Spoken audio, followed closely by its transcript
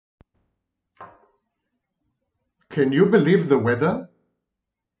Can you believe the weather?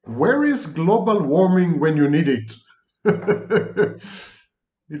 Where is global warming when you need it?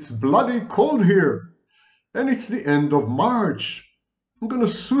 It's bloody cold here, and it's the end of March. I'm gonna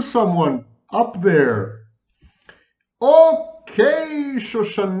sue someone up there. Okay,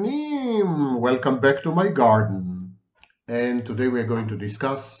 Shoshanim, welcome back to my garden. And today we are going to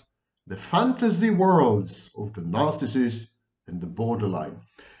discuss the fantasy worlds of the narcissist and the borderline.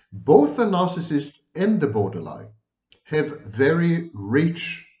 Both the narcissist and the borderline have very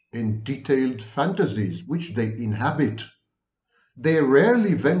rich and detailed fantasies which they inhabit. They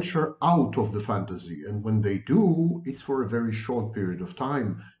rarely venture out of the fantasy, and when they do, it's for a very short period of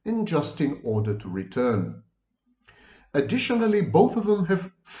time and just in order to return. Additionally, both of them have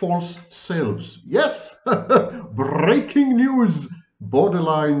false selves. Yes, breaking news!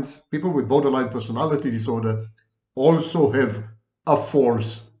 Borderlines, people with borderline personality disorder also have a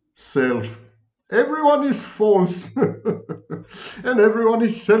false self. Everyone is false and everyone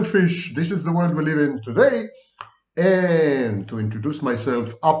is selfish. This is the world we live in today. And to introduce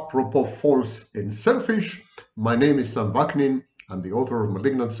myself, apropos false and selfish, my name is Sam Vaknin. I'm the author of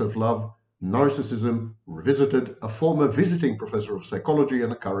Malignant Self-Love, Narcissism Revisited, a former visiting professor of psychology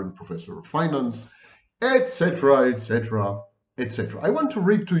and a current professor of finance, etc., etc., etc. I want to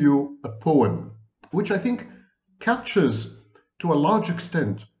read to you a poem which I think captures to a large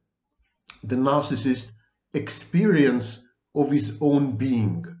extent the narcissist experience of his own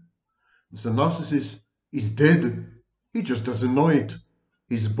being. The narcissist is dead. He just doesn't know it.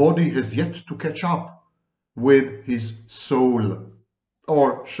 His body has yet to catch up with his soul.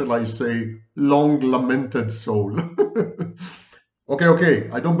 Or shall I say, long-lamented soul. Okay,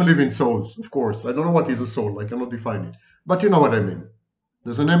 I don't believe in souls, of course. I don't know what is a soul. I cannot define it. But you know what I mean.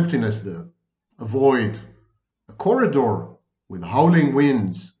 There's an emptiness there, a void, a corridor with howling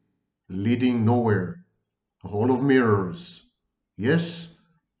winds leading nowhere, a hall of mirrors. Yes,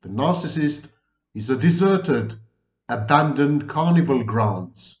 the narcissist is a deserted, abandoned carnival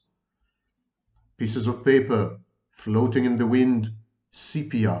grounds. Pieces of paper floating in the wind,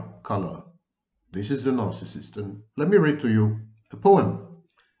 sepia color. This is the narcissist. And let me read to you a poem.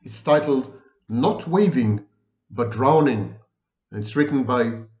 It's titled Not Waving But Drowning, and it's written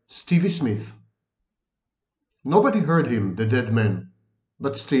by Stevie Smith. Nobody heard him, the dead man,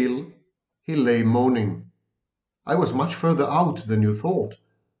 but still he lay moaning. I was much further out than you thought,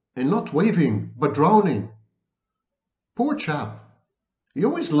 and not waving but drowning. Poor chap, he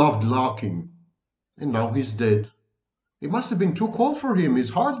always loved larking, and now he's dead. It must have been too cold for him.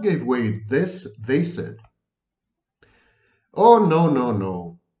 His heart gave way, this they said. Oh,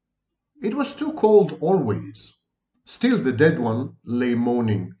 no. It was too cold always. Still the dead one lay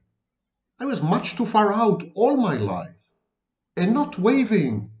moaning. I was much too far out all my life, and not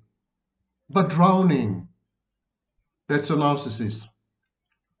waving, but drowning. That's a narcissist.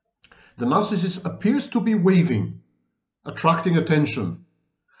 The narcissist appears to be waving, attracting attention,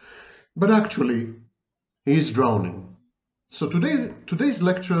 but actually he is drowning. So today's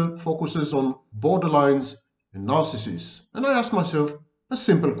lecture focuses on borderlines and narcissists, and I ask myself a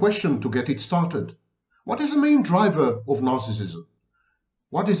simple question to get it started. What is the main driver of narcissism?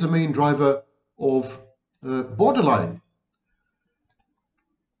 What is the main driver of borderline?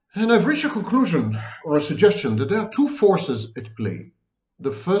 And I've reached a conclusion or a suggestion that there are two forces at play.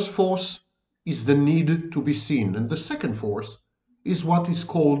 The first force is the need to be seen, and the second force is what is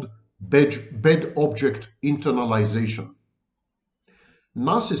called bed object internalization.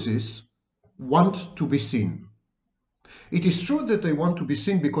 Narcissists want to be seen. It is true that they want to be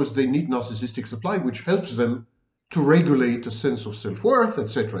seen because they need narcissistic supply, which helps them to regulate a sense of self-worth,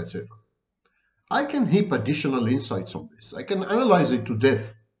 etc., etc. I can heap additional insights on this. I can analyze it to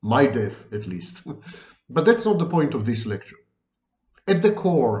death, my death at least. But that's not the point of this lecture. At the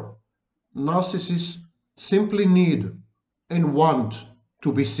core, narcissists simply need and want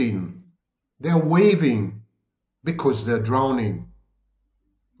to be seen. They're waving because they're drowning.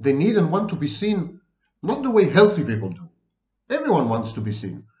 They need and want to be seen not the way healthy people do. Everyone wants to be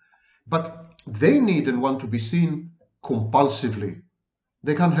seen. But they need and want to be seen compulsively.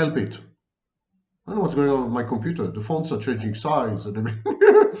 They can't help it. I don't know what's going on with my computer. The fonts are changing size and everything.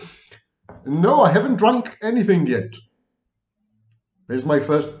 No, I haven't drunk anything yet. There's my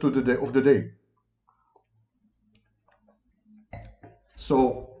first of the day.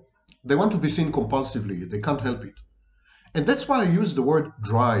 So they want to be seen compulsively. They can't help it. And that's why I use the word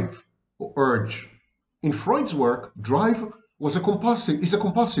drive or urge. In Freud's work, drive is a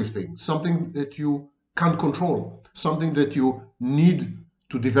compulsive thing, something that you can't control, something that you need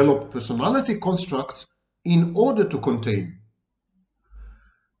to develop personality constructs in order to contain.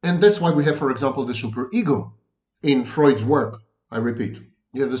 And that's why we have, for example, the superego. in Freud's work, I repeat.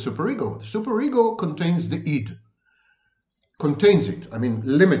 You have the superego. The superego contains the id, contains it, I mean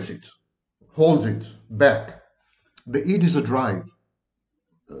limits it, holds it back. The id is a drive.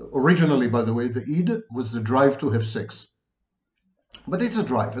 Originally, by the way, the id was the drive to have sex. But it's a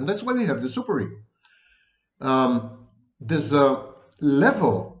drive, and that's why we have the superego. There's a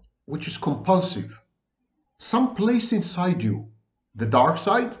level which is compulsive, some place inside you, the dark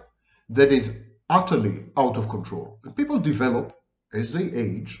side, that is utterly out of control. And people develop, as they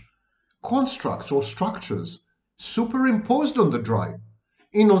age, constructs or structures superimposed on the drive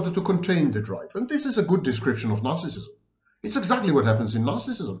in order to contain the drive. And this is a good description of narcissism. It's exactly what happens in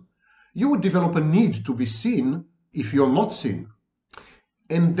narcissism. You would develop a need to be seen if you're not seen.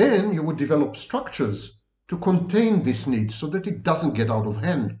 And then you would develop structures to contain this need so that it doesn't get out of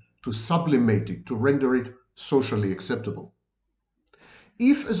hand, to sublimate it, to render it socially acceptable.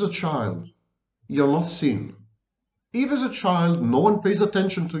 If as a child you're not seen, if as a child no one pays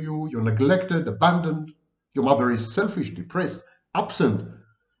attention to you, you're neglected, abandoned, your mother is selfish, depressed, absent,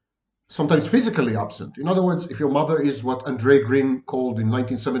 sometimes physically absent. In other words, if your mother is what Andre Green called in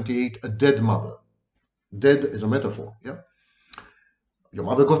 1978 a dead mother. Dead is a metaphor, yeah? Your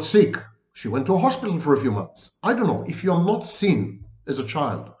mother got sick. She went to a hospital for a few months. I don't know. If you're not seen as a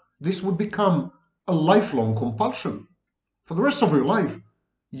child, this would become a lifelong compulsion. For the rest of your life,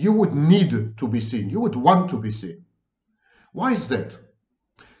 you would need to be seen. You would want to be seen. Why is that?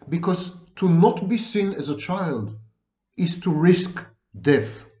 Because to not be seen as a child is to risk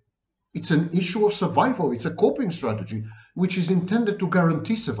death. It's an issue of survival. It's a coping strategy which is intended to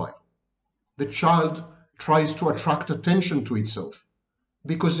guarantee survival. The child tries to attract attention to itself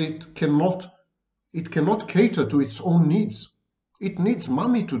because it cannot cater to its own needs. It needs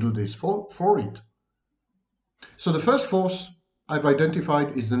mommy to do this for it. So the first force I've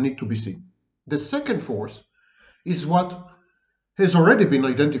identified is the need to be seen. The second force is what has already been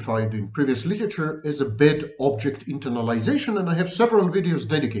identified in previous literature as a bad object internalization, and I have several videos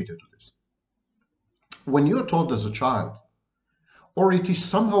dedicated to this. When you're told as a child, or it is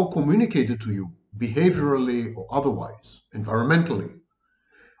somehow communicated to you, behaviorally or otherwise, environmentally,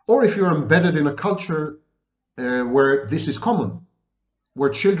 or if you're embedded in a culture where this is common, where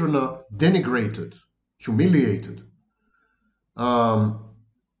children are denigrated, humiliated, there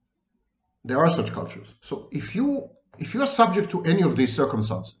are such cultures. So if you are subject to any of these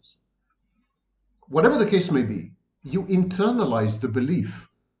circumstances, whatever the case may be, you internalize the belief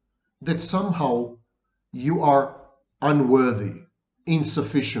that somehow you are unworthy,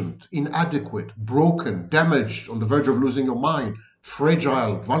 insufficient, inadequate, broken, damaged, on the verge of losing your mind,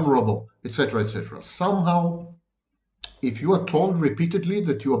 fragile, vulnerable, etc., etc. Somehow, if you are told repeatedly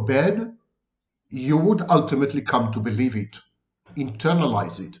that you are bad, you would ultimately come to believe it,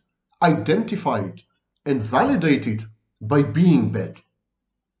 internalize it, identify it, and validate it by being bad.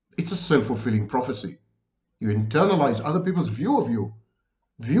 It's a self-fulfilling prophecy. You internalize other people's view of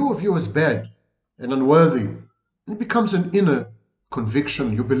you as bad and unworthy, and it becomes an inner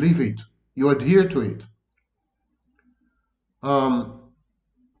conviction. You believe it, you adhere to it.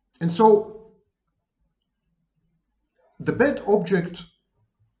 And so the bad object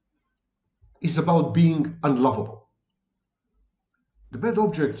is about being unlovable. The bad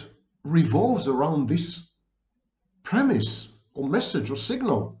object revolves around this premise or message or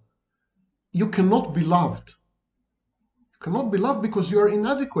signal. You cannot be loved. You cannot be loved because you are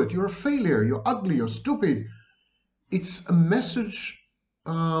inadequate, you're a failure, you're ugly, you're stupid. It's a message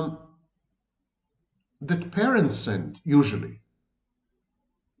that parents send, usually.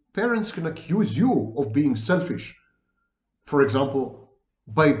 Parents can accuse you of being selfish, for example,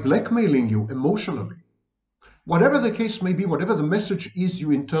 by blackmailing you emotionally. Whatever the case may be, whatever the message is, you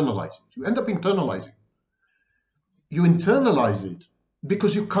internalize it. You end up internalizing. You internalize it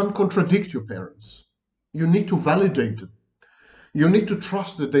because you can't contradict your parents. You need to validate them. You need to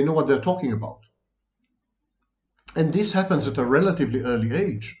trust that they know what they're talking about. And this happens at a relatively early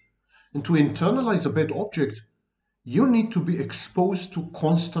age. And to internalize a bad object, you need to be exposed to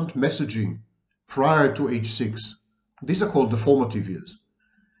constant messaging prior to age 6. These are called the formative years.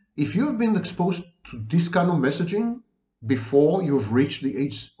 If you've been exposed to this kind of messaging before you've reached the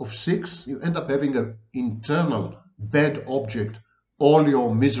age of 6, you end up having an internal bad object all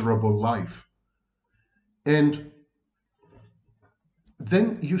your miserable life. And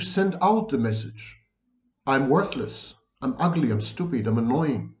then you send out the message. I'm worthless, I'm ugly, I'm stupid, I'm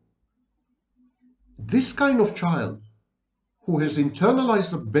annoying. This kind of child who has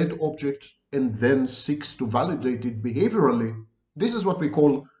internalized a bad object and then seeks to validate it behaviorally, this is what we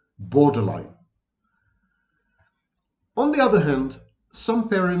call borderline. On the other hand, some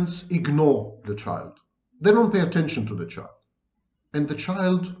parents ignore the child. They don't pay attention to the child. And the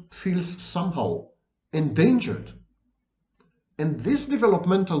child feels somehow endangered. And this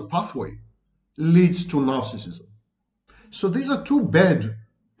developmental pathway leads to narcissism. So these are two bad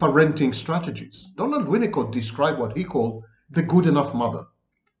parenting strategies. Donald Winnicott described what he called the good enough mother.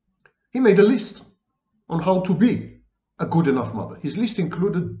 He made a list on how to be a good enough mother. His list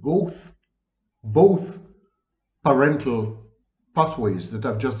included both parental pathways that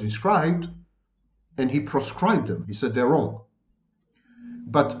I've just described, and he proscribed them. He said they're wrong.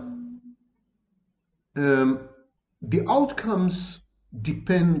 But the outcomes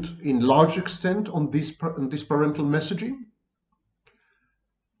depend in large extent on this parental messaging,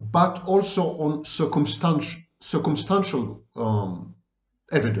 but also on circumstantial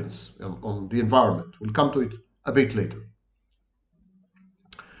evidence on the environment. We'll come to it a bit later.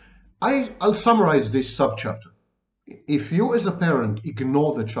 I'll summarize this subchapter. If you as a parent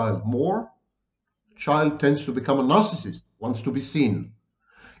ignore the child more, child tends to become a narcissist, wants to be seen.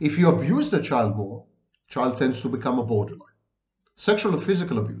 If you abuse the child more, child tends to become a borderline. Sexual and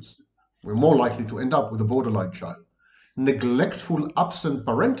physical abuse, we're more likely to end up with a borderline child. Neglectful, absent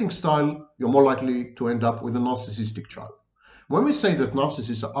parenting style, you're more likely to end up with a narcissistic child. When we say that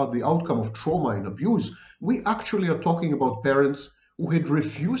narcissists are the outcome of trauma and abuse, we actually are talking about parents who had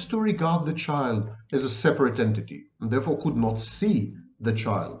refused to regard the child as a separate entity and therefore could not see the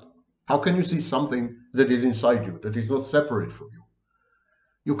child. How can you see something that is inside you, that is not separate from you?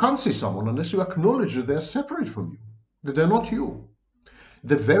 You can't see someone unless you acknowledge that they're separate from you, that they're not you.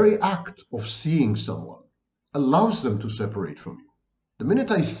 The very act of seeing someone allows them to separate from you. The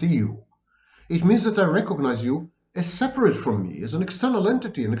minute I see you, it means that I recognize you as separate from me, as an external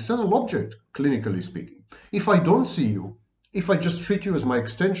entity, an external object, clinically speaking. If I don't see you, if I just treat you as my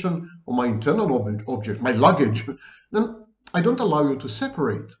extension or my internal object, my luggage, then I don't allow you to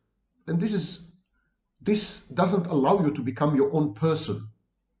separate. And this doesn't allow you to become your own person.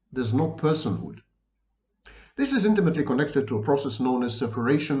 There's no personhood. This is intimately connected to a process known as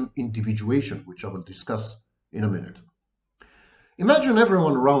separation individuation, which I will discuss in a minute. Imagine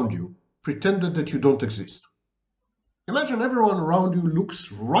everyone around you pretended that you don't exist. Imagine everyone around you looks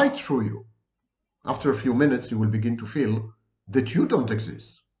right through you. After a few minutes, you will begin to feel that you don't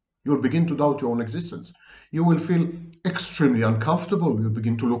exist. You will begin to doubt your own existence. You will feel extremely uncomfortable. You'll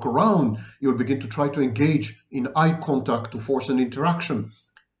begin to look around. You'll begin to try to engage in eye contact to force an interaction.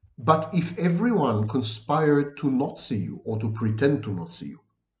 But if everyone conspired to not see you or to pretend to not see you,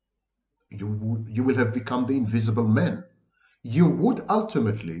 you will have become the invisible man. You would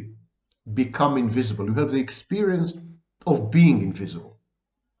ultimately become invisible. You have the experience of being invisible.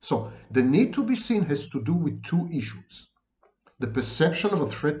 So the need to be seen has to do with two issues. The perception of a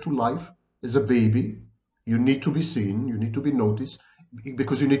threat to life as a baby. You need to be seen, you need to be noticed,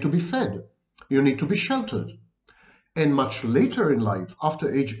 because you need to be fed. You need to be sheltered. And much later in life,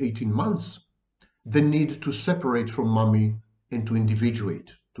 after age 18 months, the need to separate from mommy and to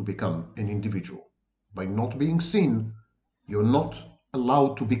individuate, to become an individual. By not being seen, you're not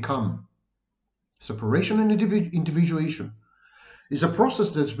allowed to become. Separation and individuation is a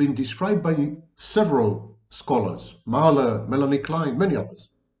process that's been described by several scholars, Mahler, Melanie Klein, many others.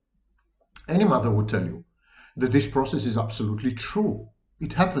 Any mother would tell you that this process is absolutely true.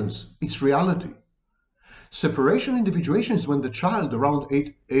 It happens. It's reality. Separation individuation is when the child around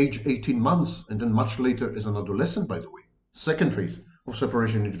age 18 months, and then much later as an adolescent, by the way, second phase of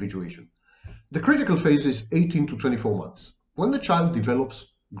separation individuation. The critical phase is 18 to 24 months, when the child develops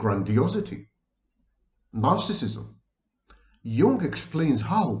grandiosity, narcissism. Jung explains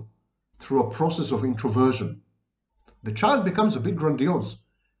how, through a process of introversion. The child becomes a bit grandiose,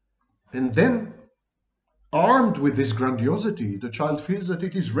 and then, armed with this grandiosity, the child feels that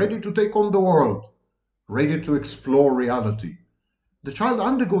it is ready to take on the world, ready to explore reality. The child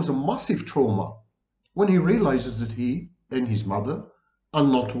undergoes a massive trauma when he realizes that he and his mother are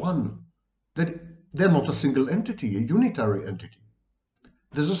not one, that they're not a single entity, a unitary entity.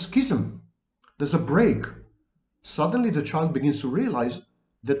 There's a schism, there's a break. Suddenly the child begins to realize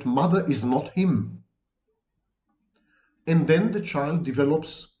that mother is not him. And then the child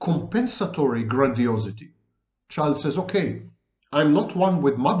develops compensatory grandiosity. Child says, okay, I'm not one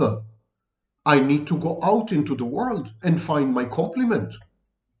with mother. I need to go out into the world and find my complement,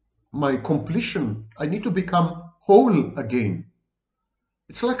 my completion. I need to become whole again.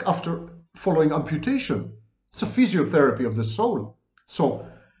 It's like after following amputation. It's a physiotherapy of the soul. So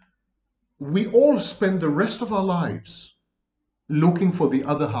we all spend the rest of our lives looking for the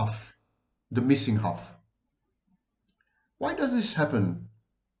other half, the missing half. Why does this happen,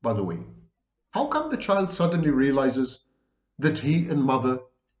 by the way? How come the child suddenly realizes that he and mother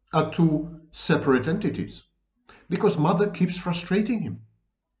are two separate entities because mother keeps frustrating him.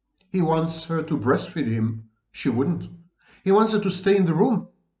 He wants her to breastfeed him. She wouldn't. He wants her to stay in the room.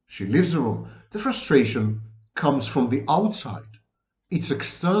 She leaves the room. The frustration comes from the outside. It's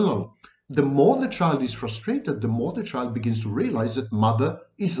external. The more the child is frustrated, the more the child begins to realize that mother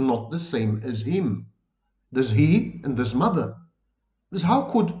is not the same as him. There's he and there's mother. There's how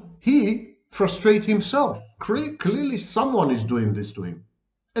could he frustrate himself? Clearly someone is doing this to him.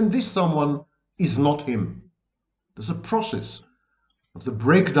 And this someone is not him. There's a process of the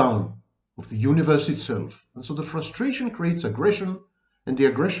breakdown of the universe itself. And so the frustration creates aggression, and the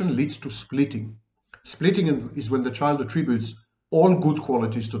aggression leads to splitting. Splitting is when the child attributes all good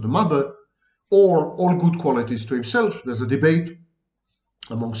qualities to the mother or all good qualities to himself. There's a debate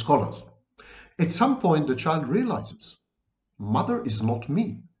among scholars. At some point, the child realizes, mother is not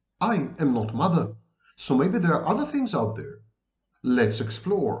me. I am not mother. So maybe there are other things out there. Let's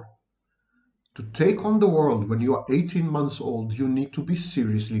explore. To take on the world when you are 18 months old, you need to be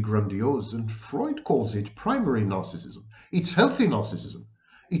seriously grandiose. And Freud calls it primary narcissism. It's healthy narcissism.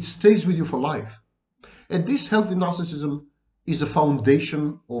 It stays with you for life. And this healthy narcissism is a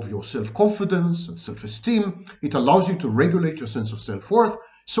foundation of your self-confidence and self-esteem. It allows you to regulate your sense of self-worth.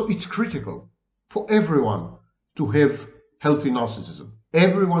 So it's critical for everyone to have healthy narcissism.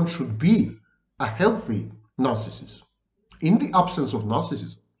 Everyone should be a healthy narcissist. In the absence of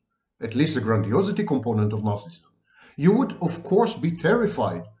narcissism, at least the grandiosity component of narcissism, you would of course be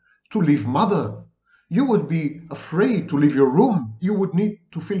terrified to leave mother. You would be afraid to leave your room. You would need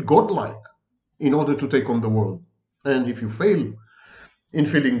to feel godlike in order to take on the world. And if you fail in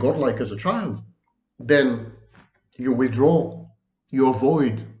feeling godlike as a child, then you withdraw, you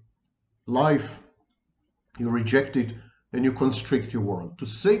avoid life, you reject it, and you constrict your world. To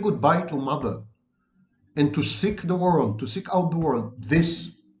say goodbye to mother and to seek the world, to seek out the world, this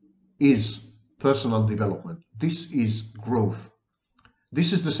is personal development. This is growth.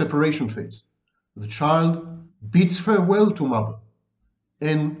 This is the separation phase. The child bids farewell to mother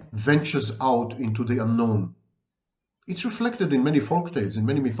and ventures out into the unknown. It's reflected in many folktales, in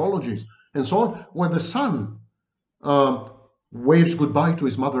many mythologies, and so on, where the son waves goodbye to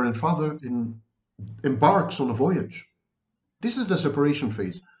his mother and father and embarks on a voyage. This is the separation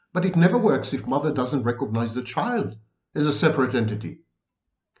phase, but it never works if mother doesn't recognize the child as a separate entity.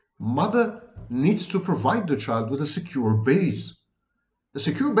 Mother needs to provide the child with a secure base. A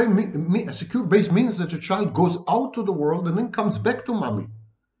secure base means that the child goes out to the world and then comes back to mommy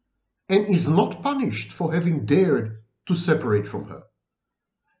and is not punished for having dared to separate from her.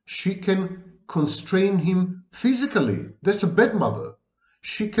 She can constrain him physically. That's a bad mother.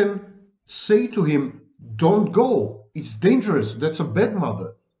 She can say to him, don't go, it's dangerous. That's a bad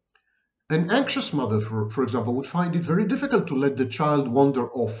mother. An anxious mother, for example, would find it very difficult to let the child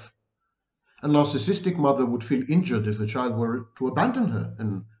wander off. A narcissistic mother would feel injured if the child were to abandon her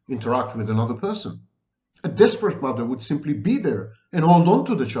and interact with another person. A desperate mother would simply be there and hold on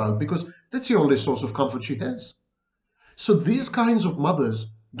to the child because that's the only source of comfort she has. So these kinds of mothers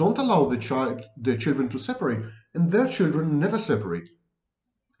don't allow their children to separate, and their children never separate.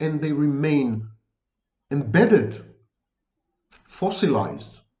 And they remain embedded,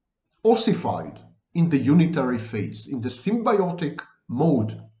 fossilized, ossified in the unitary phase, in the symbiotic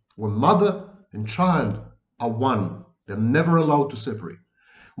mode where mother and child are one. They're never allowed to separate.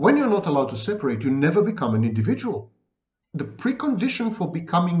 When you're not allowed to separate, you never become an individual. The precondition for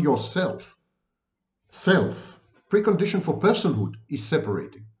becoming yourself, precondition for personhood is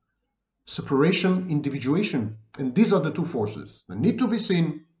separating. Separation, individuation, and these are the two forces. The need to be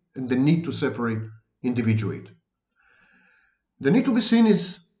seen and the need to separate, individuate. The need to be seen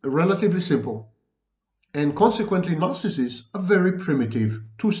is relatively simple, and consequently narcissists are very primitive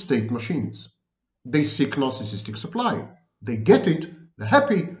two-state machines. They seek narcissistic supply. They get it, they're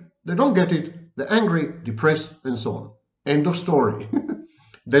happy. They don't get it, they're angry, depressed, and so on. End of story.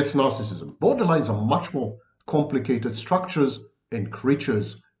 That's narcissism. Borderlines are much more complicated structures and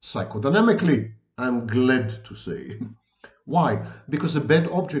creatures psychodynamically, I'm glad to say. Why? Because the bad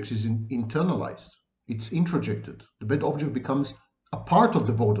object is internalized. It's introjected. The bad object becomes a part of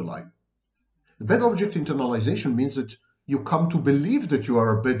the borderline. The bad object internalization means that you come to believe that you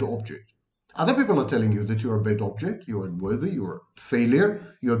are a bad object. Other people are telling you that you're a bad object, you're unworthy, you're a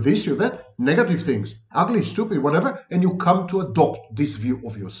failure, you're this, you're that, negative things, ugly, stupid, whatever, and you come to adopt this view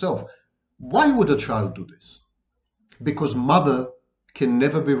of yourself. Why would a child do this? Because mother can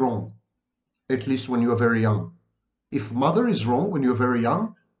never be wrong, at least when you are very young. If mother is wrong when you're very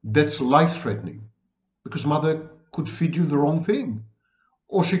young, that's life-threatening, because mother could feed you the wrong thing,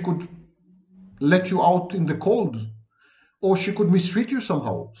 or she could let you out in the cold, or she could mistreat you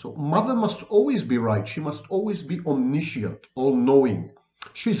somehow. So mother must always be right. She must always be omniscient, all-knowing.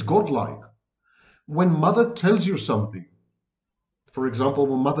 She's godlike. When mother tells you something, for example,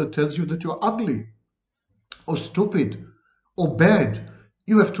 when mother tells you that you're ugly or stupid or bad,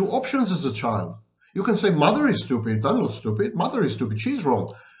 you have two options as a child. You can say, mother is stupid, I'm not stupid, mother is stupid, she's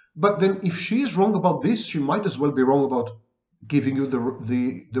wrong. But then if she is wrong about this, she might as well be wrong about giving you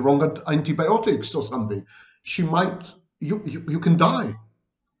the wrong antibiotics or something. She might, you can die.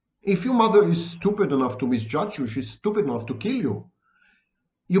 If your mother is stupid enough to misjudge you, she's stupid enough to kill you.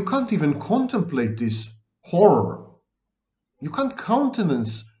 You can't even contemplate this horror. You can't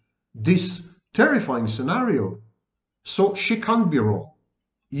countenance this terrifying scenario. So she can't be wrong.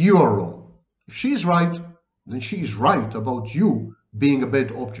 You are wrong. If she is right, then she is right about you being a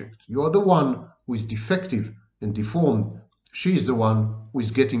bad object. You are the one who is defective and deformed. She is the one who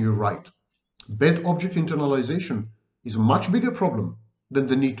is getting you right. Bad object internalization is a much bigger problem than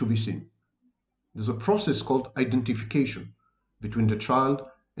the need to be seen. There's a process called identification between the child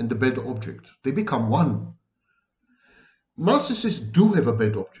and the bad object. They become one. Narcissists do have a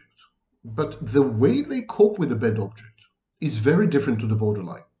bad object, but the way they cope with the bad object is very different to the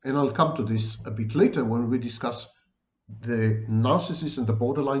borderline. And I'll come to this a bit later when we discuss the narcissist and the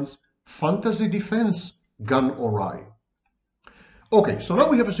borderline's fantasy defense gone awry. Okay, so now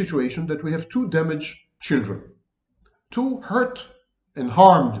we have a situation that we have two damaged children, two hurt and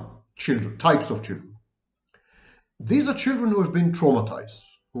harmed children, types of children. These are children who have been traumatized,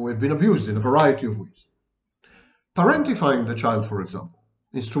 who have been abused in a variety of ways. Parentifying the child, for example,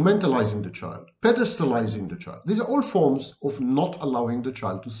 instrumentalizing the child, pedestalizing the child. These are all forms of not allowing the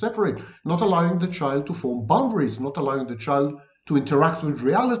child to separate, not allowing the child to form boundaries, not allowing the child to interact with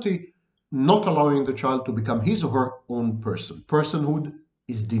reality, not allowing the child to become his or her own person. Personhood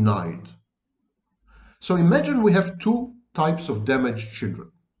is denied. So imagine we have two types of damaged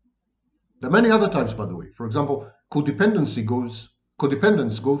children. There are many other types, by the way. For example, codependents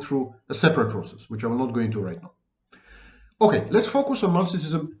go through a separate process, which I will not go into right now. Okay, let's focus on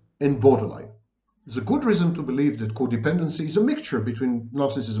narcissism and borderline. There's a good reason to believe that codependency is a mixture between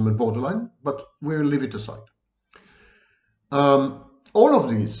narcissism and borderline, but we'll leave it aside. All of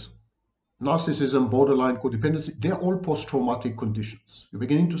these, narcissism, borderline, codependency, they're all post-traumatic conditions. You're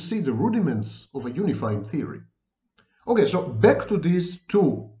beginning to see the rudiments of a unifying theory. Okay, so back to these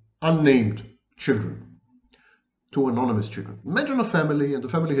two unnamed children, two anonymous children. Imagine a family, and the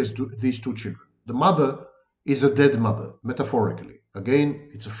family has these two children. The mother is a dead mother, metaphorically. Again,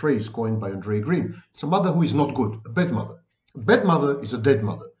 it's a phrase coined by Andre Green. It's a mother who is not good, a bad mother. A bad mother is a dead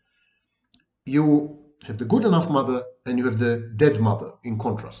mother. You have the good enough mother and you have the dead mother in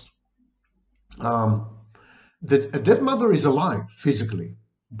contrast. A dead mother is alive physically,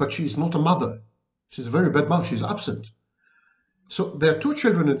 but she is not a mother. She's a very bad mother. She's absent. So there are two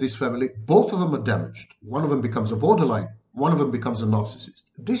children in this family. Both of them are damaged. One of them becomes a borderline. One of them becomes a narcissist.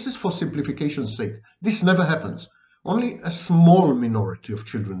 This is for simplification's sake. This never happens. Only a small minority of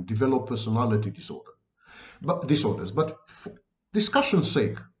children develop personality disorders. But for discussion's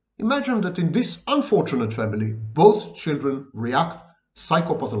sake, imagine that in this unfortunate family, both children react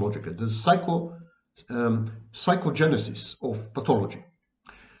psychopathologically. There's psychogenesis of pathology.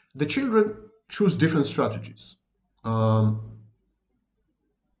 The children choose different strategies. Another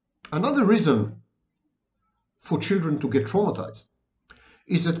reason for children to get traumatized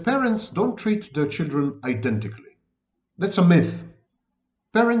is that parents don't treat their children identically. That's a myth.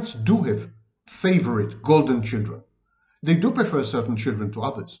 Parents do have favorite golden children. They do prefer certain children to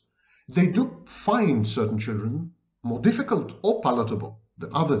others. They do find certain children more difficult or palatable than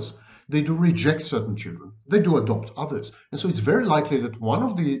others. They do reject certain children. They do adopt others. And so it's very likely that one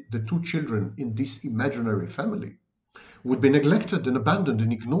of the two children in this imaginary family would be neglected and abandoned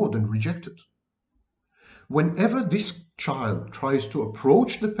and ignored and rejected. Whenever this child tries to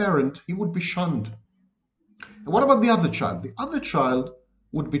approach the parent, he would be shunned. And what about the other child? The other child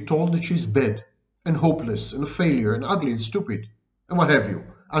would be told that she's bad and hopeless and a failure and ugly and stupid and what have you,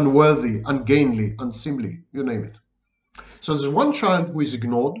 unworthy, ungainly, unseemly, you name it. So there's one child who is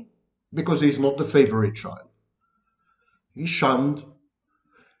ignored because he's not the favorite child. He's shunned.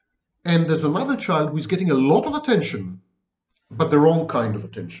 And there's another child who is getting a lot of attention, but the wrong kind of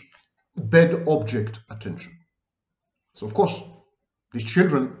attention. Bad object attention. So of course, these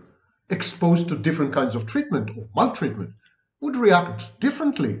children exposed to different kinds of treatment or maltreatment would react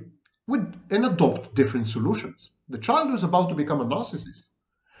differently and adopt different solutions. The child who's about to become a narcissist,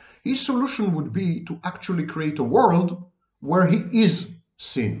 his solution would be to actually create a world where he is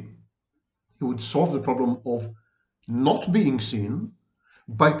seen. He would solve the problem of not being seen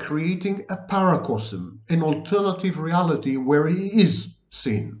by creating a paracosm, an alternative reality where he is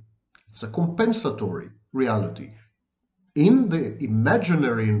seen. It's a compensatory reality. In the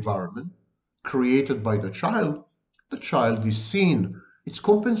imaginary environment created by the child is seen. It's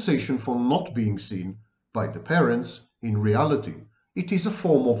compensation for not being seen by the parents in reality. It is a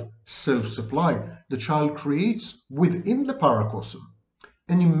form of self-supply. The child creates within the paracosm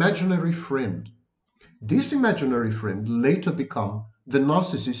an imaginary friend. This imaginary friend later becomes the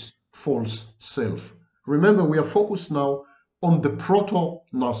narcissist's false self. Remember, we are focused now on the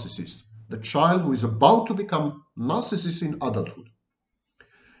proto-narcissist, the child who is about to become narcissist in adulthood.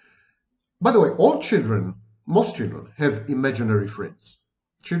 By the way, all children, most children, have imaginary friends.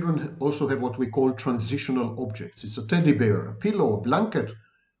 Children also have what we call transitional objects. It's a teddy bear, a pillow, a blanket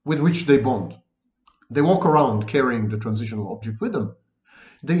with which they bond. They walk around carrying the transitional object with them.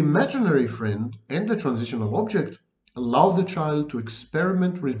 The imaginary friend and the transitional object allow the child to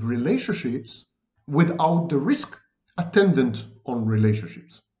experiment with relationships without the risk attendant on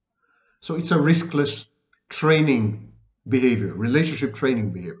relationships. So it's a riskless training behavior, relationship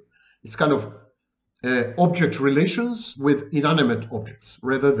training behavior. It's kind of object relations with inanimate objects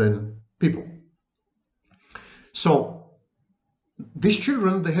rather than people. So these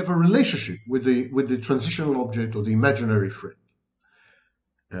children, they have a relationship with the transitional object or the imaginary friend.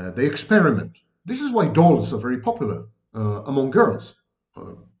 They experiment. This is why dolls are very popular among girls,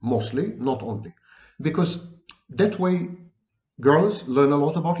 mostly, not only, because that way girls learn a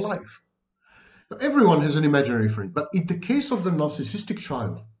lot about life. Now, everyone has an imaginary friend, but in the case of the narcissistic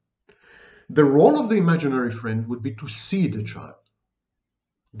child, the role of the imaginary friend would be to see the child.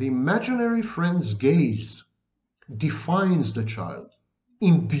 The imaginary friend's gaze defines the child,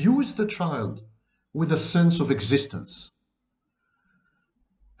 imbues the child with a sense of existence.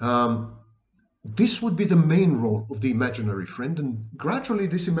 This would be the main role of the imaginary friend, and gradually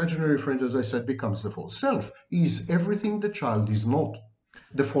this imaginary friend, as I said, becomes the false self. He is everything the child is not.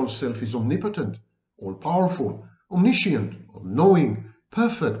 The false self is omnipotent, all-powerful, omniscient, all-knowing,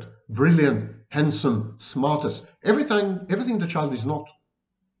 perfect, brilliant, handsome, smartest, everything the child is not.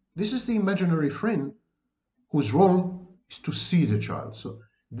 This is the imaginary friend whose role is to see the child. So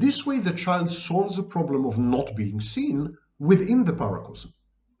this way the child solves the problem of not being seen within the paracosm,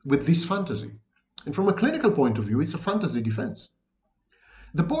 with this fantasy. And from a clinical point of view, it's a fantasy defense.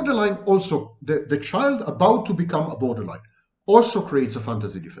 The borderline also, the child about to become a borderline, also creates a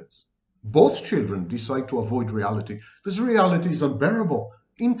fantasy defense. Both children decide to avoid reality because reality is unbearable,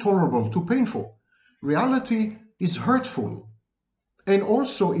 intolerable, too painful. Reality is hurtful. And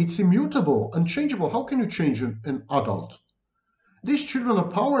also it's immutable, unchangeable. How can you change an adult? These children are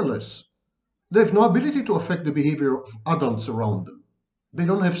powerless. They have no ability to affect the behavior of adults around them. They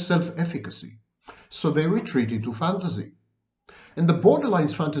don't have self-efficacy. So they retreat into fantasy. And the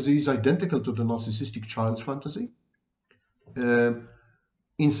borderline's fantasy is identical to the narcissistic child's fantasy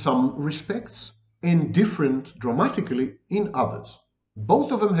in some respects and different dramatically in others.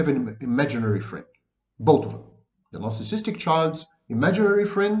 Both of them have an imaginary friend. Both of them. The narcissistic child's imaginary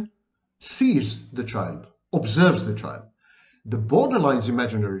friend sees the child, observes the child. The borderline's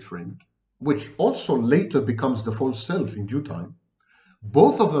imaginary friend, which also later becomes the false self in due time,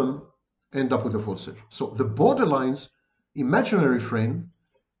 both of them end up with a false self. So the borderline's imaginary friend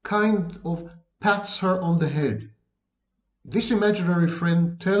kind of pats her on the head. This imaginary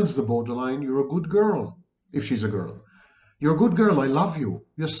friend tells the borderline, you're a good girl, if she's a girl. You're a good girl, I love you,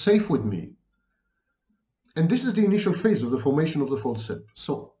 you're safe with me. And this is the initial phase of the formation of the false self.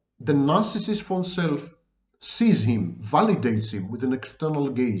 So the narcissist's false self sees him, validates him with an external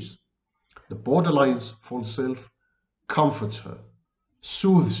gaze. The borderline's false self comforts her,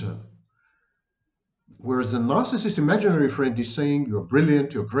 soothes her. Whereas the narcissist imaginary friend is saying, you're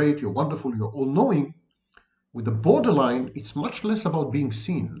brilliant, you're great, you're wonderful, you're all-knowing. With the borderline, it's much less about being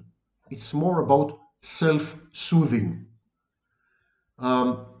seen. It's more about self-soothing.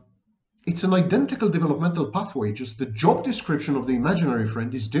 It's an identical developmental pathway, just the job description of the imaginary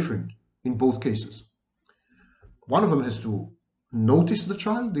friend is different in both cases. One of them has to notice the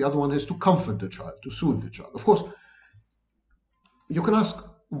child, the other one has to comfort the child, to soothe the child. Of course, you can ask,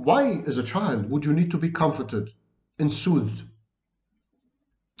 why as a child would you need to be comforted and soothed?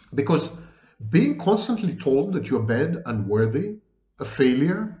 Because being constantly told that you're bad, unworthy, a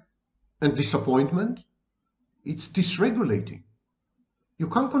failure, and disappointment, it's dysregulating. You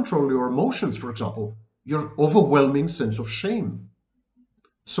can't control your emotions, for example, your overwhelming sense of shame.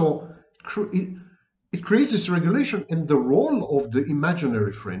 So it creates this regulation, and the role of the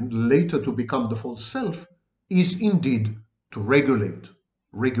imaginary friend, later to become the false self, is indeed to regulate.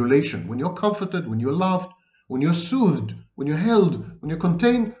 Regulation. When you're comforted, when you're loved, when you're soothed, when you're held, when you're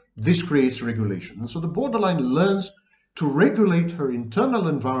contained, this creates regulation. And so the borderline learns to regulate her internal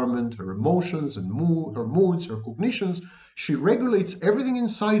environment, her emotions and her moods, her cognitions. She regulates everything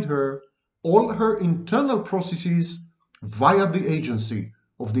inside her, all her internal processes, via the agency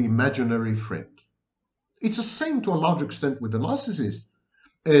of the imaginary friend. It's the same to a large extent with the narcissist,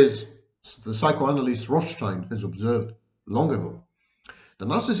 as the psychoanalyst Rothstein has observed long ago. The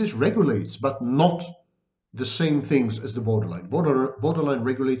narcissist regulates, but not the same things as the borderline. Borderline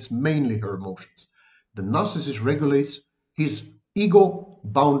regulates mainly her emotions. The narcissist regulates his ego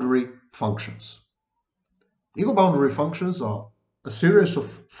boundary functions. Ego boundary functions are a series of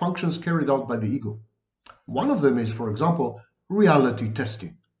functions carried out by the ego. One of them is, for example, reality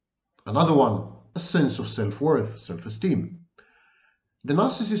testing. Another one, a sense of self-worth, self-esteem. The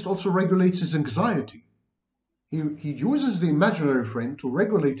narcissist also regulates his anxiety. He uses the imaginary friend to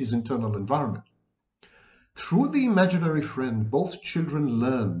regulate his internal environment. Through the imaginary friend, both children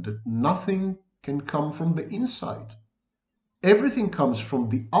learn that nothing can come from the inside. Everything comes from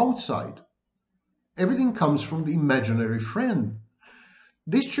the outside. Everything comes from the imaginary friend.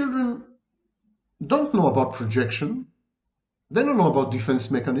 These children don't know about projection. They don't know about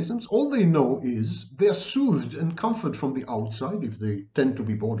defense mechanisms. All they know is they are soothed and comforted from the outside, if they tend to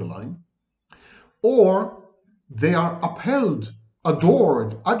be borderline, or they are upheld,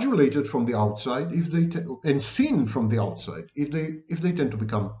 adored, adulated from the outside, and seen from the outside, if they tend to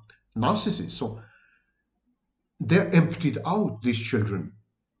become narcissists. So they're emptied out, these children.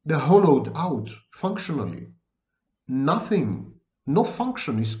 They're hollowed out functionally. Nothing, no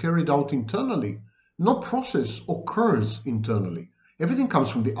function is carried out internally. No process occurs internally. Everything comes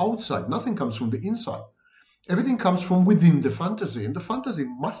from the outside. Nothing comes from the inside. Everything comes from within the fantasy. And the fantasy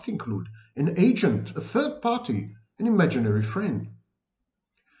must include an agent, a third party, an imaginary friend.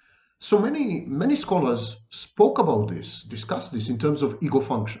 So many scholars spoke about this, discussed this in terms of ego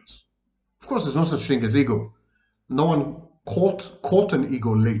functions. Of course, there's no such thing as ego. No one caught an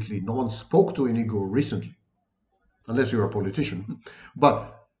ego lately. No one spoke to an ego recently, unless you're a politician.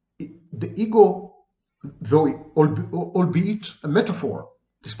 But the ego, though albeit a metaphor,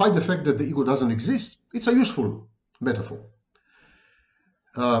 despite the fact that the ego doesn't exist, it's a useful metaphor.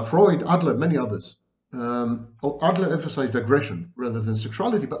 Freud, Adler, many others. Adler emphasized aggression rather than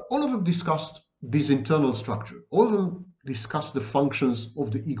sexuality, but all of them discussed this internal structure. All of them discussed the functions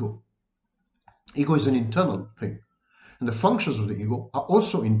of the ego. Ego is an internal thing, and the functions of the ego are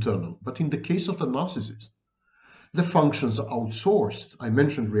also internal. But in the case of the narcissist, the functions are outsourced. I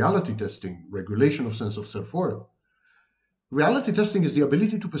mentioned reality testing, regulation of sense of self-worth. Reality testing is the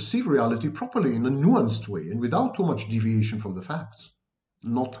ability to perceive reality properly in a nuanced way and without too much deviation from the facts,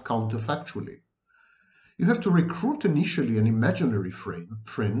 not counterfactually. You have to recruit initially an imaginary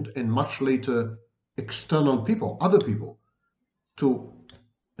friend and much later external people, other people, to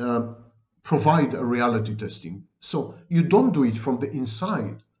provide a reality testing. So you don't do it from the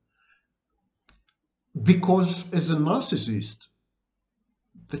inside, because as a narcissist,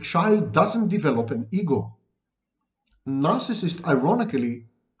 the child doesn't develop an ego. Narcissists, ironically,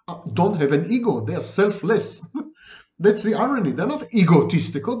 don't have an ego. They are selfless. That's the irony. They're not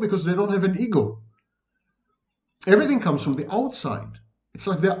egotistical because they don't have an ego. Everything comes from the outside. It's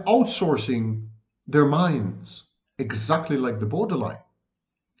like they're outsourcing their minds, exactly like the borderline.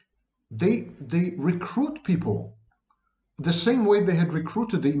 They recruit people the same way they had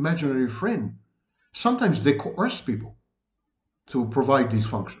recruited the imaginary friend. Sometimes they coerce people to provide these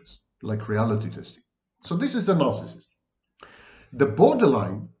functions, like reality testing. So this is the narcissist. The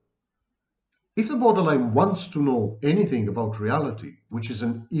borderline, if the borderline wants to know anything about reality, which is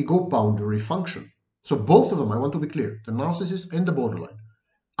an ego boundary function, so both of them, I want to be clear, the narcissist and the borderline,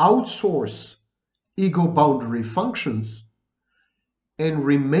 outsource ego boundary functions and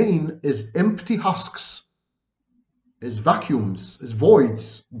remain as empty husks, as vacuums, as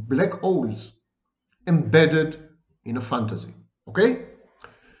voids, black holes, embedded in a fantasy. Okay?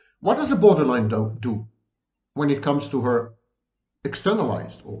 What does a borderline do when it comes to her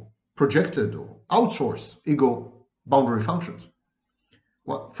externalized or projected or outsourced ego boundary functions?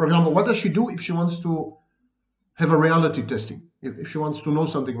 Well, for example, what does she do if she wants to have a reality testing? If she wants to know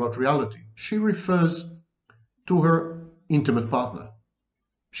something about reality, she refers to her intimate partner.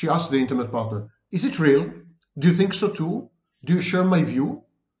 She asks the intimate partner, is it real? Do you think so too? Do you share my view?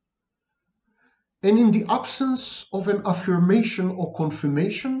 And in the absence of an affirmation or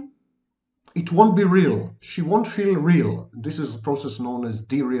confirmation, it won't be real. She won't feel real. This is a process known as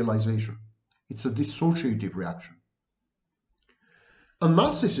derealization. It's a dissociative reaction. A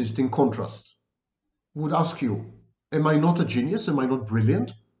narcissist, in contrast, would ask you, am I not a genius? Am I not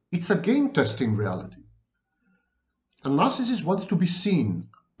brilliant? It's again testing reality. A narcissist wants to be seen.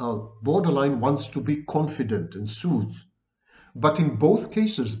 A borderline wants to be confident and soothed. But in both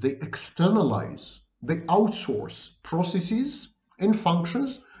cases, they externalize, they outsource processes and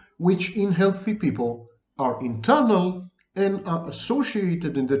functions which in healthy people are internal and are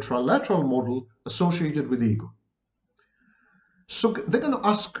associated in the trilateral model, associated with ego. So they're going to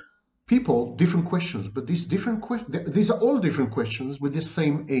ask people different questions, but these are all different questions with the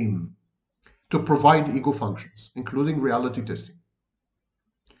same aim: to provide ego functions, including reality testing.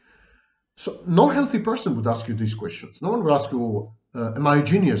 So no healthy person would ask you these questions. No one would ask you, am I a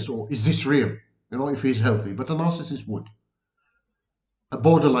genius, or is this real? You know, if he's healthy. But a narcissist would. A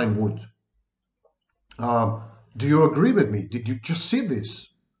borderline would. Do you agree with me? Did you just see this?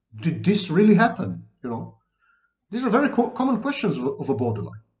 Did this really happen? You know, these are very common questions of a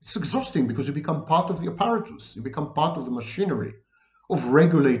borderline. It's exhausting because you become part of the apparatus. You become part of the machinery of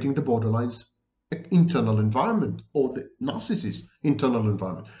regulating the borderline's internal environment, or the narcissist's internal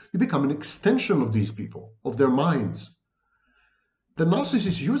environment. You become an extension of these people, of their minds. The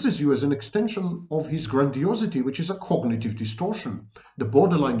narcissist uses you as an extension of his grandiosity, which is a cognitive distortion. The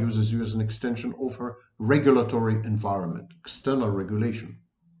borderline uses you as an extension of her regulatory environment, external regulation.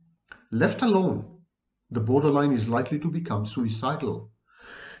 Left alone, the borderline is likely to become suicidal,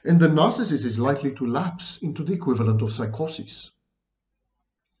 and the narcissist is likely to lapse into the equivalent of psychosis.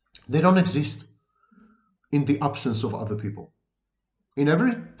 They don't exist in the absence of other people. In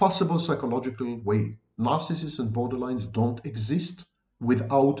every possible psychological way, narcissists and borderlines don't exist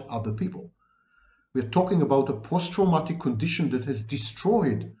without other people. We're talking about a post-traumatic condition that has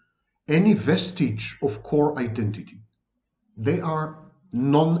destroyed any vestige of core identity. They are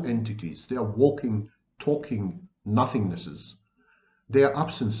non-entities. They are walking, talking nothingnesses. They are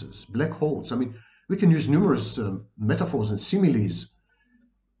absences, black holes. I mean, we can use numerous metaphors and similes.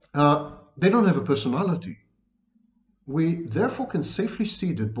 They don't have a personality. We therefore can safely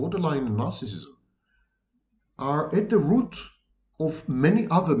see that borderline and narcissism are at the root of many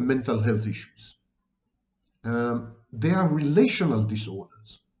other mental health issues. They are relational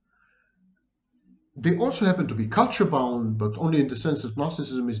disorders. They also happen to be culture-bound, but only in the sense that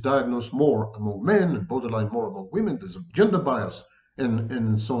narcissism is diagnosed more among men and borderline more among women. There's a gender bias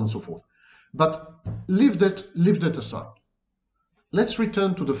and so on and so forth. But leave that aside. Let's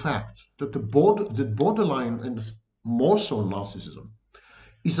return to the fact that the borderline, and more so narcissism,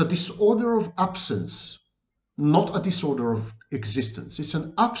 is a disorder of absence, not a disorder of existence. It's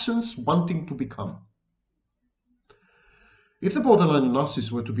an absence wanting to become. If the borderline and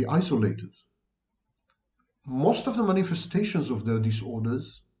narcissist were to be isolated, most of the manifestations of their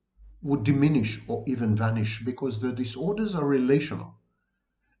disorders would diminish or even vanish, because their disorders are relational.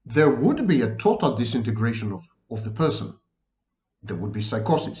 There would be a total disintegration of the person. There would be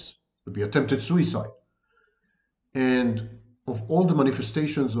psychosis, there would be attempted suicide. And of all the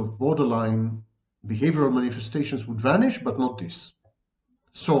manifestations of borderline, behavioral manifestations would vanish, but not this.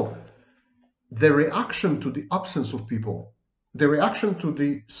 So the reaction to the absence of people, the reaction to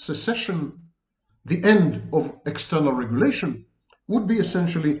the cessation, the end of external regulation, would be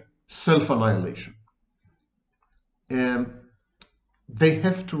essentially self-annihilation. And they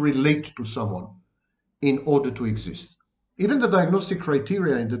have to relate to someone in order to exist. Even the diagnostic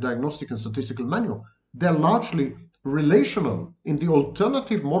criteria in the Diagnostic and Statistical Manual, they're largely relational in the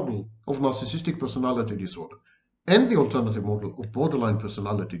alternative model of narcissistic personality disorder and the alternative model of borderline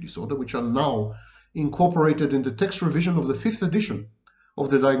personality disorder, which are now incorporated in the text revision of the 5th edition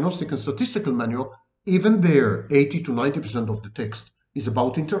of the Diagnostic and Statistical Manual. Even there, 80 to 90% of the text is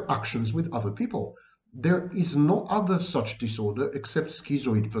about interactions with other people. There is no other such disorder except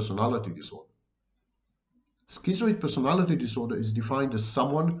schizoid personality disorder. Schizoid personality disorder is defined as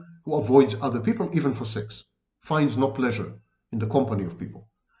someone who avoids other people, even for sex, finds no pleasure in the company of people.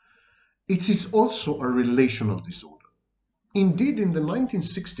 It is also a relational disorder. Indeed, in the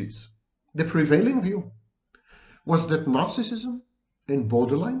 1960s, the prevailing view was that narcissism and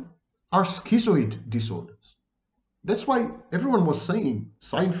borderline are schizoid disorders. That's why everyone was saying,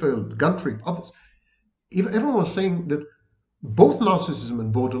 Seinfeld, Guntrip, others, everyone was saying that both narcissism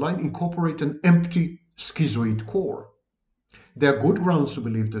and borderline incorporate an empty schizoid core. There are good grounds to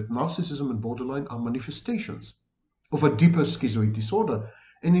believe that narcissism and borderline are manifestations of a deeper schizoid disorder,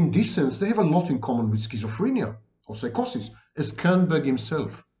 and in this sense they have a lot in common with schizophrenia or psychosis, as Kernberg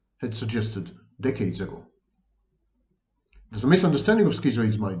himself had suggested decades ago. There's a misunderstanding of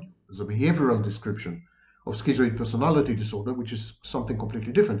schizoids, mind you. There's a behavioral description of schizoid personality disorder, which is something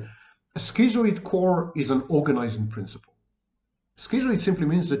completely different. A schizoid core is an organizing principle. Schizoid simply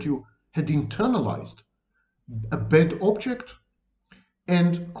means that you had internalized a bad object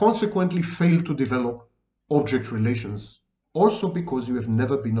and consequently failed to develop object relations, also because you have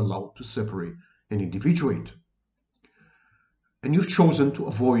never been allowed to separate and individuate. And you've chosen to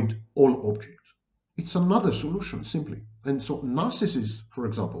avoid all objects. It's another solution, simply. And so narcissists, for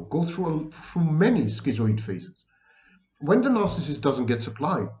example, go through many schizoid phases. When the narcissist doesn't get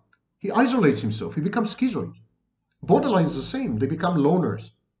supply, he isolates himself, he becomes schizoid. Borderline is the same, they become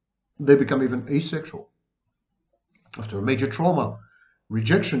loners. They become even asexual. After a major trauma,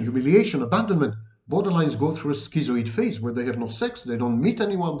 rejection, humiliation, abandonment, borderlines go through a schizoid phase where they have no sex, they don't meet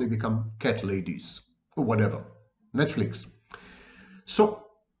anyone, they become cat ladies or whatever. Netflix. So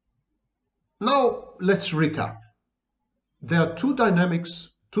now let's recap. There are two dynamics,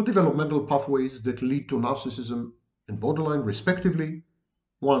 two developmental pathways that lead to narcissism and borderline respectively.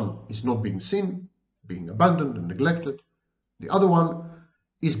 One is not being seen, being abandoned and neglected. The other one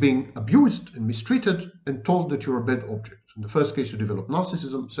is being abused and mistreated and told that you're a bad object. In the first case, you develop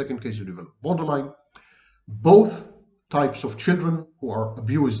narcissism. Second case, you develop borderline. Both types of children who are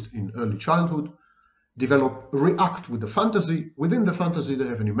abused in early childhood react with the fantasy. Within the fantasy, they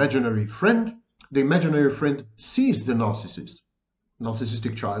have an imaginary friend. The imaginary friend sees the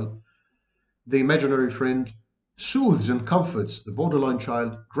narcissistic child. The imaginary friend soothes and comforts the borderline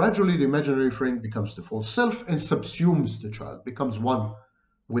child. Gradually, the imaginary friend becomes the false self and subsumes the child, becomes one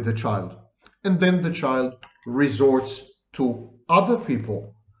with the child. And then the child resorts to other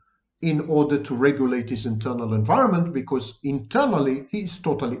people in order to regulate his internal environment, because internally he is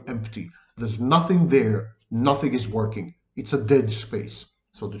totally empty. There's nothing there, nothing is working. It's a dead space.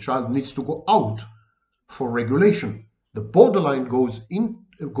 So the child needs to go out for regulation. The borderline goes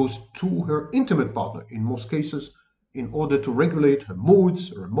to her intimate partner, in most cases, in order to regulate her moods,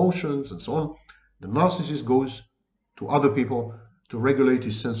 her emotions, and so on. The narcissist goes to other people to regulate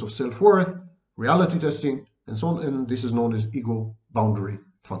his sense of self-worth, reality testing, and so on. And this is known as ego boundary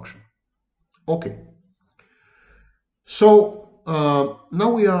function. Okay. So now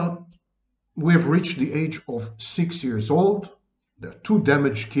we have reached the age of 6 years old. There are two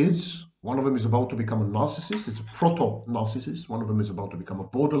damaged kids. One of them is about to become a narcissist. It's a proto-narcissist. One of them is about to become a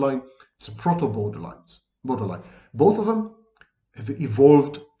borderline. It's a proto-borderline. Both of them have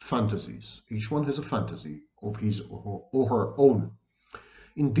evolved fantasies. Each one has a fantasy of his or her own.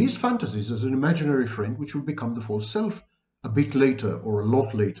 In these fantasies, there's an imaginary friend which will become the false self a bit later or a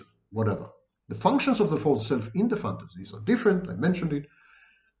lot later, whatever. The functions of the false self in the fantasies are different. I mentioned it,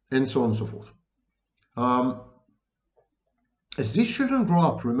 and so on and so forth. As these children grow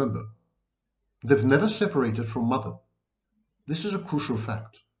up, remember, they've never separated from mother. This is a crucial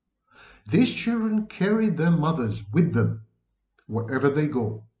fact. These children carry their mothers with them wherever they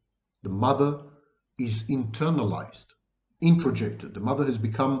go. The mother is internalized, introjected. The mother has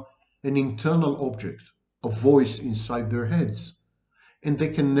become an internal object, a voice inside their heads. And they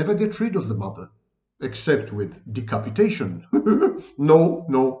can never get rid of the mother, except with decapitation.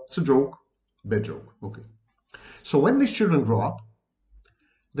 No, it's a joke. Bad joke. Okay. So when these children grow up,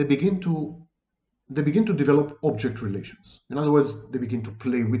 they begin to develop object relations. In other words, they begin to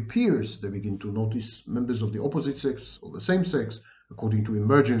play with peers. They begin to notice members of the opposite sex or the same sex according to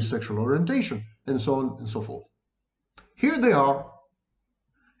emerging sexual orientation, and so on and so forth. Here they are,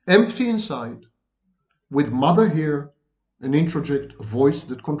 empty inside, with mother here, an introject, a voice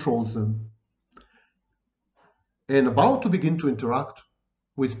that controls them, and about to begin to interact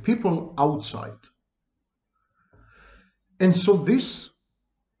with people outside. And so this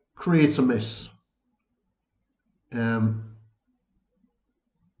creates a mess.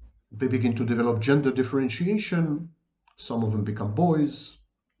 They begin to develop gender differentiation. Some of them become boys.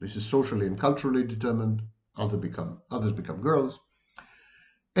 This is socially and culturally determined. Others become girls.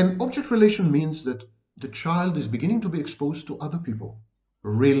 And object relation means that the child is beginning to be exposed to other people,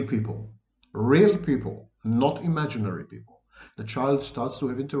 real people, not imaginary people. The child starts to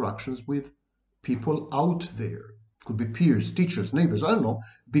have interactions with people out there. It could be peers, teachers, neighbors, I don't know,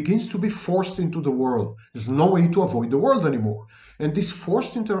 begins to be forced into the world. There's no way to avoid the world anymore. And this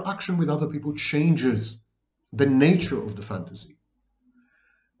forced interaction with other people changes the nature of the fantasy.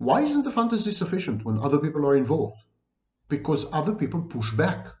 Why isn't the fantasy sufficient when other people are involved? Because other people push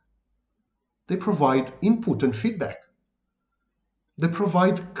back. They provide input and feedback. They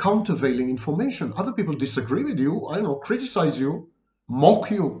provide countervailing information. Other people disagree with you, I don't know, criticize you,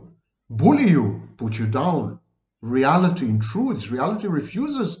 mock you, bully you, put you down. Reality intrudes. Reality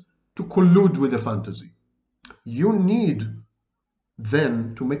refuses to collude with the fantasy. You need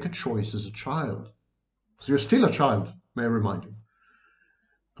then to make a choice as a child. So you're still a child, may I remind you,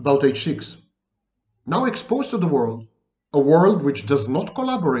 about age 6. Now exposed to the world, a world which does not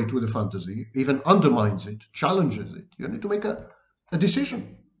collaborate with the fantasy, even undermines it, challenges it. You need to make a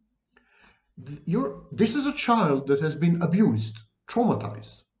decision. This is a child that has been abused,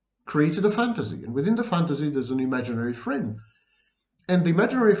 traumatized, created a fantasy, and within the fantasy there's an imaginary friend. And the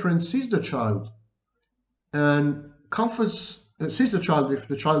imaginary friend sees the child and sees the child if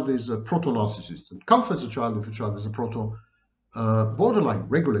the child is a proto-narcissist, and comforts the child if the child is a borderline,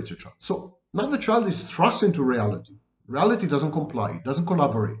 regulates the child. So now the child is thrust into reality. Reality doesn't comply, doesn't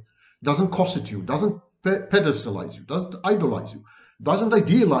collaborate, doesn't cosset you, doesn't pedestalize you, doesn't idolize you, doesn't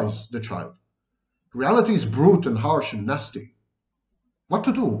idealize the child. Reality is brute and harsh and nasty. What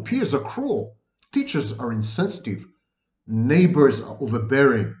to do? Peers are cruel. Teachers are insensitive. Neighbors are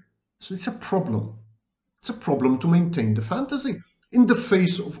overbearing. So it's a problem. It's a problem to maintain the fantasy in the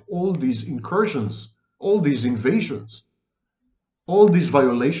face of all these incursions, all these invasions, all these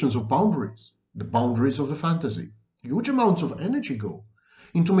violations of boundaries, the boundaries of the fantasy. Huge amounts of energy go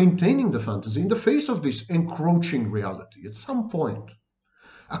into maintaining the fantasy in the face of this encroaching reality. At some point,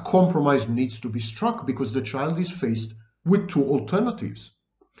 a compromise needs to be struck because the child is faced with two alternatives: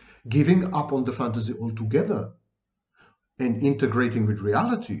 giving up on the fantasy altogether and integrating with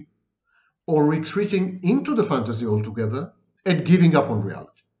reality, or retreating into the fantasy altogether and giving up on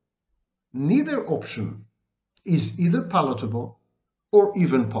reality. Neither option is either palatable or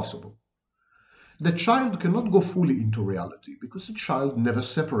even possible. The child cannot go fully into reality because the child never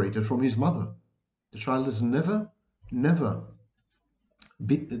separated from his mother. The child has never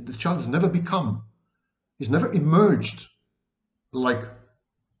become, he's never emerged like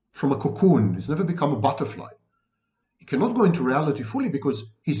from a cocoon, he's never become a butterfly. He cannot go into reality fully because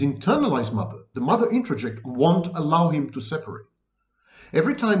his internalized mother, the mother introject, won't allow him to separate.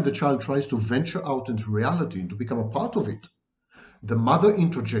 Every time the child tries to venture out into reality and to become a part of it, the mother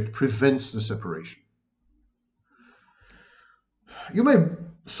introject prevents the separation.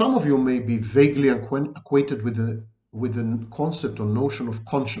 Some of you may be vaguely acquainted with the concept or notion of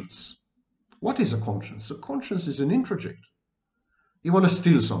conscience. What is a conscience? A conscience is an introject. You want to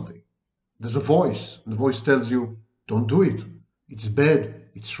steal something. There's a voice, and the voice tells you, don't do it. It's bad.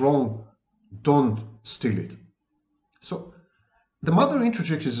 It's wrong. Don't steal it. So the mother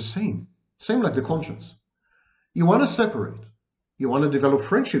introject is the same like the conscience. You want to separate. You want to develop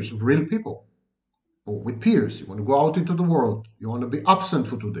friendships with real people or with peers. You want to go out into the world. You want to be absent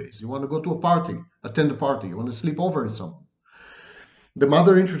for 2 days. You want to go to a party, attend a party. You want to sleep over at someone. The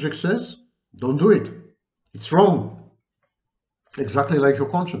mother introject says, don't do it. It's wrong. Exactly like your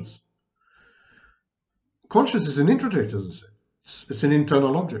conscience. Conscience is an introject, as I said. It's an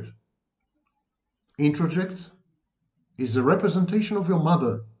internal object. Introject is a representation of your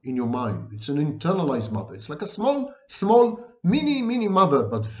mother in your mind. It's an internalized mother. It's like a small, mini mother,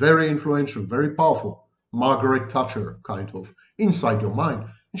 but very influential, very powerful. Margaret Thatcher, kind of, inside your mind.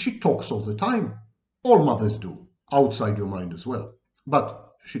 And she talks all the time. All mothers do, outside your mind as well.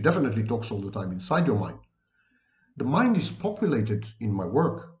 But she definitely talks all the time inside your mind. The mind is populated, in my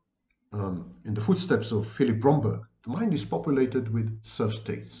work, in the footsteps of Philip Bromberg, the mind is populated with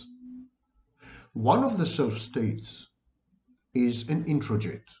self-states. One of the self-states is an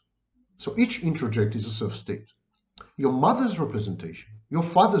introject. So each introject is a self-state. Your mother's representation, your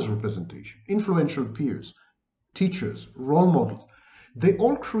father's representation, influential peers, teachers, role models, they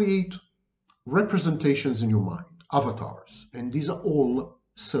all create representations in your mind, avatars, and these are all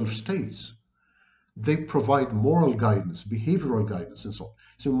self-states. They provide moral guidance, behavioral guidance, and so on.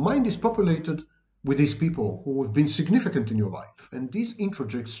 So mind is populated with these people who have been significant in your life, and these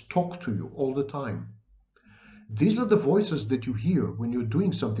introjects talk to you all the time. These are the voices that you hear when you're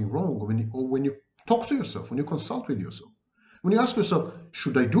doing something wrong, or when you talk to yourself, when you consult with yourself. When you ask yourself,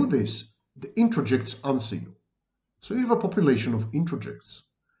 should I do this? The introjects answer you. So you have a population of introjects.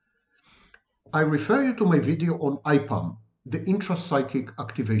 I refer you to my video on IPAM, the intrapsychic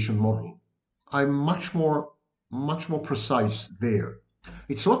activation model. I'm much more precise there.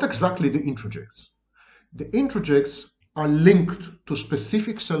 It's not exactly the introjects. The introjects are linked to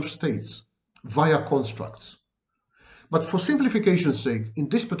specific self-states via constructs. But for simplification's sake, in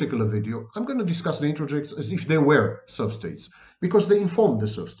this particular video, I'm going to discuss the introjects as if they were self-states, because they inform the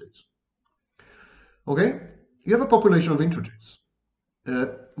self-states. Okay? You have a population of introjects.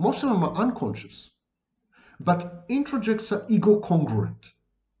 Most of them are unconscious, but introjects are ego-congruent.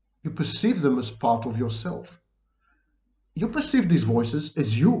 You perceive them as part of yourself. You perceive these voices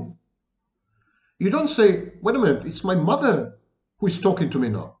as you. You don't say, wait a minute, it's my mother who is talking to me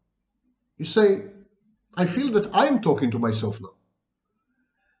now. You say, I feel that I'm talking to myself now.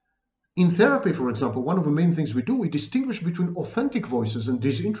 In therapy, for example, one of the main things we do, we distinguish between authentic voices and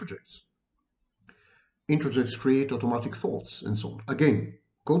these introjects. Introjects create automatic thoughts and so on. Again,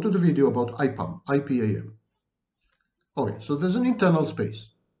 go to the video about IPAM, IPAM. Okay, so there's an internal space.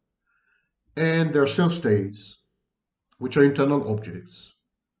 And there are self states, which are internal objects.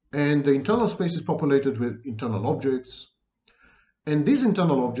 And the internal space is populated with internal objects. And these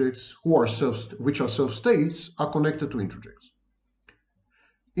internal objects, which are self states, are connected to introjects.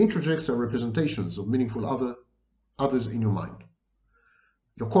 Introjects are representations of meaningful others in your mind.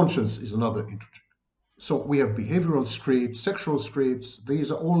 Your conscience is another introject. So we have behavioral scripts, sexual scripts. These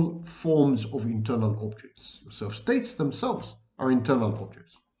are all forms of internal objects. Your self-states themselves are internal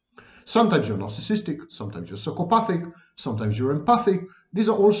objects. Sometimes you're narcissistic, sometimes you're psychopathic, sometimes you're empathic. These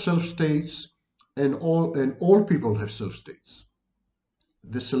are all self-states, and all people have self-states.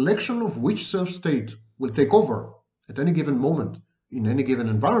 The selection of which self-state will take over at any given moment in any given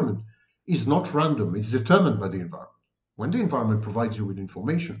environment is not random. It's determined by the environment. When the environment provides you with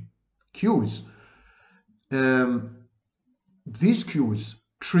information, cues, these cues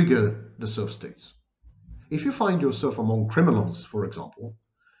trigger the self-states. If you find yourself among criminals, for example,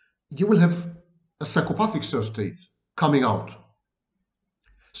 you will have a psychopathic self-state coming out.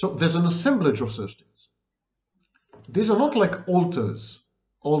 So there's an assemblage of self-states. These are not like alters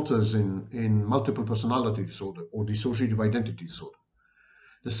in multiple personality disorder or dissociative identity disorder.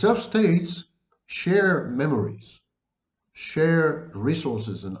 The self-states share memories, share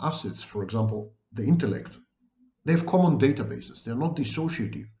resources and assets. For example, the intellect. They have common databases. They're not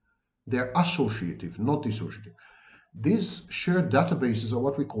dissociative. They're associative, not dissociative. These shared databases are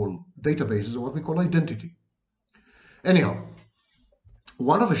what we call identity. Anyhow,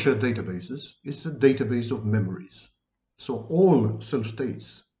 one of the shared databases is the database of memories. So all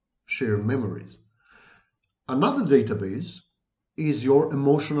self-states share memories. Another database is your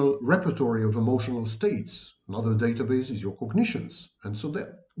emotional repertoire of emotional states. Another database is your cognitions. And so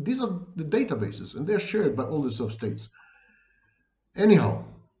these are the databases, and they're shared by all the self-states. Anyhow,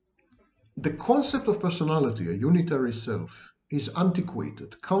 the concept of personality, a unitary self, is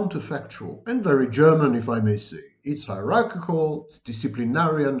antiquated, counterfactual, and very German, if I may say. It's hierarchical, it's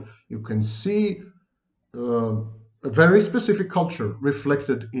disciplinarian. You can see a very specific culture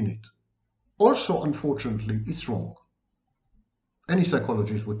reflected in it. Also, unfortunately, it's wrong. Any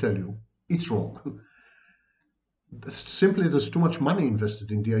psychologist would tell you it's wrong. Simply, there's too much money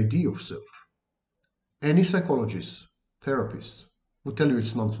invested in the idea of self. Any psychologist, therapist, would tell you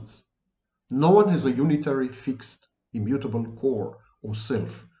it's nonsense. No one has a unitary, fixed, immutable core or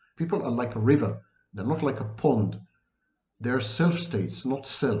self. People are like a river. They're not like a pond. They're self-states, not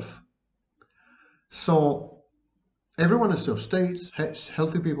self. So everyone has self-states,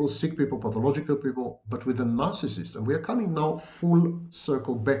 healthy people, sick people, pathological people, but with a narcissist. And we are coming now full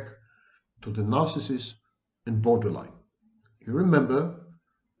circle back to the narcissist and borderline. You remember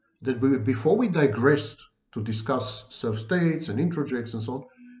that before we digressed to discuss self-states and introjects and so on,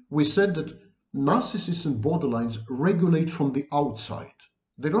 we said that narcissists and borderlines regulate from the outside.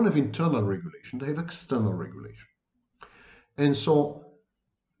 They don't have internal regulation, they have external regulation. And so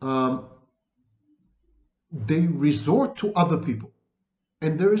they resort to other people.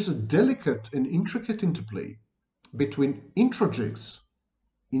 And there is a delicate and intricate interplay between introjects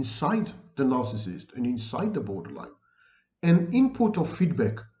inside the narcissist and inside the borderline, and input or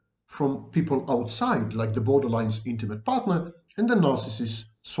feedback from people outside, like the borderline's intimate partner and the narcissist's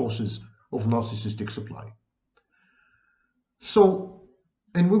sources of narcissistic supply. So,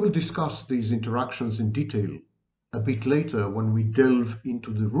 and we will discuss these interactions in detail a bit later when we delve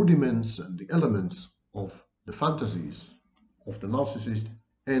into the rudiments and the elements of the fantasies of the narcissist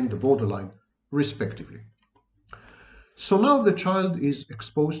and the borderline, respectively. So now the child is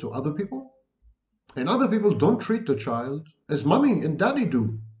exposed to other people, and other people don't treat the child as mommy and daddy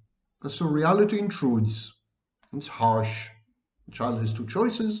do. And so reality intrudes. It's harsh. The child has two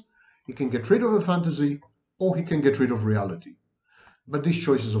choices. He can get rid of a fantasy, or he can get rid of reality. But these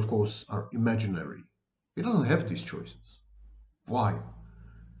choices, of course, are imaginary. He doesn't have these choices. Why?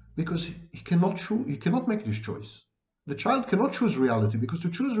 Because he cannot make this choice. The child cannot choose reality, because to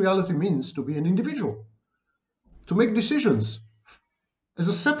choose reality means to be an individual, to make decisions as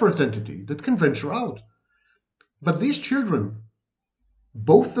a separate entity that can venture out. But these children,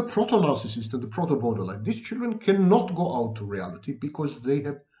 both the proto-narcissist and the proto-borderline, these children cannot go out to reality because they've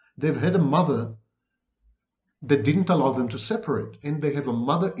had a mother that didn't allow them to separate, and they have a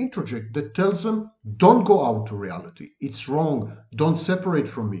mother introject that tells them, don't go out to reality. It's wrong. Don't separate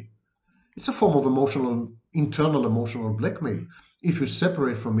from me. It's a form of internal emotional blackmail. If you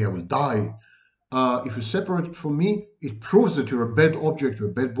separate from me, I will die. If you separate from me, it proves that you're a bad object, you're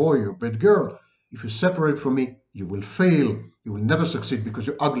a bad boy, you're a bad girl. If you separate from me, you will fail. You will never succeed because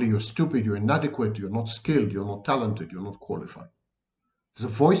you're ugly, you're stupid, you're inadequate, you're not skilled, you're not talented, you're not qualified. There's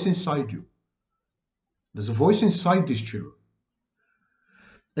a voice inside you. There's a voice inside these children.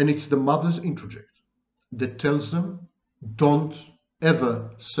 And it's the mother's introject that tells them, don't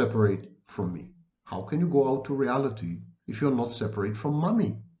ever separate from me. How can you go out to reality if you're not separate from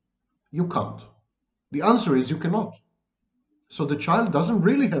mommy? You can't. The answer is you cannot. So the child doesn't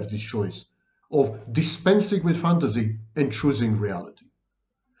really have this choice of dispensing with fantasy and choosing reality.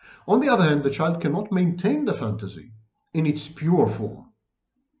 On the other hand, the child cannot maintain the fantasy in its pure form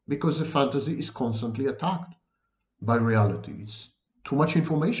because the fantasy is constantly attacked by reality. It's too much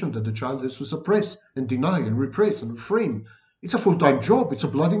information that the child has to suppress and deny and repress and refrain. It's a full-time job. It's a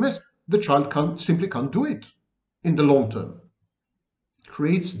bloody mess. The child simply can't do it in the long term. It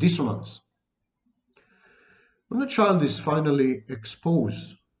creates dissonance. When the child is finally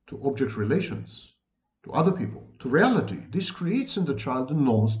exposed to object relations, to other people, to reality, this creates in the child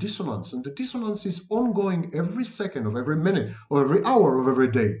enormous dissonance. And the dissonance is ongoing every second of every minute or every hour of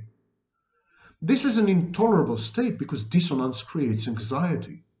every day. This is an intolerable state because dissonance creates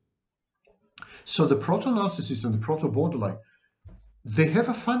anxiety. So the proto-narcissist and the proto-borderline, they have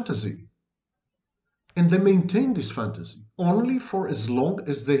a fantasy. And they maintain this fantasy only for as long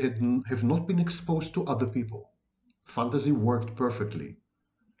as they have not been exposed to other people. Fantasy worked perfectly.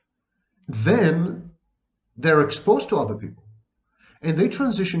 Then they're exposed to other people and they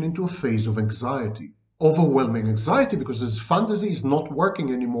transition into a phase of anxiety, overwhelming anxiety because this fantasy is not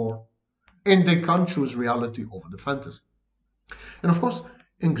working anymore and they can't choose reality over the fantasy. And of course,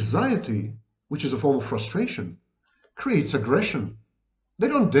 anxiety, which is a form of frustration, creates aggression. They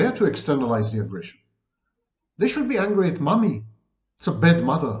don't dare to externalize the aggression. They should be angry at mommy. It's a bad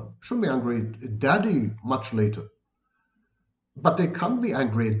mother. Shouldn't be angry at daddy much later. But they can't be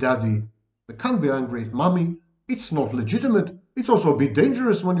angry at daddy. They can't be angry at mommy. It's not legitimate. It's also a bit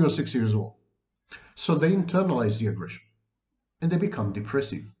dangerous when you're 6 years old. So they internalize the aggression and they become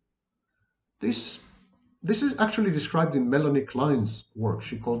depressive. This is actually described in Melanie Klein's work.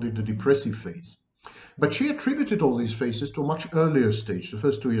 She called it the depressive phase. But she attributed all these phases to a much earlier stage, the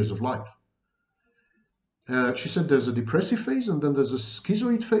first 2 years of life. She said there's a depressive phase and then there's a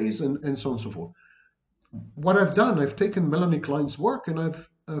schizoid phase and so on and so forth. What I've done, I've taken Melanie Klein's work and I've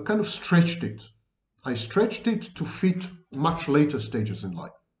kind of stretched it. I stretched it to fit much later stages in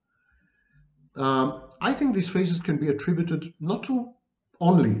life. I think these phases can be attributed not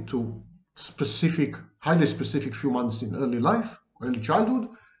only to specific, highly specific few months in early life, early childhood,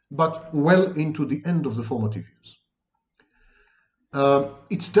 but well into the end of the formative years.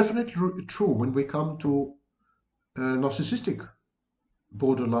 It's definitely true when we come to narcissistic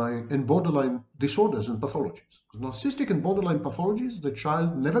borderline disorders and pathologies. Narcissistic and borderline pathologies, the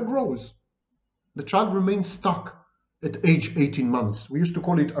child never grows. The child remains stuck at age 18 months. We used to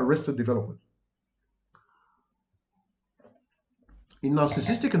call it arrested development. In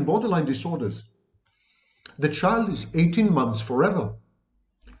narcissistic and borderline disorders, the child is 18 months forever.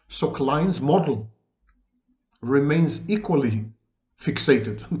 So Klein's model remains equally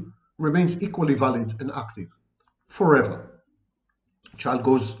fixated, remains equally valid and active forever. Child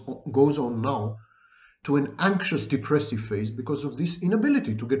goes on now to an anxious depressive phase because of this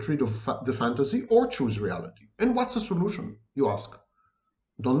inability to get rid of the fantasy or choose reality. And what's the solution, you ask?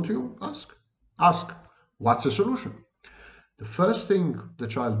 Don't you ask? Ask, what's the solution? The first thing the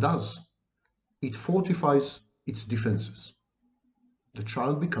child does, it fortifies its defenses. The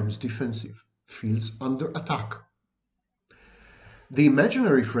child becomes defensive, feels under attack. The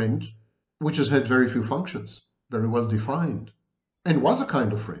imaginary friend, which has had very few functions, very well defined, and was a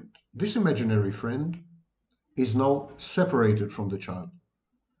kind of friend, this imaginary friend is now separated from the child.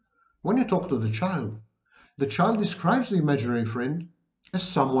 When you talk to the child describes the imaginary friend as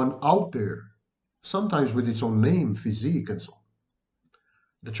someone out there, sometimes with its own name, physique, and so on.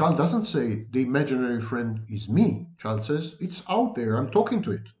 The child doesn't say, the imaginary friend is me. The child says, it's out there, I'm talking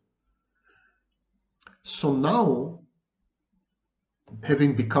to it. So now,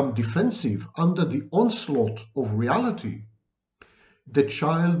 having become defensive under the onslaught of reality, the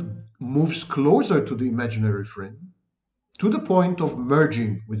child moves closer to the imaginary friend to the point of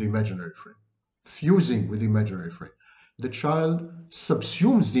merging with the imaginary friend, fusing with the imaginary friend. The child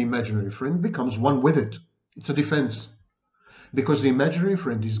subsumes the imaginary friend, becomes one with it. It's a defense. Because the imaginary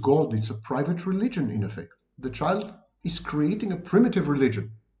friend is God, it's a private religion in effect. The child is creating a primitive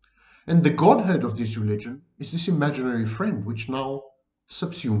religion. And the godhead of this religion is this imaginary friend, which now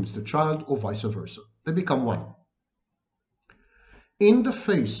subsumes the child or vice versa. They become one. In the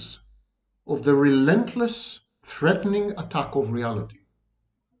face of the relentless, threatening attack of reality,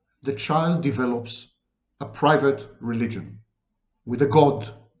 the child develops a private religion with a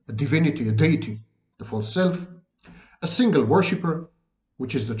god, a divinity, a deity, the false self, a single worshipper,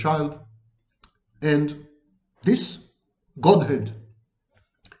 which is the child, and this godhead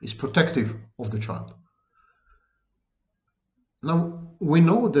is protective of the child. Now, we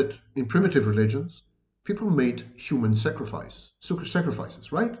know that in primitive religions, people made human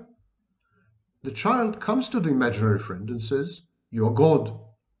sacrifices, right? The child comes to the imaginary friend and says, "You're God.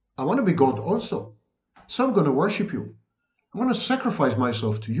 I want to be God also. So I'm going to worship you. I'm going to sacrifice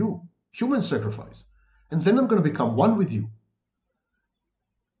myself to you, human sacrifice. And then I'm going to become one with you."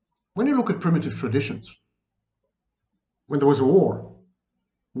 When you look at primitive traditions, when there was a war,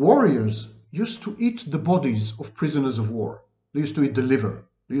 warriors used to eat the bodies of prisoners of war. They used to eat the liver.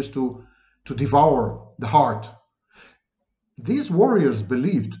 They used to devour the heart. These warriors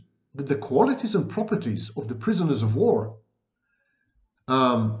believed that the qualities and properties of the prisoners of war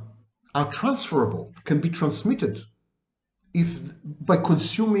are transferable, can be transmitted by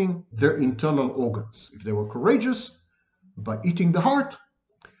consuming their internal organs. If they were courageous, by eating the heart,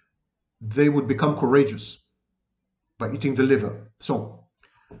 they would become courageous by eating the liver. So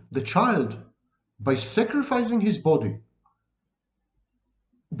the child, by sacrificing his body,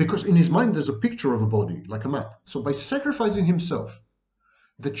 because in his mind there's a picture of a body, like a map. So by sacrificing himself,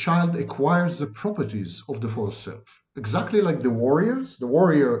 the child acquires the properties of the false self. Exactly like the warriors. The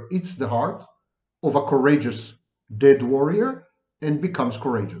warrior eats the heart of a courageous dead warrior and becomes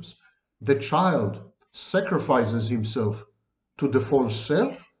courageous. The child sacrifices himself to the false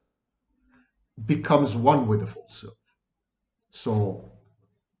self, becomes one with the false self. So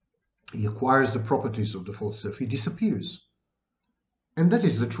he acquires the properties of the false self. He disappears. And that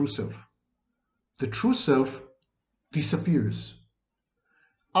is the true self. The true self disappears.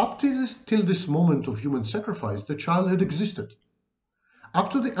 Up till this moment of human sacrifice, the child had existed.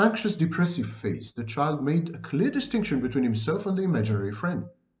 Up to the anxious depressive phase, the child made a clear distinction between himself and the imaginary friend.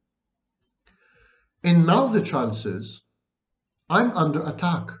 And now the child says, "I'm under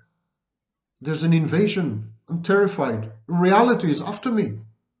attack. There's an invasion. I'm terrified. Reality is after me.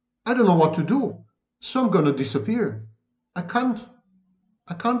 I don't know what to do. So I'm going to disappear. I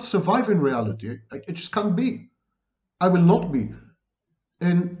can't survive in reality. I just can't be. I will not be.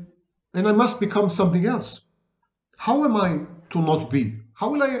 And I must become something else. How am I to not be? How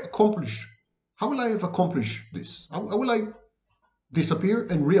will I have accomplished this? How will I disappear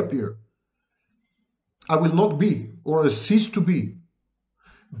and reappear? I will not be, or cease to be,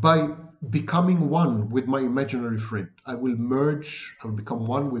 by becoming one with my imaginary friend. I will merge, I will become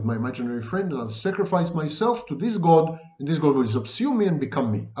one with my imaginary friend, and I'll sacrifice myself to this God, and this God will subsume me and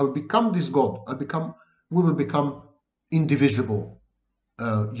become me. I will become this God. We will become indivisible,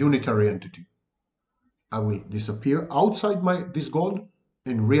 unitary entity. I will disappear outside this God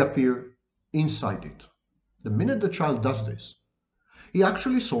and reappear inside it. The minute the child does this, he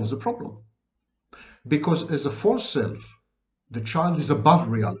actually solves the problem. Because as a false self, the child is above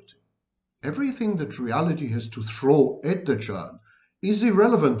reality. Everything that reality has to throw at the child is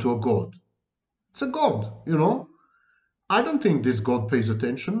irrelevant to a God. It's a God, you know. I don't think this God pays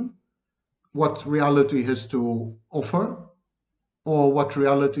attention what reality has to offer, or what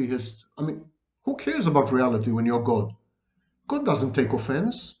reality has, I mean, who cares about reality when you're God? God doesn't take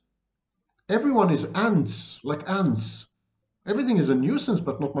offense. Everyone is ants, like ants. Everything is a nuisance,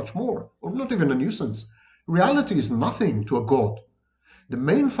 but not much more, or not even a nuisance. Reality is nothing to a God. The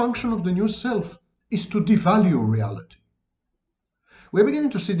main function of the new self is to devalue reality. We're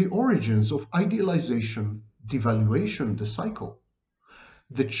beginning to see the origins of idealization, devaluation, the cycle.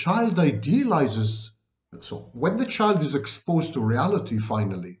 The child idealizes, so when the child is exposed to reality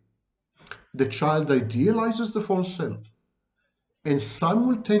finally, the child idealizes the false self and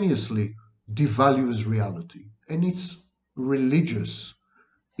simultaneously devalues reality. And it's religious.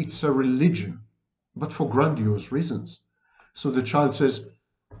 It's a religion, but for grandiose reasons. So the child says,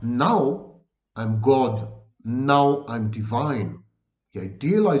 now I'm God, now I'm divine. He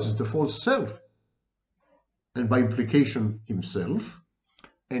idealizes the false self, and by implication himself,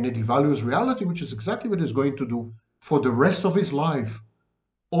 and he devalues reality, which is exactly what he's going to do for the rest of his life,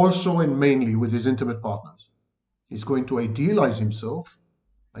 also and mainly with his intimate partners. He's going to idealize himself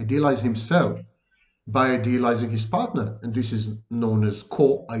by idealizing his partner, and this is known as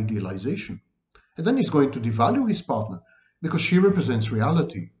co-idealization. And then he's going to devalue his partner because she represents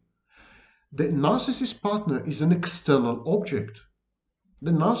reality. The narcissist partner is an external object.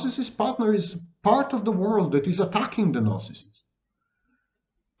 The narcissist partner is part of the world that is attacking the narcissist,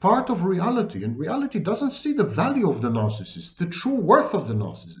 part of reality, and reality doesn't see the value of the narcissist, the true worth of the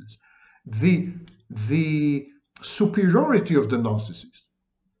narcissist, the superiority of the narcissist.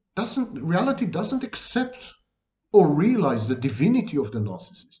 Reality doesn't accept or realize the divinity of the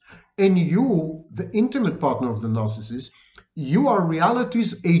narcissist. And you, the intimate partner of the narcissist, you are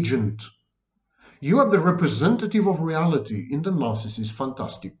reality's agent. You are the representative of reality in the narcissist's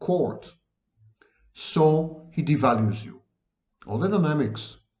fantastic court. So he devalues you. All the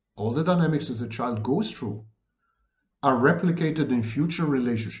dynamics that the child goes through are replicated in future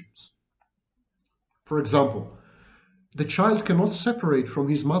relationships. For example, the child cannot separate from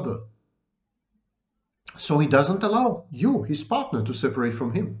his mother, so he doesn't allow you, his partner, to separate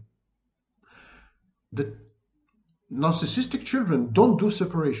from him. The narcissistic children don't do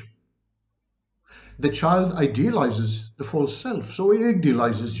separation. The child idealizes the false self, so he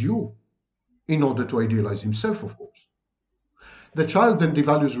idealizes you in order to idealize himself, of course. The child then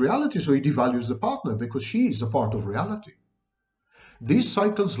devalues reality, so he devalues the partner because she is a part of reality. These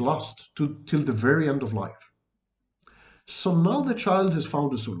cycles last till the very end of life. So now the child has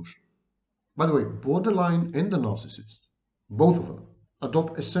found a solution. By the way, borderline and the narcissist, both of them,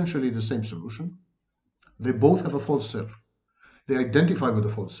 adopt essentially the same solution. They both have a false self. They identify with the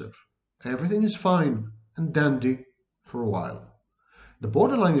false self. Everything is fine and dandy for a while. The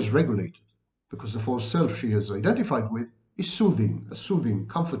borderline is regulated because the false self she has identified with is soothing, a soothing,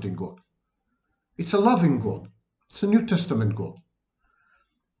 comforting God. It's a loving God. It's a New Testament God.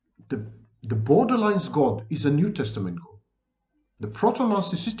 The borderline's God is a New Testament God. The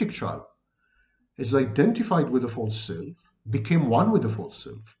proto-narcissistic child is identified with the false self, became one with the false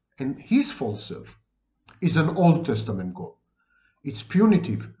self, and his false self is an Old Testament God. It's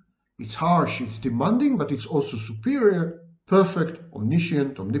punitive, it's harsh, it's demanding, but it's also superior, perfect,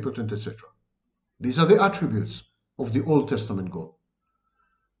 omniscient, omnipotent, etc. These are the attributes of the Old Testament God.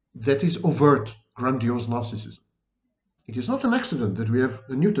 That is overt, grandiose narcissism. It is not an accident that we have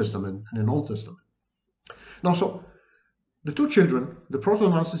a New Testament and an Old Testament. Now, so the two children, the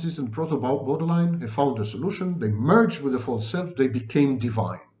proto-narcissist and the proto-borderline, have found a solution. They merged with the false self. They became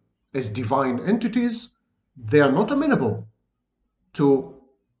divine. As divine entities, they are not amenable to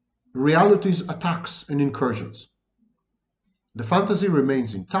reality's attacks and incursions. The fantasy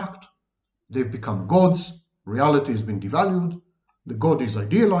remains intact. They've become gods. Reality has been devalued. The god is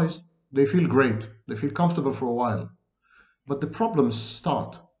idealized. They feel great. They feel comfortable for a while. But the problems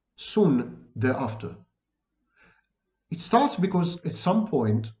start soon thereafter. It starts because at some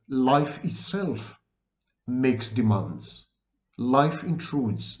point, life itself makes demands. Life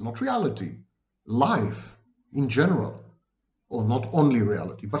intrudes, not reality. Life in general, or not only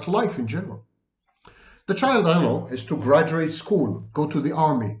reality, but life in general. The child, I don't know, has to graduate school, go to the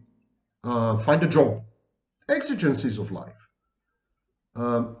army, find a job, exigencies of life.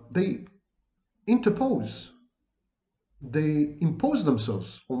 They impose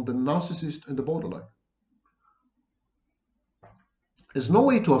themselves on the narcissist and the borderline. There's no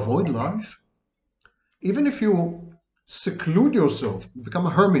way to avoid life. Even if you seclude yourself, become a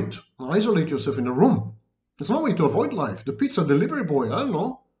hermit, isolate yourself in a room, there's no way to avoid life. The pizza delivery boy, I don't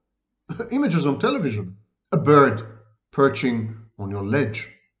know, images on television, a bird perching on your ledge.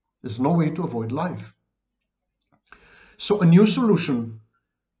 There's no way to avoid life. So a new solution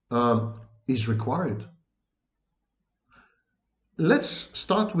is required. Let's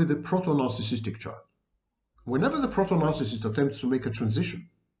start with the proto-narcissistic child. Whenever the proto-narcissist attempts to make a transition,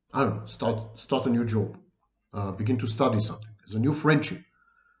 I don't know, start a new job, begin to study something, there's a new friendship,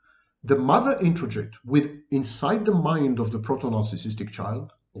 the mother introject inside the mind of the proto-narcissistic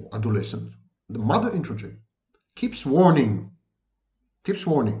child or adolescent, the mother introject keeps warning,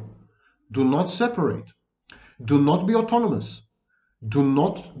 do not separate, do not be autonomous, do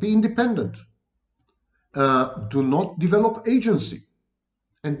not be independent, do not develop agency.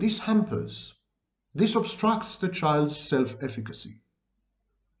 And this obstructs the child's self-efficacy.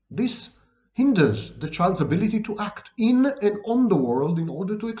 This hinders the child's ability to act in and on the world in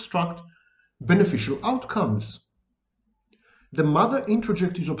order to extract beneficial outcomes. The mother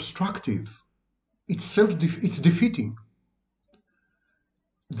introject is obstructive. It's defeating.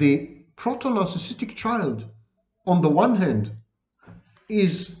 The proto-narcissistic child, on the one hand,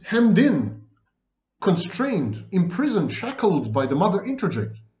 is hemmed in, constrained, imprisoned, shackled by the mother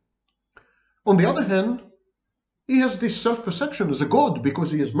introject. On the other hand, he has this self-perception as a god because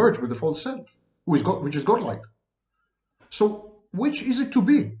he has merged with the false self, which is godlike. So, which is it to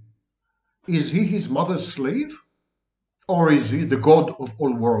be? Is he his mother's slave? Or is he the god of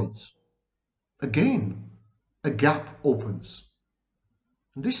all worlds? Again, a gap opens.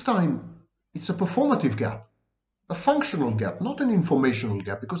 And this time, it's a performative gap, a functional gap, not an informational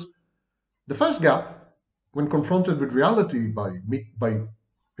gap, because the first gap, when confronted with reality by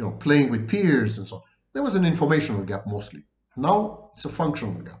playing with peers and so on, there was an informational gap mostly. Now it's a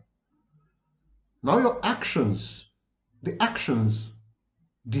functional gap. Now the actions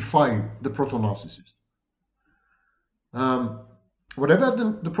define the proto-narcissist. Whatever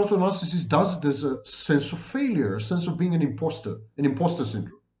the proto-narcissist does, there's a sense of failure, a sense of being an imposter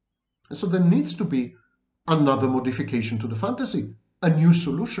syndrome. And so there needs to be another modification to the fantasy, a new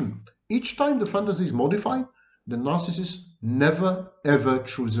solution. Each time the fantasy is modified, the narcissist never ever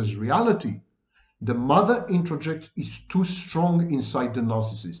chooses reality. The mother introject is too strong inside the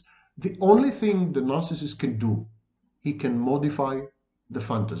narcissist. The only thing the narcissist can do, he can modify the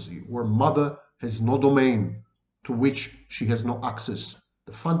fantasy, where mother has no domain, to which she has no access.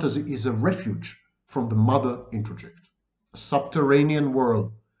 The fantasy is a refuge from the mother introject, a subterranean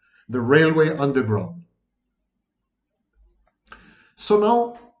world, the railway underground. So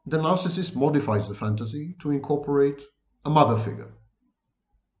now the narcissist modifies the fantasy to incorporate a mother figure.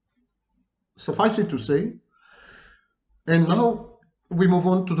 Suffice it to say, and now we move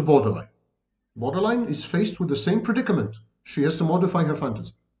on to the borderline. Borderline is faced with the same predicament. She has to modify her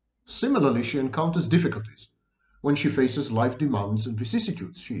fantasy. Similarly, she encounters difficulties when she faces life demands and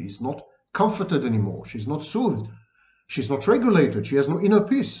vicissitudes. She is not comforted anymore. She's not soothed. She's not regulated. She has no inner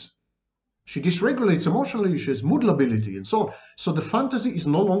peace. She dysregulates emotionally. She has mood lability and so on. So the fantasy is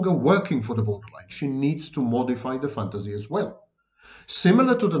no longer working for the borderline. She needs to modify the fantasy as well.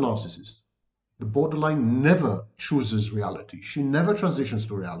 Similar to the narcissist, the borderline never chooses reality. She never transitions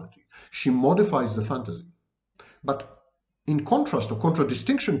to reality. She modifies the fantasy. But in contrast or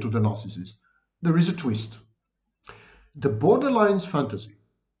contradistinction to the narcissist, there is a twist. The borderline's fantasy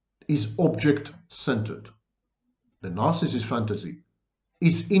is object-centered. The narcissist fantasy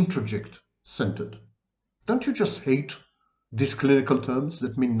is introject-centered. Don't you just hate these clinical terms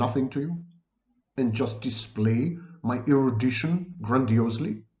that mean nothing to you and just display my erudition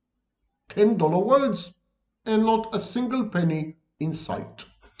grandiosely? $10 words and not a single penny in sight.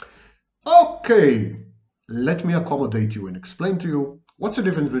 Okay, let me accommodate you and explain to you what's the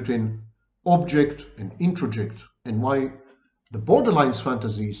difference between object and introject, and why the borderline's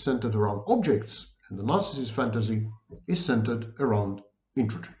fantasy is centered around objects and the narcissist fantasy is centered around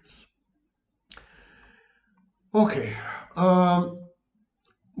introjects. Okay,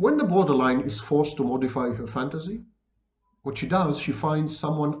 when the borderline is forced to modify her fantasy, what she does, she finds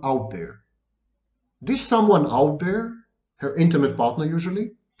someone out there. This someone out there, her intimate partner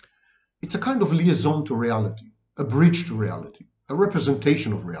usually, it's a kind of liaison to reality, a bridge to reality, a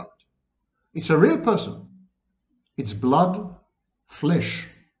representation of reality. It's a real person. It's blood, flesh,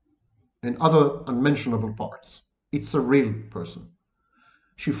 and other unmentionable parts. It's a real person.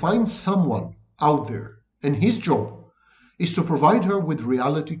 She finds someone out there, and his job is to provide her with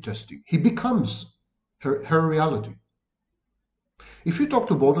reality testing. He becomes her reality. If you talk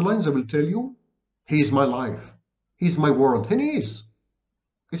to borderlines, I will tell you, he is my life. He's my world. And he is.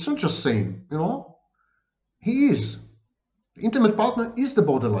 It's not just saying, he is. The intimate partner is the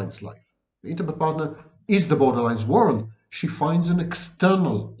borderline's life. The intimate partner is the borderline's world. She finds an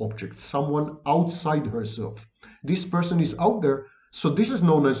external object, someone outside herself. This person is out there, so this is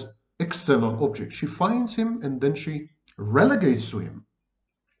known as external object. She finds him and then she relegates to him.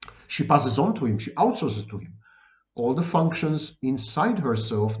 She passes on to him. She outsources to him all the functions inside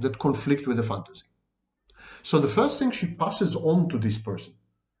herself that conflict with the fantasy. So the first thing she passes on to this person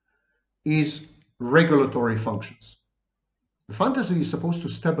is regulatory functions. The fantasy is supposed to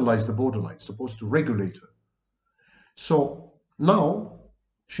stabilize the borderline, supposed to regulate her. So now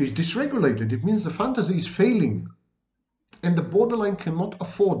she's dysregulated. It means the fantasy is failing, and the borderline cannot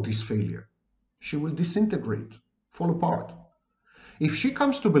afford this failure. She will disintegrate, fall apart. If she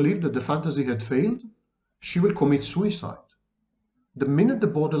comes to believe that the fantasy had failed, she will commit suicide. The minute the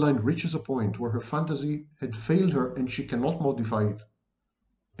borderline reaches a point where her fantasy had failed her and she cannot modify it,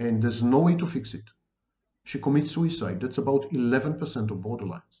 and there's no way to fix it, she commits suicide. That's about 11% of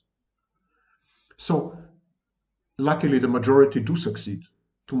borderlines. So, luckily, the majority do succeed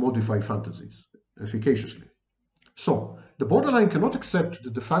to modify fantasies efficaciously. So, the borderline cannot accept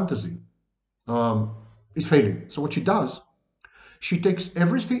that the fantasy is failing. So what she does, she takes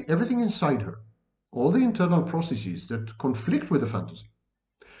everything inside her, all the internal processes that conflict with the fantasy,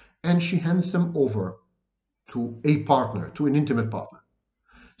 and she hands them over to a partner, to an intimate partner.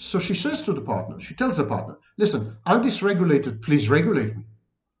 So she says to the partner, she tells the partner, listen, I'm dysregulated, please regulate me.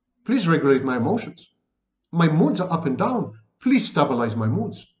 Please regulate my emotions. My moods are up and down, please stabilize my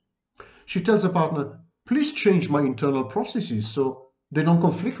moods. She tells the partner, please change my internal processes so they don't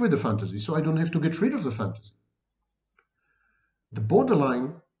conflict with the fantasy, so I don't have to get rid of the fantasy. The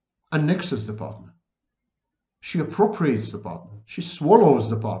borderline annexes the partner. She appropriates the partner. She swallows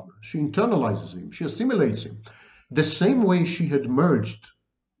the partner. She internalizes him. She assimilates him. The same way she had merged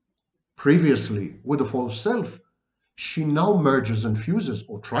previously with the false self, she now merges and fuses,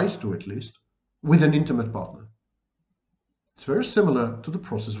 or tries to at least, with an intimate partner. It's very similar to the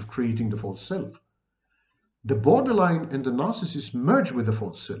process of creating the false self. The borderline and the narcissist merge with the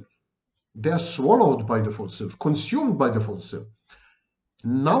false self. They are swallowed by the false self, consumed by the false self.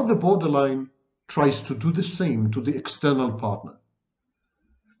 Now the borderline tries to do the same to the external partner.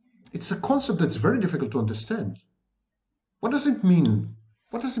 It's a concept that's very difficult to understand. What does it mean?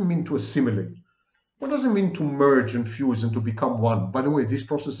 What does it mean to assimilate? What does it mean to merge and fuse and to become one? By the way, these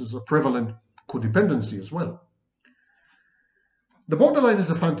processes are prevalent codependency as well. The borderline is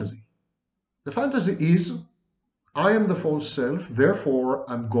a fantasy. The fantasy is, I am the false self, therefore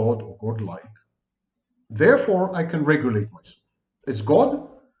I'm God or godlike. Therefore I can regulate myself. As God,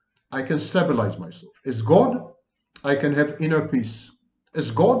 I can stabilize myself. As God, I can have inner peace.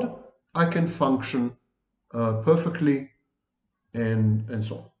 As God, I can function perfectly and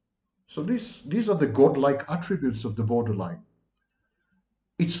so on. So these are the godlike attributes of the borderline.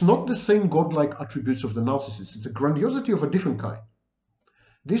 It's not the same godlike attributes of the narcissist. It's a grandiosity of a different kind.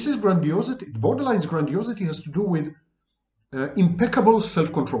 This is grandiosity. The borderline's grandiosity has to do with impeccable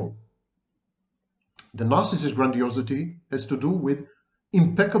self-control. The narcissist grandiosity has to do with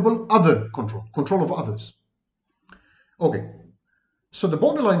impeccable other control, control of others. Okay, so the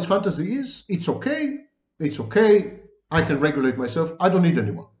borderline's fantasy is, it's okay, I can regulate myself, I don't need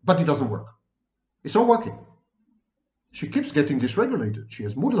anyone, but it doesn't work. It's not working. She keeps getting dysregulated. She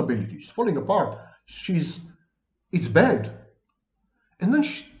has mood lability, she's falling apart, it's bad. And then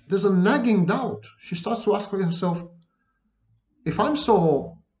there's a nagging doubt. She starts to ask herself, if I'm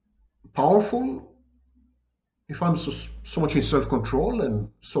so powerful, if I'm so much in self-control and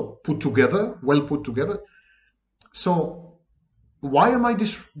so well put together, so why am I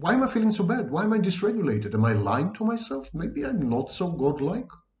feeling so bad? Why am I dysregulated? Am I lying to myself? Maybe I'm not so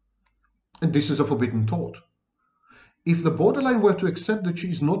godlike. And this is a forbidden thought. If the borderline were to accept that she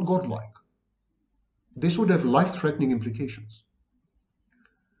is not godlike, this would have life-threatening implications.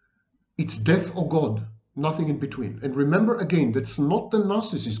 It's death or God, nothing in between. And remember again, that's not the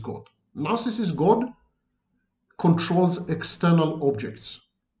narcissist God. Narcissist God controls external objects.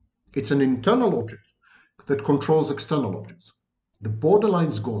 It's an internal object that controls external objects. The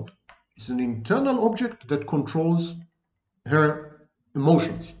borderline's God is an internal object that controls her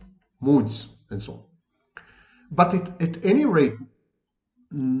emotions, moods, and so on. But at any rate,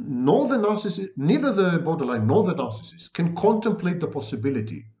 neither the borderline nor the narcissist can contemplate the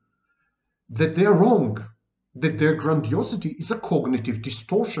possibility that they're wrong, that their grandiosity is a cognitive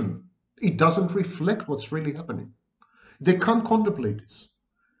distortion. It doesn't reflect what's really happening. They can't contemplate this.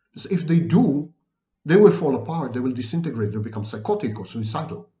 Because if they do, they will fall apart, they will disintegrate, they'll become psychotic or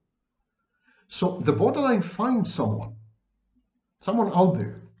suicidal. So the borderline finds someone out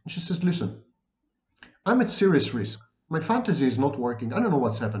there, and she says, listen, I'm at serious risk. My fantasy is not working. I don't know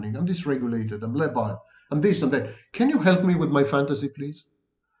what's happening. I'm dysregulated, I'm labile, I'm this and that. Can you help me with my fantasy, please?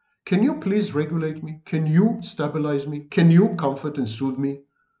 Can you please regulate me? Can you stabilize me? Can you comfort and soothe me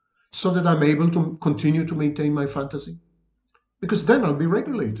so that I'm able to continue to maintain my fantasy? Because then I'll be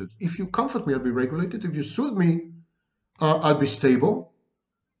regulated. If you comfort me, I'll be regulated. If you soothe me, I'll be stable.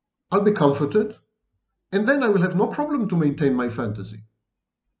 I'll be comforted. And then I will have no problem to maintain my fantasy.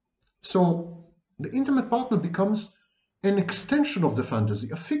 So the intimate partner becomes an extension of the fantasy,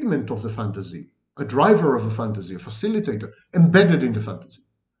 a figment of the fantasy, a driver of the fantasy, a facilitator, embedded in the fantasy.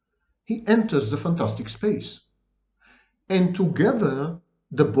 He enters the fantastic space. And together,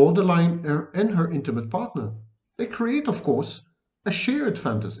 the borderline and her intimate partner, they create, of course, a shared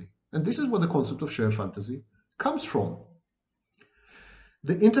fantasy. And this is where the concept of shared fantasy comes from.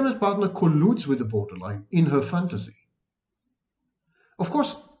 The intimate partner colludes with the borderline in her fantasy. Of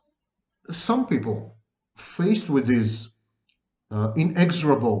course, some people faced with these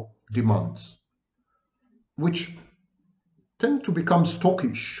inexorable demands, which tend to become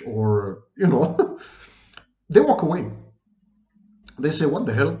stockish or, they walk away. They say, what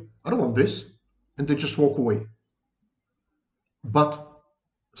the hell? I don't want this. And they just walk away. But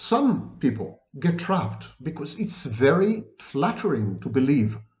some people get trapped because it's very flattering to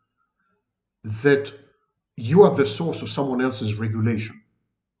believe that you are the source of someone else's regulation.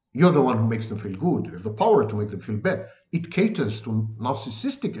 You're the one who makes them feel good. You have the power to make them feel bad. It caters to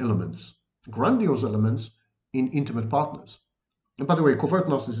narcissistic elements, grandiose elements in intimate partners. And by the way, covert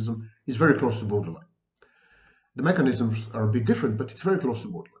narcissism is very close to borderline. The mechanisms are a bit different, but it's very close to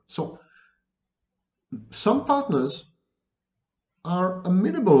borderline. So some partners are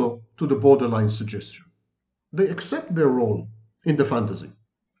amenable to the borderline suggestion. They accept their role in the fantasy.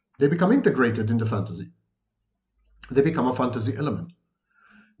 They become integrated in the fantasy. They become a fantasy element.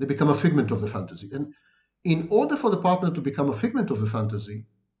 They become a figment of the fantasy. And in order for the partner to become a figment of the fantasy,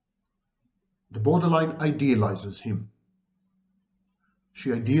 the borderline idealizes him.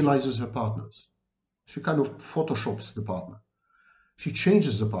 She idealizes her partners. She kind of photoshops the partner. She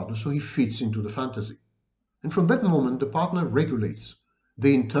changes the partner so he fits into the fantasy. And from that moment, the partner regulates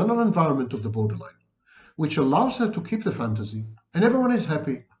the internal environment of the borderline, which allows her to keep the fantasy, and everyone is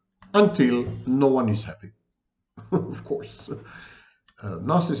happy until no one is happy. Of course,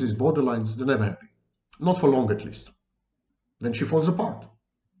 narcissists, borderlines, they're never happy. Not for long, at least. Then she falls apart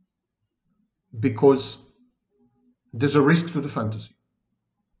because there's a risk to the fantasy.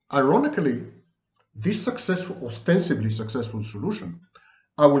 Ironically, this successful, ostensibly successful solution,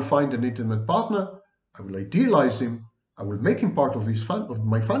 I will find an intimate partner, I will idealize him, I will make him part of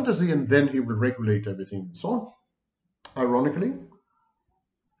my fantasy, and then he will regulate everything and so on. Ironically,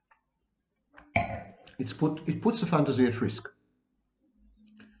 it puts the fantasy at risk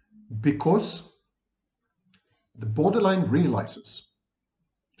because the borderline realizes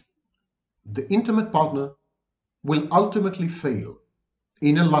the intimate partner will ultimately fail,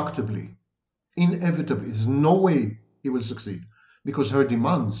 ineluctably, inevitably. There's no way he will succeed because her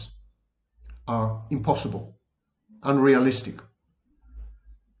demands are impossible, unrealistic.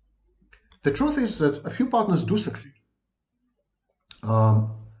 The truth is that a few partners do succeed,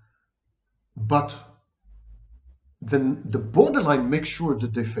 but then the borderline makes sure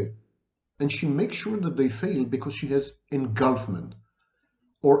that they fail. And she makes sure that they fail because she has engulfment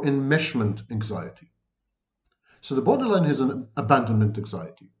or enmeshment anxiety. So the borderline has an abandonment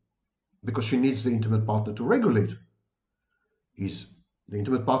anxiety because she needs the intimate partner to regulate. The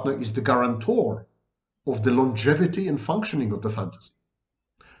intimate partner is the guarantor of the longevity and functioning of the fantasy.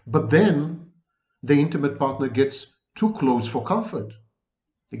 But then the intimate partner gets too close for comfort.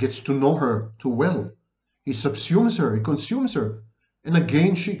 He gets to know her too well. He subsumes her, he consumes her. And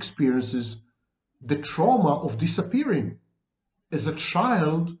again, she experiences the trauma of disappearing. As a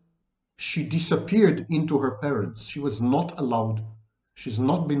child, she disappeared into her parents. She was not allowed, she's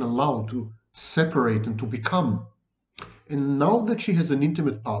not been allowed to separate and to become. And now that she has an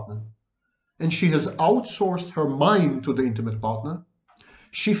intimate partner, and she has outsourced her mind to the intimate partner,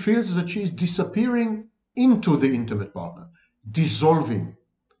 she feels that she is disappearing into the intimate partner, dissolving,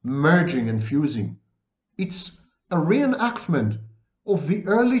 merging and fusing. It's a reenactment of the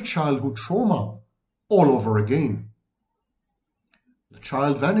early childhood trauma all over again. The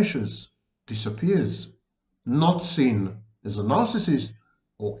child vanishes, disappears, not seen as a narcissist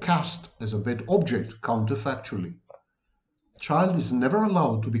or cast as a bad object counterfactually. The child is never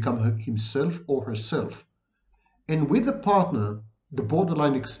allowed to become himself or herself. And with the partner, the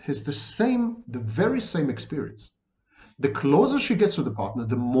borderline has the very same experience. The closer she gets to the partner,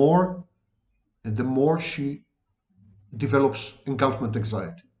 the more she develops engulfment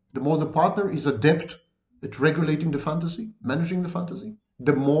anxiety. The more the partner is adept at regulating the fantasy, managing the fantasy,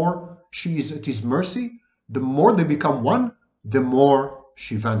 the more she is at his mercy, the more they become one, the more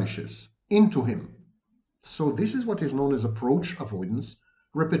she vanishes into him. So this is what is known as approach avoidance,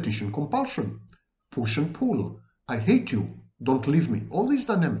 repetition compulsion, push and pull, I hate you, don't leave me. All these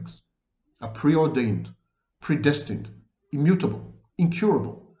dynamics are preordained, predestined, immutable,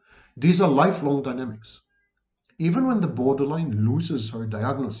 incurable. These are lifelong dynamics. Even when the borderline loses her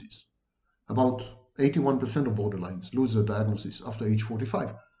diagnosis, about 81% of borderlines lose their diagnosis after age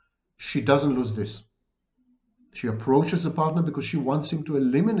 45. She doesn't lose this. She approaches the partner because she wants him to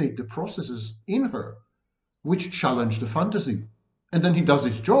eliminate the processes in her which challenge the fantasy. And then he does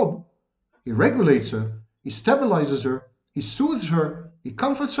his job. He regulates her, he stabilizes her, he soothes her, he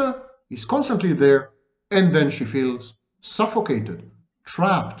comforts her, he's constantly there, and then she feels suffocated,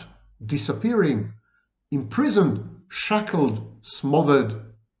 trapped, disappearing, imprisoned, shackled,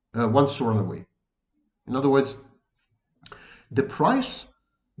 smothered, wants to run away. In other words, the price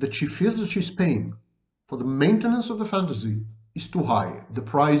that she feels that she's paying for the maintenance of the fantasy is too high. The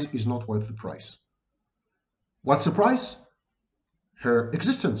price is not worth the price. What's the price? Her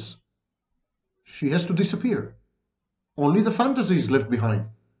existence. She has to disappear. Only the fantasy is left behind,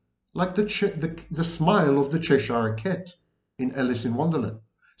 like the smile of the Cheshire Cat in Alice in Wonderland.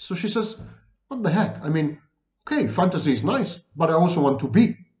 So she says, what the heck? I mean, okay, fantasy is nice, but I also want to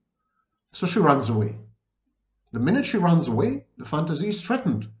be. So she runs away. The minute she runs away, the fantasy is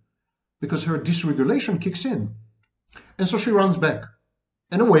threatened because her dysregulation kicks in. And so she runs back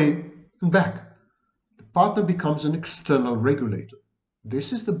and away and back. The partner becomes an external regulator.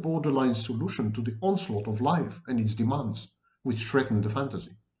 This is the borderline solution to the onslaught of life and its demands, which threaten the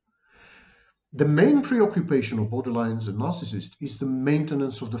fantasy. The main preoccupation of borderlines and narcissists is the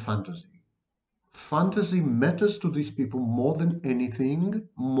maintenance of the fantasy. Fantasy matters to these people more than anything,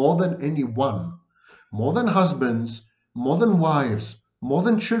 more than anyone, more than husbands, more than wives, more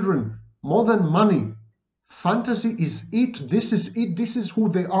than children, more than money. Fantasy is it, this is who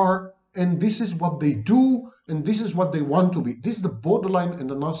they are, and this is what they do, and this is what they want to be. This is the borderline and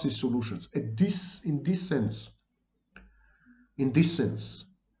the narcissist solutions. In this sense,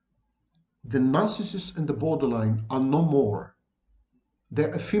 the narcissist and the borderline are no more.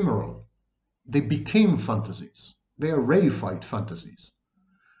 They're ephemeral. They became fantasies. They are reified fantasies.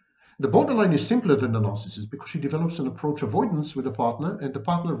 The borderline is simpler than the narcissist because she develops an approach avoidance with the partner, and the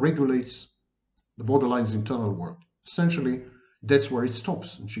partner regulates the borderline's internal world. Essentially, that's where it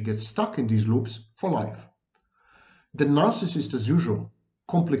stops, and she gets stuck in these loops for life. The narcissist, as usual,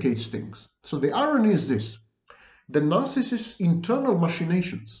 complicates things. So the irony is this: the narcissist's internal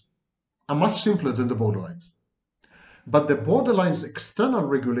machinations are much simpler than the borderlines, but the borderline's external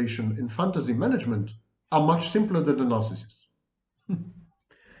regulation and fantasy management are much simpler than the narcissist.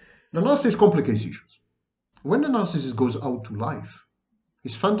 The narcissist complicates issues. When the narcissist goes out to life,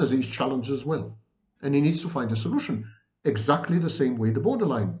 his fantasy is challenged as well, and he needs to find a solution exactly the same way the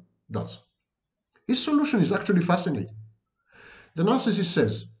borderline does. His solution is actually fascinating. The narcissist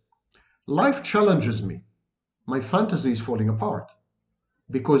says, life challenges me. My fantasy is falling apart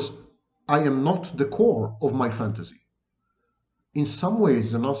because I am not the core of my fantasy. In some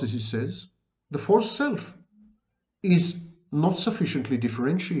ways, the narcissist says, the false self is not sufficiently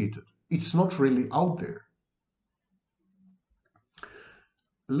differentiated. It's not really out there.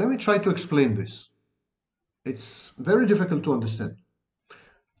 Let me try to explain this. It's very difficult to understand.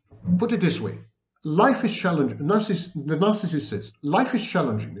 Put it this way. Life is challenging. The narcissist says, life is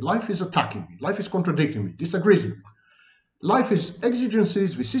challenging me. Life is attacking me. Life is contradicting me, disagrees with me. Life is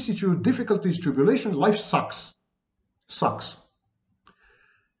exigencies, vicissitude, difficulties, tribulation. Life sucks. Sucks.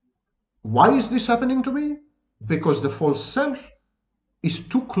 Why is this happening to me? Because the false self is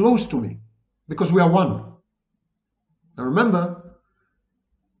too close to me. Because we are one. Now remember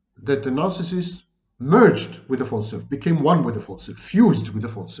that the narcissist merged with the false self, became one with the false self, fused with the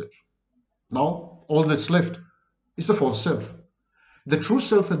false self. Now, all that's left is the false self. The true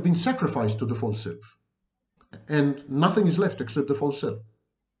self has been sacrificed to the false self, and nothing is left except the false self.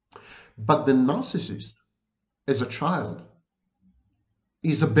 But the narcissist, as a child,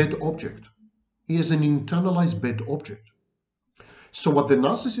 is a bad object. He is an internalized bad object. So what the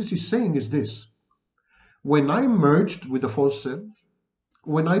narcissist is saying is this: when I merged with the false self,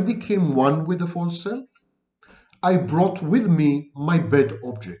 when I became one with the false self, I brought with me my bad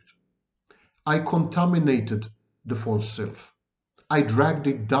object. I contaminated the false self. I dragged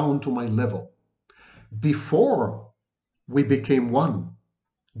it down to my level. Before we became one,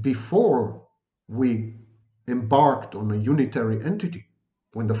 before we embarked on a unitary entity,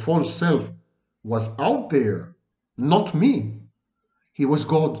 when the false self was out there, not me, he was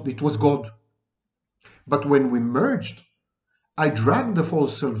God, it was God. But when we merged, I dragged the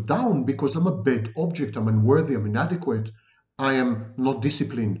false self down because I'm a bad object, I'm unworthy, I'm inadequate, I am not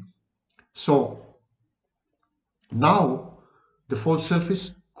disciplined. So now the false self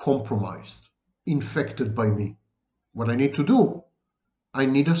is compromised, infected by me. What I need to do, I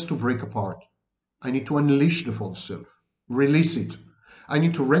need us to break apart. I need to unleash the false self, release it. I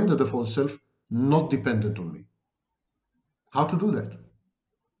need to render the false self not dependent on me. How to do that?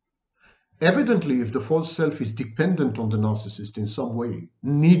 Evidently, if the false self is dependent on the narcissist in some way,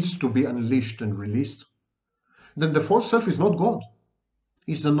 needs to be unleashed and released, then the false self is not God.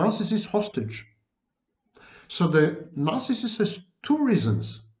 He's the narcissist hostage. So the narcissist has two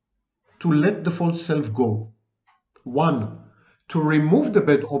reasons to let the false self go. One, to remove the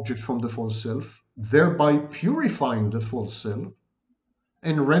bad object from the false self, thereby purifying the false self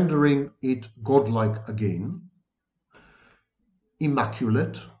and rendering it godlike again,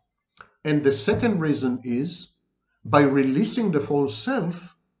 immaculate. And the second reason is, by releasing the false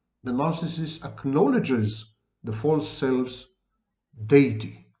self, the narcissist acknowledges the false self's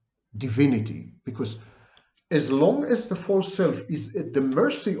deity, divinity, because as long as the false self is at the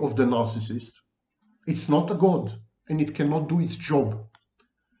mercy of the narcissist, it's not a god and it cannot do its job.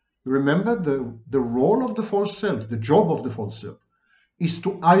 Remember, the role of the false self, the job of the false self, is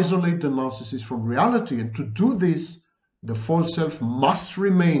to isolate the narcissist from reality, and to do this, the false self must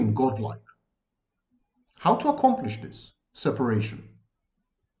remain godlike. How to accomplish this? Separation.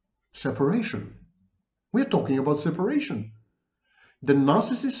 Separation. We're talking about separation. The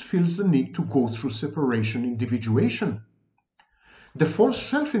narcissist feels the need to go through separation, individuation. The false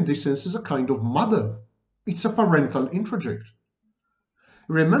self in this sense is a kind of mother. It's a parental introject.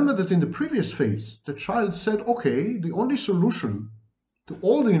 Remember that in the previous phase, the child said, okay, the only solution to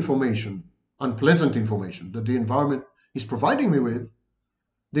all the information, unpleasant information that the environment is providing me with,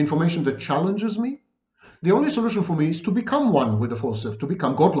 the information that challenges me, the only solution for me is to become one with the false self, to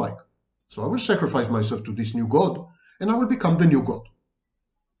become godlike. So I will sacrifice myself to this new God and I will become the new God.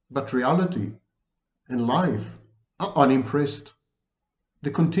 But reality and life are unimpressed.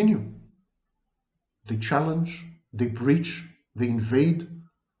 They continue. They challenge, they breach, they invade,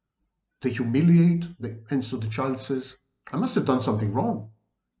 they humiliate. And so the child says, I must have done something wrong.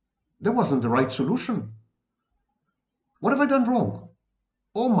 That wasn't the right solution. What have I done wrong?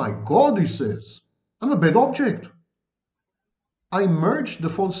 Oh my God, he says, I'm a bad object. I merged the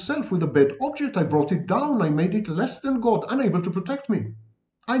false self with a bad object. I brought it down. I made it less than God, unable to protect me.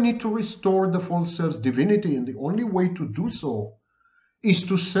 I need to restore the false self's divinity, and the only way to do so is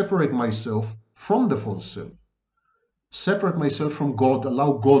to separate myself from the false self. Separate myself from God,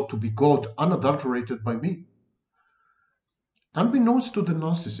 allow God to be God, unadulterated by me. Unbeknownst to the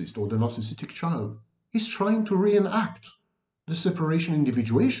narcissist or the narcissistic child, he's trying to reenact the separation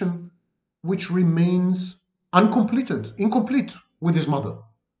individuation which remains uncompleted, incomplete with his mother.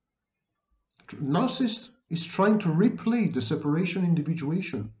 Narcissist is trying to replay the separation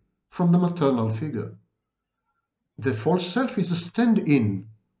individuation from the maternal figure. The false self is a stand-in,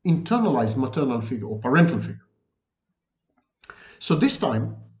 internalized maternal figure or parental figure. So this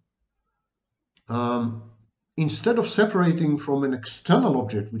time, instead of separating from an external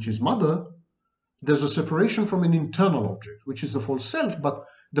object, which is mother, there's a separation from an internal object, which is the false self, but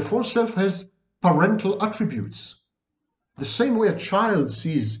the false self has parental attributes. The same way a child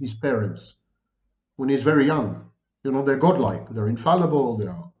sees his parents when he's very young. You know, they're godlike, they're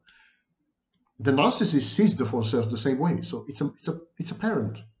infallible, The narcissist sees the false self the same way, so it's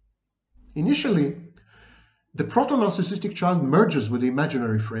apparent. Initially, the proto-narcissistic child merges with the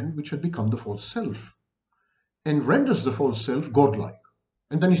imaginary friend, which had become the false self, and renders the false self godlike.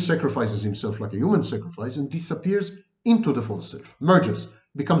 And then he sacrifices himself like a human sacrifice and disappears into the false self, merges,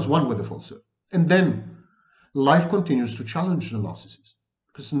 becomes one with the false self. And then life continues to challenge the narcissist,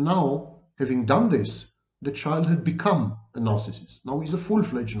 because now, having done this, the child had become a narcissist. Now he's a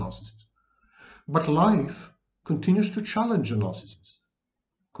full-fledged narcissist. But life continues to challenge the narcissist,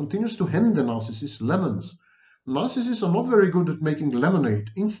 continues to hand the narcissist lemons. Narcissists are not very good at making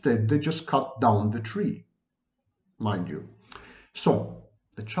lemonade. Instead, they just cut down the tree, mind you. So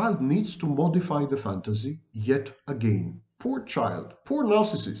the child needs to modify the fantasy yet again. Poor child, poor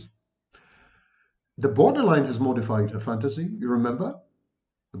narcissist. The borderline has modified her fantasy, you remember?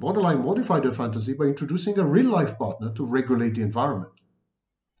 The borderline modified her fantasy by introducing a real-life partner to regulate the environment.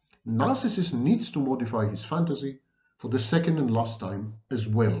 Narcissist needs to modify his fantasy for the second and last time as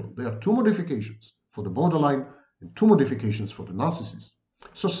well. There are two modifications for the borderline and two modifications for the narcissist.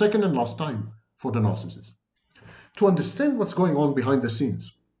 So second and last time for the narcissist. To understand what's going on behind the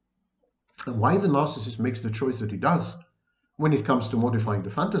scenes and why the narcissist makes the choice that he does when it comes to modifying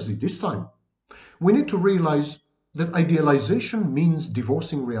the fantasy this time, we need to realize that idealization means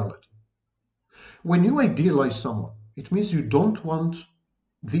divorcing reality. When you idealize someone, it means you don't want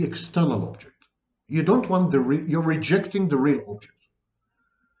the external object. You don't want you're rejecting the real object.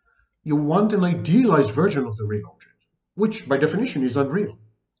 You want an idealized version of the real object, which by definition is unreal.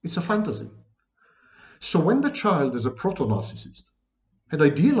 It's a fantasy. So when the child, as a proto-narcissist, had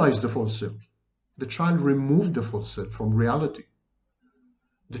idealized the false self, the child removed the false self from reality.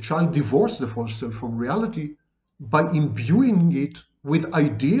 The child divorced the false self from reality by imbuing it with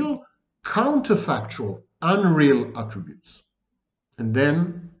ideal, counterfactual, unreal attributes. And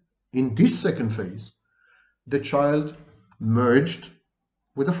then, in this second phase, the child merged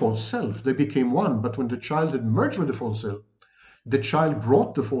with the false self. They became one, but when the child had merged with the false self, the child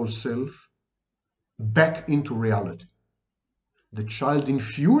brought the false self back into reality. The child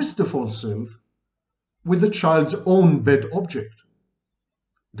infused the false self with the child's own bad object.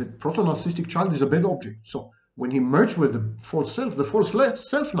 The proto-narcissistic child is a bad object. So when he merged with the false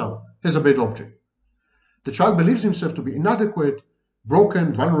self now has a bad object. The child believes himself to be inadequate,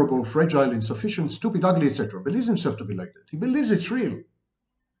 broken, vulnerable, fragile, insufficient, stupid, ugly, etc. Believes himself to be like that. He believes it's real.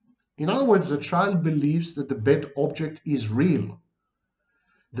 In other words, the child believes that the bad object is real.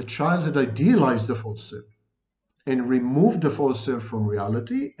 The child had idealized the false self and removed the false self from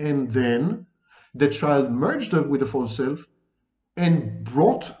reality, and then the child merged with the false self and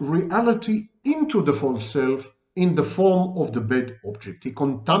brought reality into the false self in the form of the bad object. He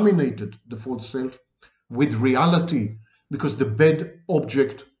contaminated the false self with reality because the bad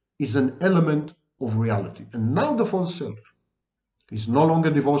object is an element of reality. And now the false self is no longer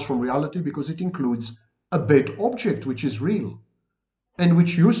divorced from reality because it includes a bad object which is real and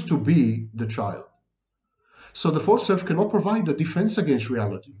which used to be the child. So the false self cannot provide a defense against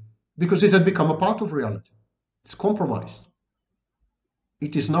reality because it had become a part of reality. It's compromised.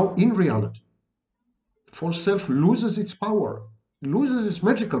 It is now in reality. False self loses its power, loses its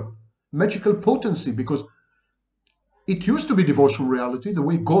magical magical potency, because it used to be divorced from reality, the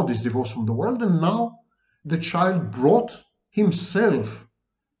way God is divorced from the world, and now the child brought himself,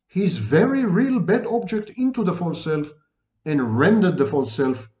 his very real bad object, into the false self and rendered the false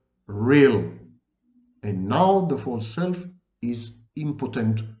self real. And now the false self is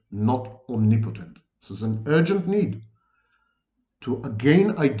impotent, not omnipotent. So there's an urgent need to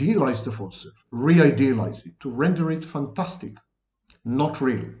again idealize the false self, re-idealize it, to render it fantastic, not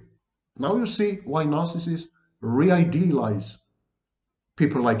real. Now you see why narcissists re-idealize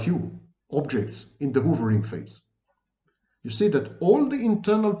people like you, objects in the hoovering phase. You see that all the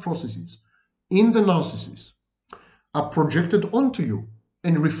internal processes in the narcissist are projected onto you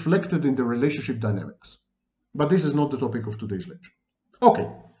and reflected in the relationship dynamics. But this is not the topic of today's lecture. Okay.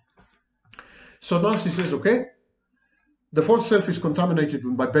 So narcissist says, okay, the false self is contaminated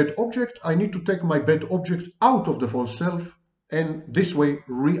with my bad object. I need to take my bad object out of the false self and this way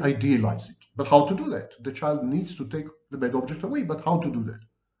re-idealize it. But how to do that? The child needs to take the bad object away, but how to do that?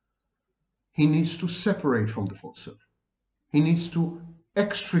 He needs to separate from the false self. He needs to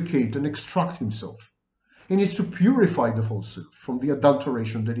extricate and extract himself. He needs to purify the false self from the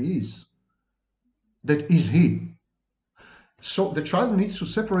adulteration that he is. That is he. So the child needs to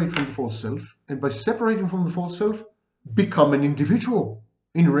separate from the false self, and by separating from the false self, become an individual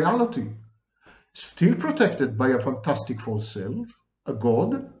in reality, still protected by a fantastic false self, a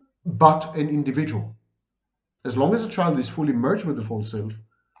god, but an individual. As long as a child is fully merged with the false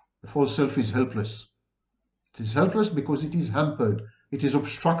self is helpless. It is helpless because it is hampered. It is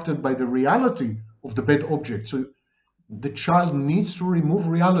obstructed by the reality of the bad object. So the child needs to remove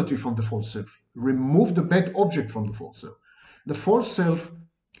reality from the false self, remove the bad object from the false self. The false self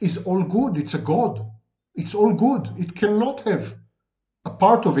is all good. It's a god. It's all good. It cannot have a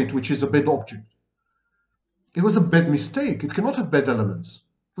part of it which is a bad object. It was a bad mistake. It cannot have bad elements.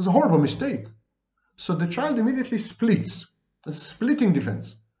 It was a horrible mistake. So the child immediately splits. A splitting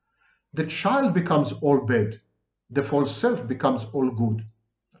defense. The child becomes all bad. The false self becomes all good.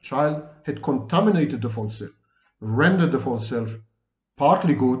 The child had contaminated the false self, rendered the false self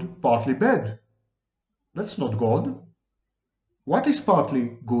partly good, partly bad. That's not God. What is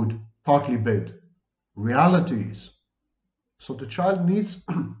partly good, partly bad? Reality is. So the child needs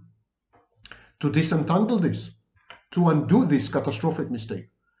to disentangle this, to undo this catastrophic mistake.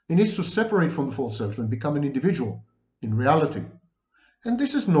 He needs to separate from the false self and become an individual in reality. And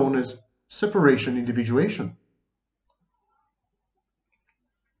this is known as separation individuation.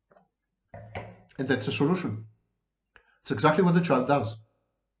 And that's the solution. It's exactly what the child does.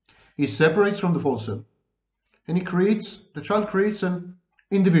 He separates from the false self and the child creates an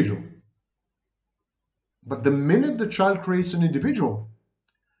individual. But the minute the child creates an individual,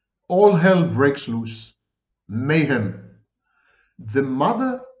 all hell breaks loose. Mayhem. The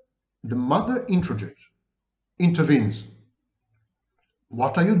mother intervenes.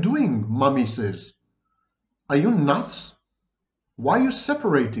 What are you doing? Mommy says. Are you nuts? Why are you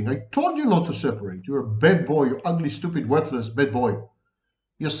separating? I told you not to separate. You're a bad boy. You ugly, stupid, worthless bad boy.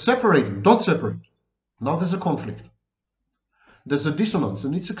 You're separating. Don't separate. Now there's a conflict. There's a dissonance,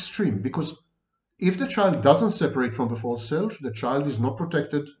 and it's extreme, because if the child doesn't separate from the false self, the child is not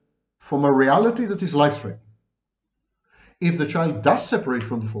protected from a reality that is life-threatening. If the child does separate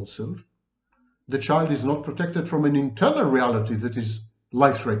from the false self, the child is not protected from an internal reality that is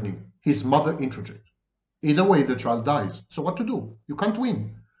life-threatening. His mother interjects. Either way, the child dies. So what to do? You can't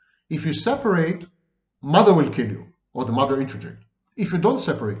win. If you separate, mother will kill you, or the mother interjects. If you don't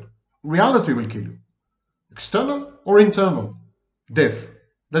separate, reality will kill you. External or internal? Death.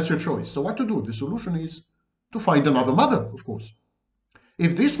 That's your choice. So what to do? The solution is to find another mother, of course.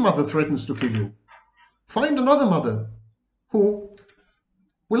 If this mother threatens to kill you, find another mother who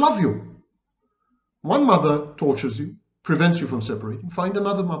will love you. One mother tortures you, prevents you from separating. Find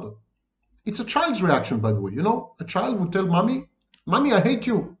another mother. It's a child's reaction, by the way. You know, a child would tell mommy, "Mommy, I hate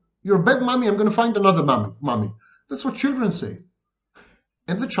you. You're a bad mommy. I'm going to find another mommy." That's what children say.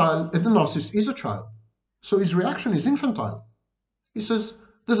 And the narcissist is a child. So his reaction is infantile. He says,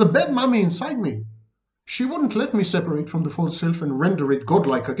 "There's a bad mommy inside me. She wouldn't let me separate from the false self and render it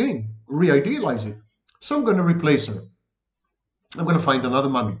godlike again, re-idealize it. So I'm going to replace her. I'm going to find another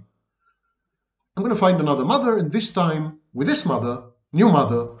mommy. I'm going to find another mother, and this time, with this mother, new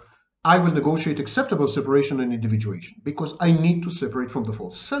mother, I will negotiate acceptable separation and individuation, because I need to separate from the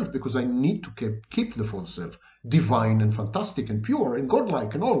false self, because I need to keep the false self divine and fantastic and pure and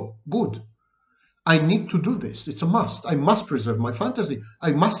godlike and all good. I need to do this. It's a must. I must preserve my fantasy.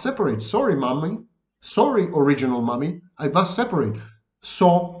 I must separate. Sorry, mommy. Sorry, original mommy. I must separate.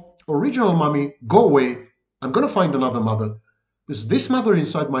 So, original mommy, go away. I'm going to find another mother. Because this mother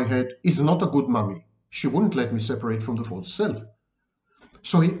inside my head is not a good mommy. She wouldn't let me separate from the false self.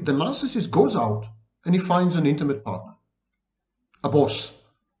 So the narcissist goes out and he finds an intimate partner, a boss,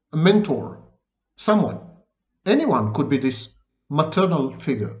 a mentor, someone. Anyone could be this maternal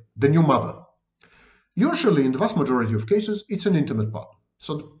figure, the new mother. Usually, in the vast majority of cases, it's an intimate partner.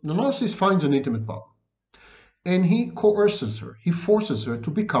 So the narcissist finds an intimate partner and he coerces her, he forces her to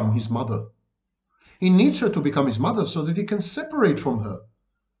become his mother. He needs her to become his mother so that he can separate from her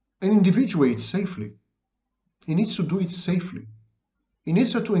and individuate safely. He needs to do it safely. He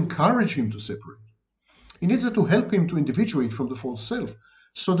needs her to encourage him to separate. He needs her to help him to individuate from the false self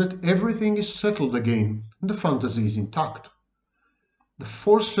so that everything is settled again and the fantasy is intact. The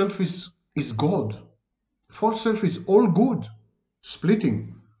false self is God. The false self is all good,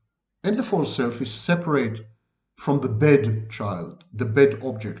 splitting. And the false self is separate from the bad child, the bad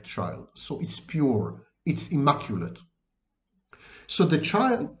object child. So it's pure, it's immaculate. So the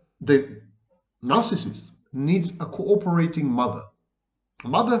child, the narcissist, needs a cooperating mother, a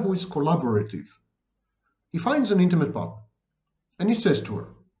mother who is collaborative. He finds an intimate partner and he says to her,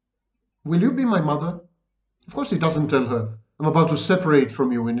 "Will you be my mother?" Of course, he doesn't tell her, "I'm about to separate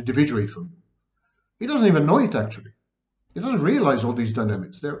from you and individuate from you." He doesn't even know it actually. He doesn't realize all these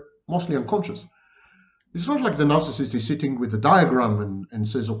dynamics. They're mostly unconscious. It's not like the narcissist is sitting with a diagram and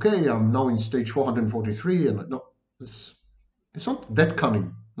says, "Okay, I'm now in stage 443." And no, it's not that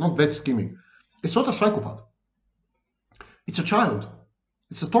cunning, not that scheming. It's not a psychopath. It's a child.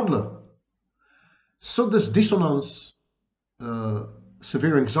 It's a toddler. So there's dissonance,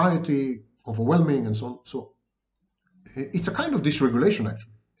 severe anxiety, overwhelming, and so on. So it's a kind of dysregulation,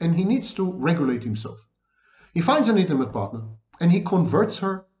 actually. And he needs to regulate himself. He finds an intimate partner, and he converts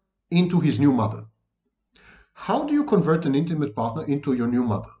her into his new mother. How do you convert an intimate partner into your new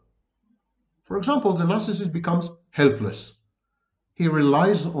mother? For example, the narcissist becomes helpless. He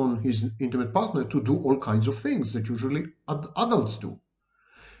relies on his intimate partner to do all kinds of things that usually adults do.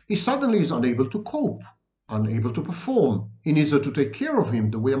 He suddenly is unable to cope, unable to perform. He needs her to take care of him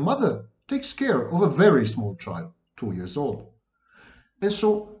the way a mother takes care of a very small child, 2 years old. And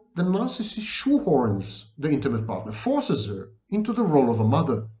so the narcissist shoehorns the intimate partner, forces her into the role of a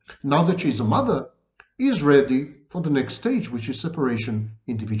mother. Now that she's a mother, he is ready for the next stage, which is separation,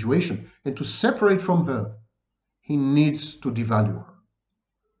 individuation. And to separate from her, he needs to devalue her.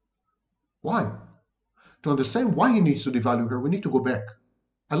 Why? To understand why he needs to devalue her, we need to go back.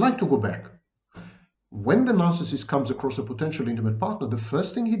 I like to go back. When the narcissist comes across a potential intimate partner, the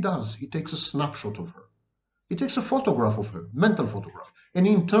first thing he does, he takes a snapshot of her. He takes a photograph of her, mental photograph, and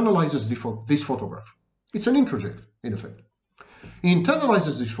he internalizes this photograph. It's an introject, in effect. He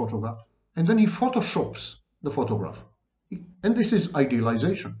internalizes this photograph, and then he photoshops the photograph. And this is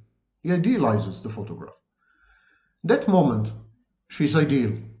idealization. He idealizes the photograph. That moment, she's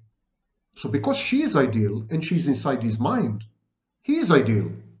ideal. So because she is ideal, and she's inside his mind, he is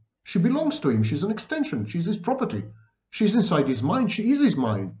ideal. She belongs to him. She's an extension. She's his property. She's inside his mind. She is his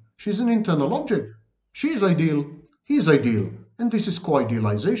mind. She's an internal object. She is ideal. He is ideal. And this is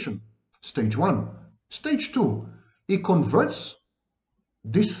co-idealization. Stage 1. Stage 2. He converts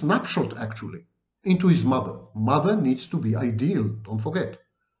this snapshot, actually, into his mother. Mother needs to be ideal. Don't forget.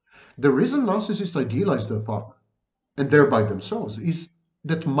 The reason narcissists idealize their partner, and thereby themselves, is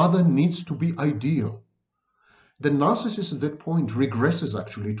that mother needs to be ideal. The narcissist at that point regresses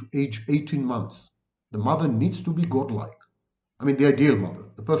actually to age 18 months. The mother needs to be godlike. I mean, the ideal mother,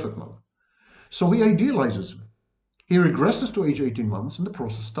 the perfect mother. So he idealizes her. He regresses to age 18 months and the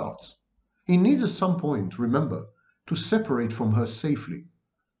process starts. He needs at some point, remember, to separate from her safely.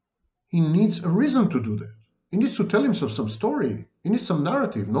 He needs a reason to do that. He needs to tell himself some story. He needs some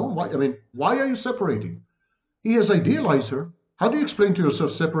narrative. No, why are you separating? He has idealized her. How do you explain to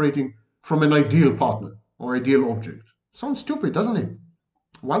yourself separating from an ideal partner or ideal object? Sounds stupid, doesn't it?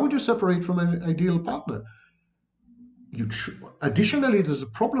 Why would you separate from an ideal partner? Additionally, there's a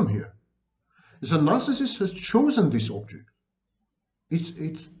problem here. The narcissist has chosen this object.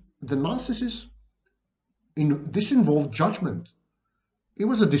 It's the narcissist. This involved judgment. It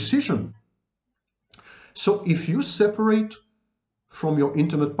was a decision. So if you separate from your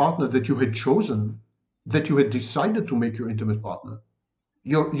intimate partner that you had chosen, that you had decided to make your intimate partner,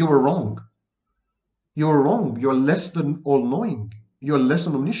 you were wrong. You're wrong. You're less than all-knowing. You're less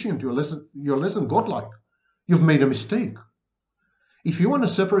than omniscient. You're less than godlike. You've made a mistake. If you want to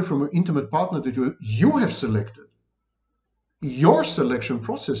separate from your intimate partner that you have selected, your selection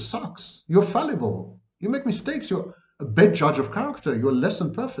process sucks. You're fallible. You make mistakes. You're a bad judge of character. You're less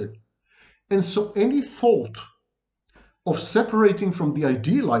than perfect. And so any thought of separating from the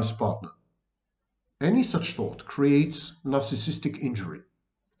idealized partner Any such thought creates narcissistic injury.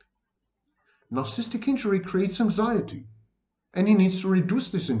 Narcissistic injury creates anxiety, and he needs to reduce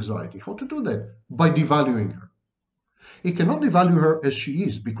this anxiety. How to do that? By devaluing her. He cannot devalue her as she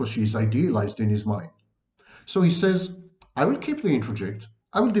is because she is idealized in his mind. So he says, I will keep the introject,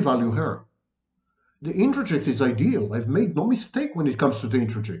 I will devalue her. The introject is ideal. I've made no mistake when it comes to the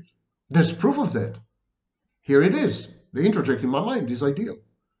introject. There's proof of that. Here it is. The introject in my mind is ideal.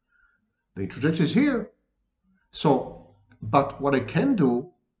 The introject is here. So, but what I can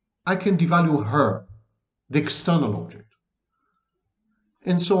do, I can devalue her, the external object.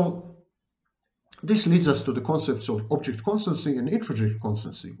 And so this leads us to the concepts of object constancy and introject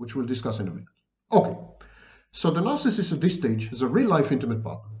constancy, which we'll discuss in a minute. Okay, so the narcissist at this stage has a real-life intimate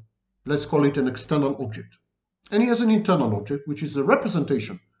partner. Let's call it an external object. And he has an internal object, which is a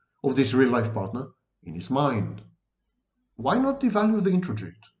representation of this real-life partner in his mind. Why not devalue the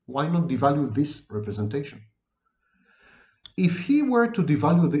introject? Why not devalue this representation? If he were to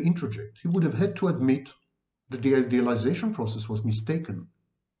devalue the introject, he would have had to admit that the idealization process was mistaken.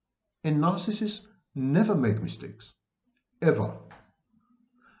 And narcissists never make mistakes, ever.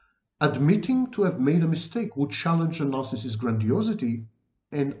 Admitting to have made a mistake would challenge a narcissist's grandiosity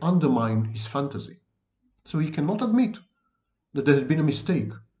and undermine his fantasy. So he cannot admit that there had been a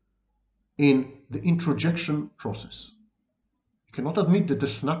mistake in the introjection process. He cannot admit that the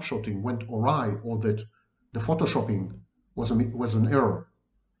snapshotting went awry or that the photoshopping was an error.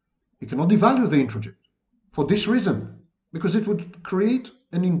 He cannot devalue the introject for this reason, because it would create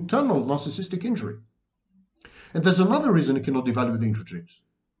an internal narcissistic injury. And there's another reason he cannot devalue the introject,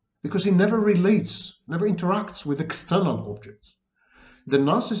 because he never relates, never interacts with external objects. The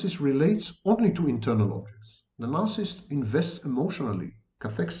narcissist relates only to internal objects. The narcissist invests emotionally,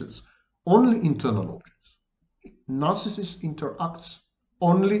 cathexis, only internal objects. Narcissist interacts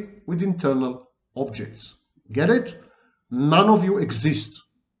only with internal objects. Get it? None of you exist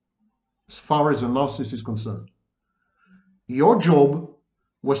as far as a narcissist is concerned. Your job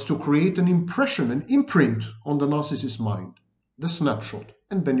was to create an impression, an imprint on the narcissist's mind, the snapshot,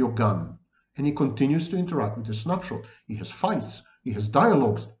 and then you're gone. And he continues to interact with the snapshot. He has fights, he has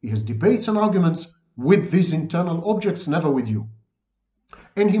dialogues, he has debates and arguments with these internal objects, never with you.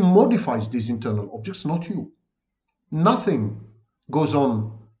 And he modifies these internal objects, not you. Nothing goes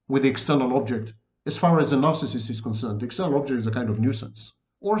on with the external object as far as the narcissist is concerned. The external object is a kind of nuisance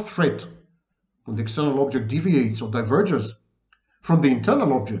or threat. When the external object deviates or diverges from the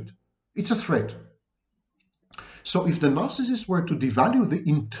internal object, it's a threat. So if the narcissist were to devalue the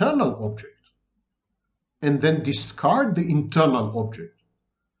internal object and then discard the internal object,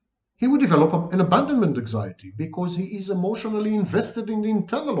 he would develop an abandonment anxiety because he is emotionally invested in the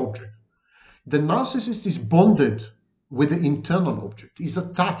internal object. The narcissist is bonded with the internal object. He's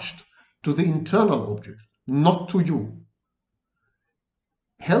attached to the internal object, not to you.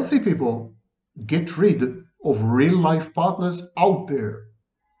 Healthy people get rid of real-life partners out there.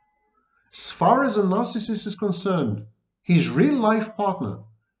 As far as a narcissist is concerned, his real-life partner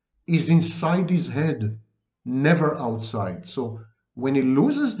is inside his head, never outside. So when he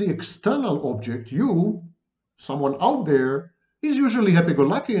loses the external object, you, someone out there, is usually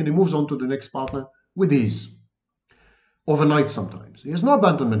happy-go-lucky and he moves on to the next partner with ease. Overnight sometimes. He has no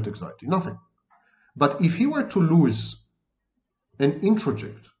abandonment anxiety, nothing. But if he were to lose an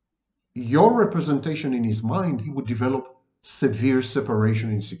introject, your representation in his mind, he would develop severe separation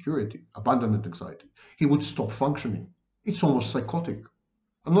insecurity, abandonment anxiety. He would stop functioning. It's almost psychotic.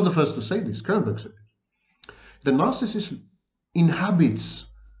 I'm not the first to say this. Kernberg said it. The narcissist inhabits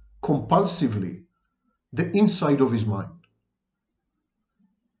compulsively the inside of his mind.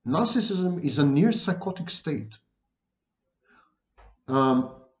 Narcissism is a near psychotic state.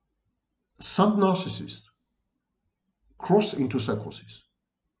 Some narcissists cross into psychosis.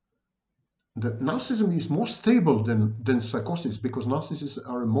 The narcissism is more stable than psychosis because narcissists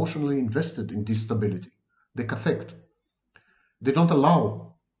are emotionally invested in this stability. They cathect. They don't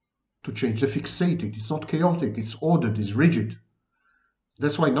allow to change. They fixate it. It's not chaotic. It's ordered. It's rigid.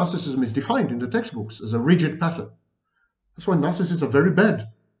 That's why narcissism is defined in the textbooks as a rigid pattern. That's why narcissists are very bad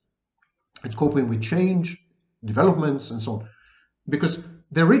at coping with change, developments, and so on. Because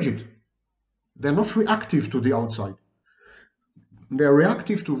they're rigid. They're not reactive to the outside. They're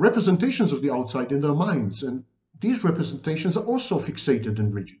reactive to representations of the outside in their minds. And these representations are also fixated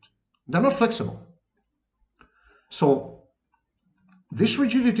and rigid. They're not flexible. So this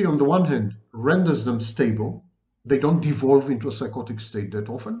rigidity on the one hand renders them stable. They don't devolve into a psychotic state that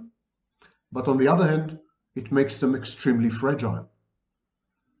often. But on the other hand, it makes them extremely fragile.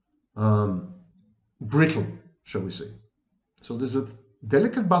 Brittle, shall we say. So there's a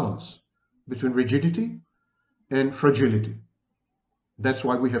delicate balance between rigidity and fragility. That's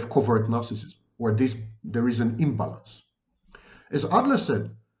why we have covert narcissism, where there is an imbalance. As Adler said,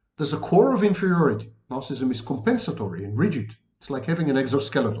 there's a core of inferiority. Narcissism is compensatory and rigid. It's like having an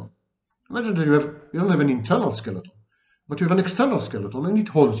exoskeleton. Imagine that you don't have an internal skeleton, but you have an external skeleton, and it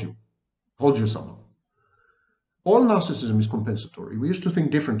holds you somehow. All narcissism is compensatory. We used to think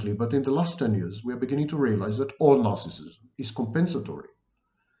differently, but in the last 10 years, we are beginning to realize that all narcissism is compensatory.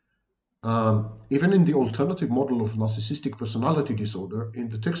 Even in the alternative model of narcissistic personality disorder, in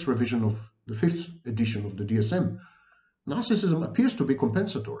the text revision of the 5th edition of the DSM, narcissism appears to be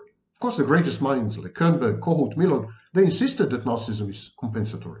compensatory. Of course, the greatest minds like Kernberg, Kohut, Millon, they insisted that narcissism is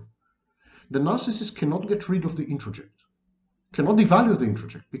compensatory. The narcissist cannot get rid of the introject, cannot devalue the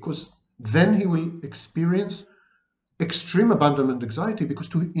introject, because then he will experience extreme abandonment anxiety, because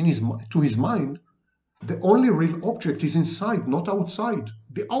to his mind, the only real object is inside, not outside.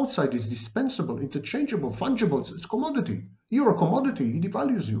 The outside is dispensable, interchangeable, fungible. It's a commodity. You're a commodity. He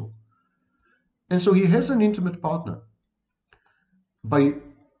devalues you. And so he has an intimate partner.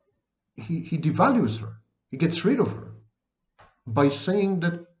 He devalues her. He gets rid of her by saying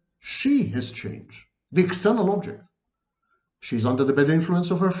that she has changed, the external object. She's under the bad influence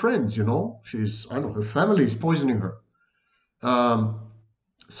of her friends, you know. Her family is poisoning her.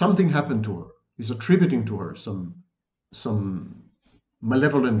 Something happened to her. He's attributing to her some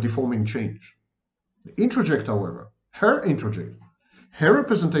malevolent, deforming change. The introject, however, her introject, her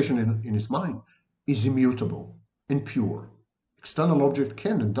representation in his mind is immutable and pure. External object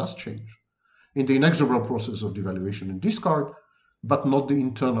can and does change in the inexorable process of devaluation and discard, but not the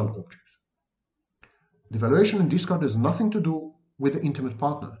internal object. Devaluation and discard has nothing to do with the intimate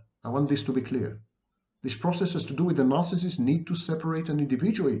partner. I want this to be clear. This process has to do with the narcissist's need to separate and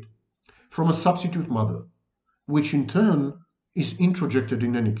individuate from a substitute mother, which in turn is introjected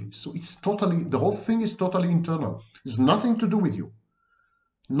in any case. So the whole thing is totally internal. It's nothing to do with you.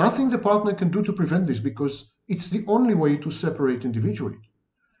 Nothing the partner can do to prevent this, because it's the only way to separate individuate.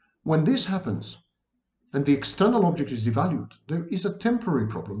 When this happens and the external object is devalued, there is a temporary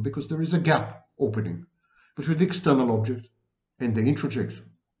problem, because there is a gap opening between the external object and the introject.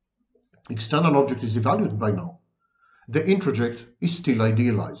 External object is devalued by now. The introject is still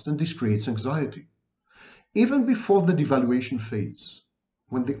idealized, and this creates anxiety. Even before the devaluation phase,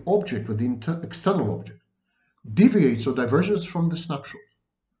 when the object, or the external object, deviates or diverges from the snapshot,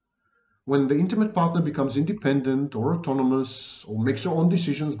 when the intimate partner becomes independent or autonomous, or makes her own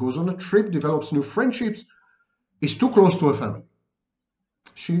decisions, goes on a trip, develops new friendships, is too close to her family,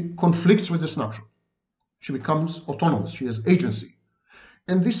 she conflicts with the snapshot. She becomes autonomous. She has agency.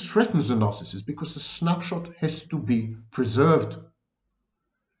 And this threatens the narcissist, because the snapshot has to be preserved.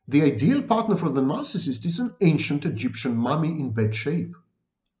 The ideal partner for the narcissist is an ancient Egyptian mummy in bad shape.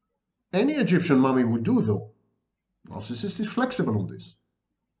 Any Egyptian mummy would do, though. Narcissist is flexible on this.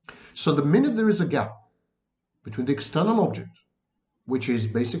 So the minute there is a gap between the external object, which is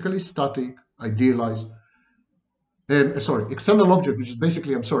basically static, idealized, external object, which is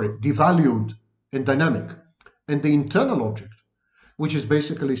basically, devalued and dynamic, and the internal object, which is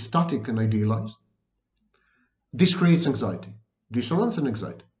basically static and idealized, this creates anxiety, dissonance and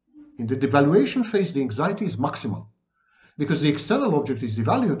anxiety. In the devaluation phase, the anxiety is maximal, because the external object is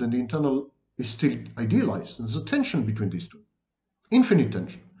devalued and the internal is still idealized. There's a tension between these two, infinite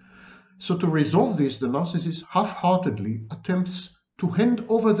tension. So to resolve this, the narcissist half-heartedly attempts to hand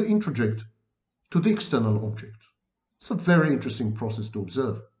over the introject to the external object. It's a very interesting process to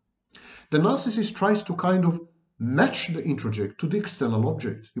observe. The narcissist tries to kind of match the introject to the external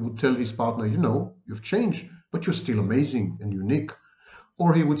object. He would tell his partner, you know, you've changed, but you're still amazing and unique.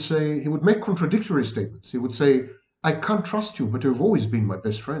 Or he would make contradictory statements. He would say, I can't trust you, but you've always been my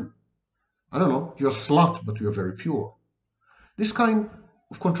best friend. I don't know, you're a slut, but you're very pure. This kind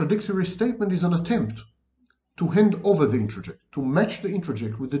of contradictory statement is an attempt to hand over the introject, to match the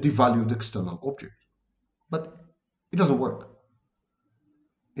introject with the devalued external object. But it doesn't work.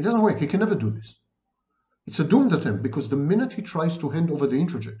 It doesn't work. He can never do this. It's a doomed attempt, because the minute he tries to hand over the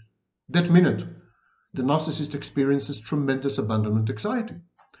introject, that minute, the narcissist experiences tremendous abandonment anxiety,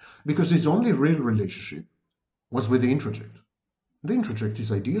 because his only real relationship was with the introject. The introject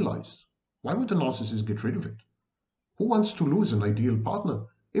is idealized. Why would the narcissist get rid of it? Who wants to lose an ideal partner,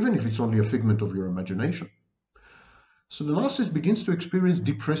 even if it's only a figment of your imagination? So the narcissist begins to experience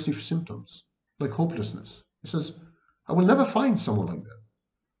depressive symptoms, like hopelessness. He says, I will never find someone like that.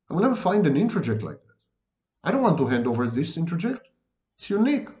 I will never find an introject like that. I don't want to hand over this introject. It's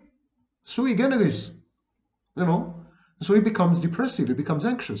unique. Sui generis. You know? So he becomes depressive. He becomes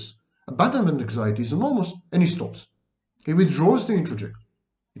anxious. Abandonment anxiety is enormous, and he stops. He withdraws the introject.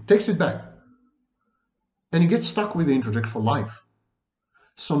 He takes it back. and he gets stuck with the introject for life.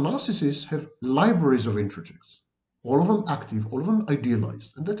 So narcissists have libraries of introjects, all of them active, all of them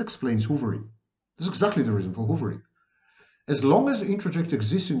idealized, and that explains hoovering. That's exactly the reason for hoovering. As long as the introject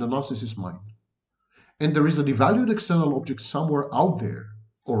exists in the narcissist's mind, and there is a devalued external object somewhere out there,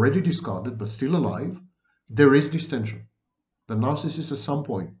 already discarded but still alive, there is this tension. The narcissist at some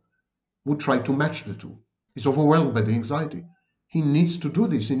point would try to match the two. He's overwhelmed by the anxiety. He needs to do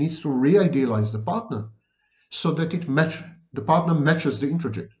this. He needs to re-idealize the partner so that the partner matches the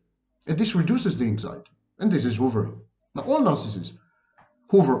introject. And this reduces the anxiety. And this is hoovering. Now, all narcissists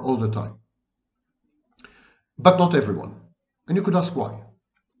hoover all the time, but not everyone. And you could ask why.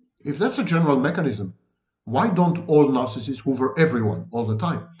 If that's a general mechanism, why don't all narcissists hoover everyone all the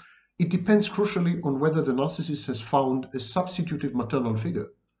time? It depends crucially on whether the narcissist has found a substitutive maternal figure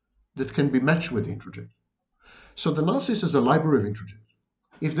that can be matched with the introject. So the narcissist has a library of introjects.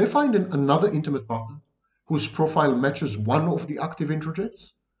 If they find another intimate partner whose profile matches one of the active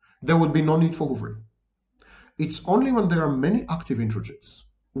introjects, there would be no need for hoovering. It's only when there are many active introjects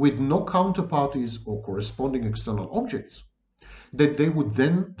with no counterparties or corresponding external objects that the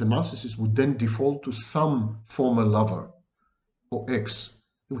narcissist would then default to some former lover or ex.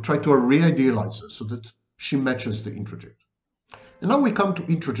 He would try to re-idealize her so that she matches the introject. And now we come to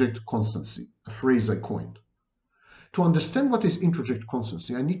introject constancy, a phrase I coined. To understand what is introject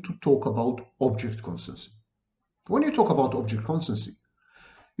constancy, I need to talk about object constancy. When you talk about object constancy,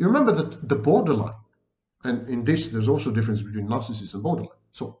 you remember that the borderline, and in this there's also a difference between narcissist and borderline.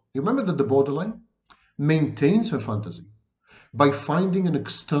 So you remember that the borderline maintains her fantasy by finding an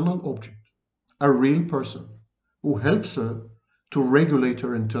external object, a real person, who helps her to regulate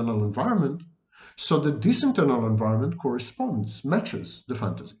her internal environment so that this internal environment corresponds, matches the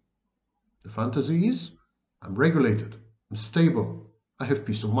fantasy. The fantasy is, I'm regulated, I'm stable, I have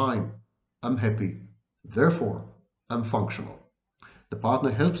peace of mind, I'm happy, therefore I'm functional. The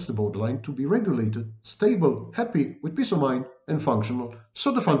partner helps the borderline to be regulated, stable, happy, with peace of mind, and functional,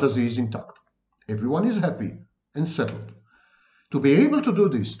 so the fantasy is intact. Everyone is happy and settled. To be able to do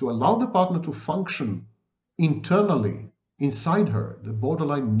this, to allow the partner to function internally inside her, the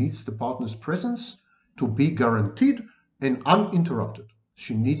borderline needs the partner's presence to be guaranteed and uninterrupted.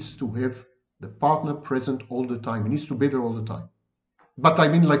 She needs to have the partner present all the time. He needs to be there all the time. But I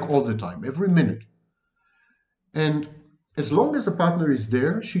mean like all the time, every minute. And as long as the partner is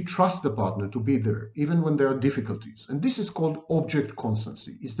there, she trusts the partner to be there, even when there are difficulties. And this is called object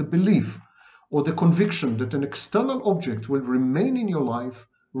constancy. It's the belief or the conviction that an external object will remain in your life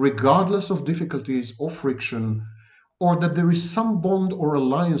regardless of difficulties or friction, or that there is some bond or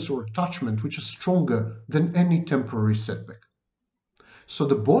alliance or attachment which is stronger than any temporary setback. So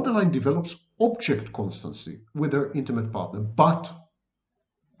the borderline develops object constancy with her intimate partner, but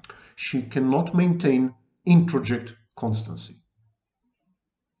she cannot maintain introject constancy.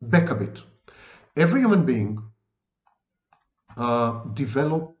 Back a bit. Every human being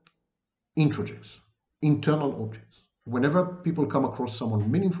develops introjects, internal objects. Whenever people come across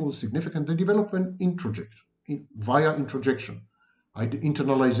someone meaningful, significant, they develop an introject via introjection,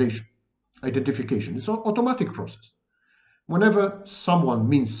 internalization, identification. It's an automatic process. Whenever someone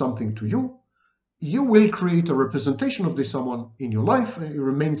means something to you, you will create a representation of this someone in your life, and it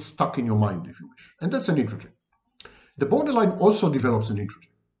remains stuck in your mind, if you wish. And that's an introject. The borderline also develops an introject.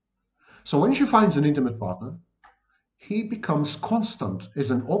 So when she finds an intimate partner, he becomes constant as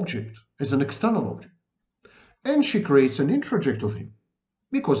an object, as an external object. And she creates an introject of him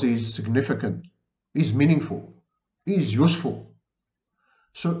because he is significant, he's meaningful, he is useful.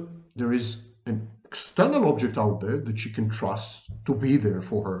 So there is an external object out there that she can trust to be there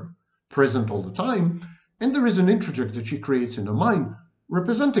for her, present all the time, and there is an introject that she creates in her mind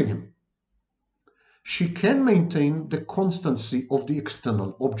representing him. She can maintain the constancy of the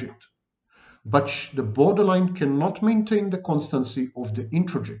external object, but the borderline cannot maintain the constancy of the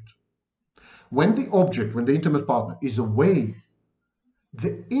introject. When the object, when the intimate partner is away,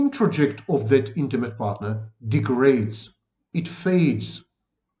 the introject of that intimate partner degrades, it fades.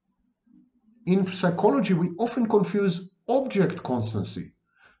 In psychology, we often confuse object constancy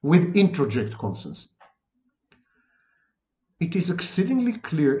with introject constancy. It is exceedingly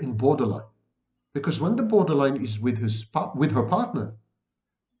clear in borderline, because when the borderline is with her partner,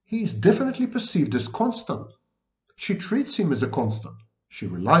 he is definitely perceived as constant. She treats him as a constant. She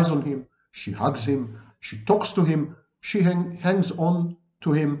relies on him, she hugs him, she talks to him, she hangs on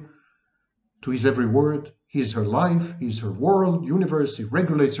to him, to his every word. He is her life, he is her world, universe, he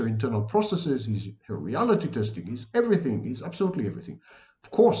regulates her internal processes, he's her reality testing, he's everything, he's absolutely everything.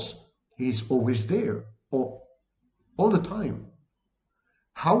 Of course, he's always there, all the time.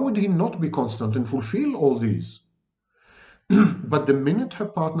 How would he not be constant and fulfill all these? But the minute her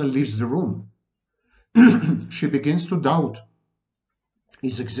partner leaves the room, she begins to doubt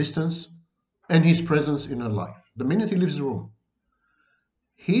his existence and his presence in her life. The minute he leaves the room,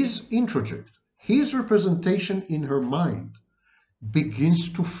 his introject, his representation in her mind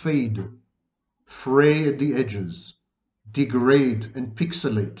begins to fade, fray at the edges, degrade and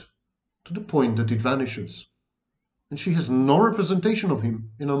pixelate to the point that it vanishes. And she has no representation of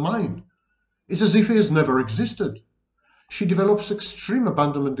him in her mind. It's as if he has never existed. She develops extreme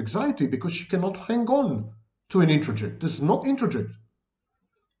abandonment anxiety because she cannot hang on to an introject. There's no introject.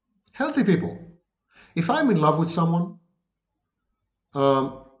 Healthy people. If I'm in love with someone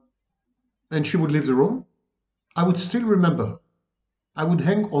and she would leave the room, I would still remember her. I would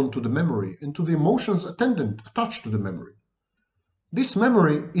hang on to the memory and to the emotions attached to the memory. This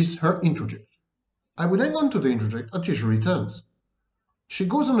memory is her introject. I would hang on to the introject until she returns. She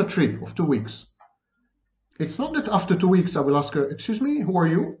goes on a trip of 2 weeks. It's not that after 2 weeks I will ask her, excuse me, who are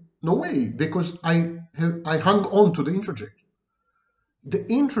you? No way, because I hung on to the introject. The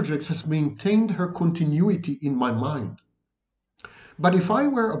introject has maintained her continuity in my mind. But if I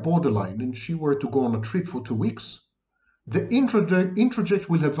were a borderline and she were to go on a trip for 2 weeks, the introject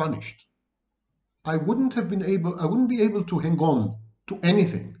will have vanished. I wouldn't be able to hang on to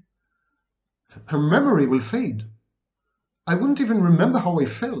anything. Her memory will fade. I wouldn't even remember how I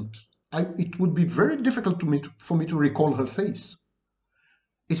felt. It would be very difficult for me to recall her face.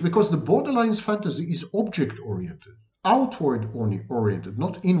 It's because the borderline's fantasy is object-oriented, outward-oriented,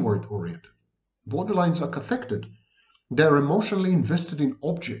 not inward-oriented. Borderlines are cathected. They're emotionally invested in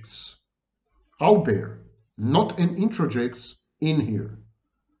objects out there, not in introjects in here.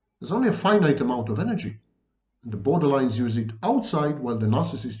 There's only a finite amount of energy. The borderlines use it outside while the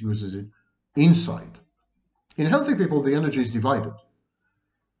narcissist uses it inside. In healthy people, the energy is divided.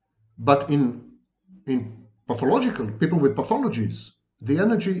 But in pathological people with pathologies, the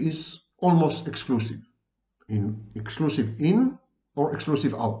energy is almost exclusive. Exclusive in or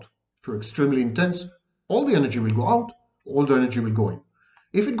exclusive out. If you're extremely intense, all the energy will go out, all the energy will go in.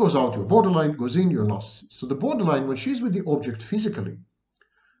 If it goes out, your borderline goes in, your narcissist. So the borderline, when she's with the object physically,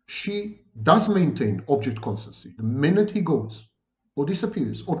 she does maintain object constancy. The minute he goes, or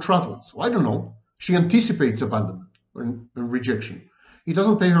disappears, or travels, or I don't know, she anticipates abandonment and rejection. He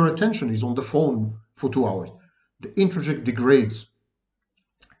doesn't pay her attention. He's on the phone for 2 hours. The introject degrades.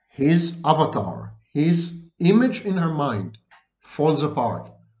 His avatar, his image in her mind falls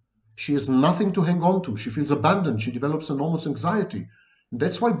apart. She has nothing to hang on to. She feels abandoned. She develops enormous anxiety.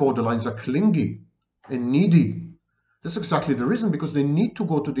 That's why borderlines are clingy and needy. That's exactly the reason, because they need to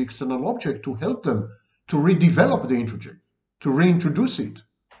go to the external object to help them to redevelop the introject, to reintroduce it,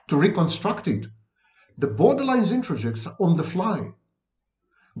 to reconstruct it. The borderlines introjects are on the fly.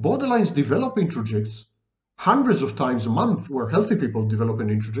 Borderlines develop introjects hundreds of times a month, where healthy people develop an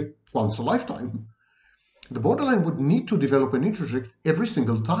introject once a lifetime. The borderline would need to develop an introject every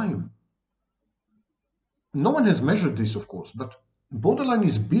single time. No one has measured this, of course, but borderline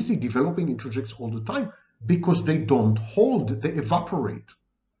is busy developing introjects all the time because they don't hold, they evaporate.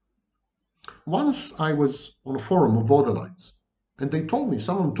 Once I was on a forum of borderlines, and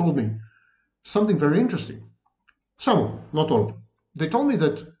someone told me something very interesting. Some, not all of them. They told me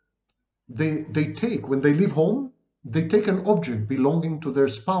that when they leave home, they take an object belonging to their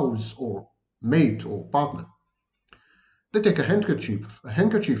spouse or mate or partner. They take a handkerchief,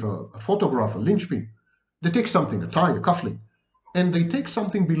 a photograph, a linchpin. They take something, a tie, a cufflink, and they take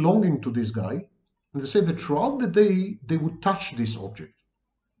something belonging to this guy, and they say that throughout the day, they would touch this object.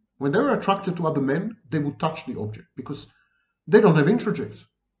 When they were attracted to other men, they would touch the object because they don't have introjects.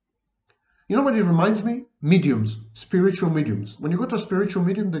 You know what it reminds me? Mediums, spiritual mediums. When you go to a spiritual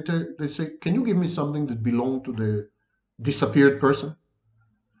medium, they say, can you give me something that belonged to the disappeared person?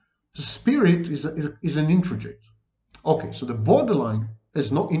 The spirit is an introject. Okay, so the borderline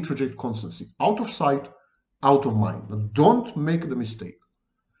has no introject constancy. Out of sight, out of mind. Now, don't make the mistake.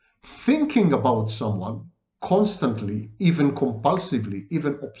 Thinking about someone constantly, even compulsively,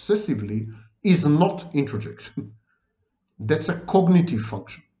 even obsessively, is not introject. That's a cognitive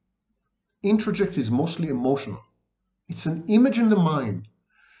function. Introject is mostly emotional. It's an image in the mind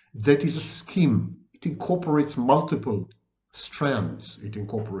that is a scheme. It incorporates multiple strands. It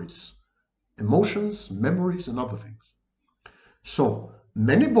incorporates emotions, memories, and other things. So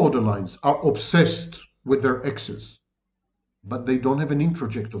many borderlines are obsessed with their exes, but they don't have an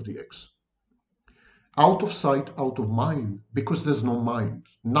introject of the ex. Out of sight, out of mind, because there's no mind,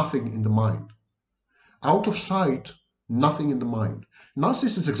 nothing in the mind. Out of sight, nothing in the mind.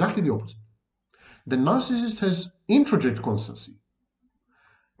 Narcissist is exactly the opposite. The narcissist has introject constancy.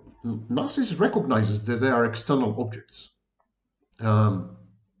 Narcissist recognizes that they are external objects, um,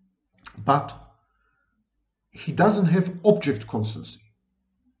 but he doesn't have object constancy.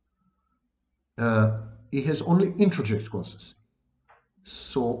 He has only introject constancy.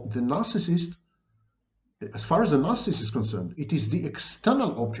 So the narcissist, as far as the narcissist is concerned, it is the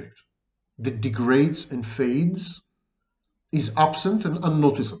external object that degrades and fades, is absent and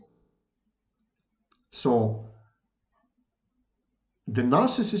unnoticeable. So the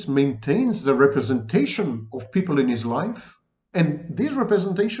narcissist maintains the representation of people in his life, and these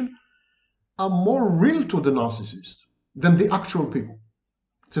representations are more real to the narcissist than the actual people.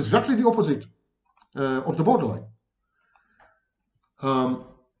 It's exactly the opposite of the borderline.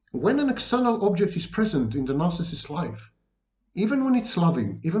 When an external object is present in the narcissist's life, even when it's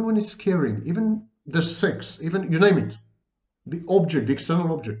loving, even when it's caring, even the sex, even you name it, the object, the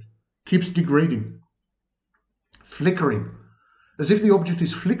external object, keeps degrading, flickering, as if the object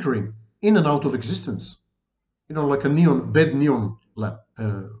is flickering in and out of existence, you know, like a bad neon lamp,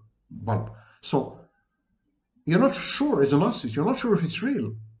 bulb. So you're not sure, as a narcissist, you're not sure if it's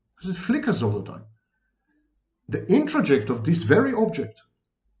real, because it flickers all the time. The introject of this very object,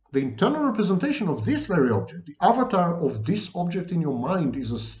 the internal representation of this very object, the avatar of this object in your mind,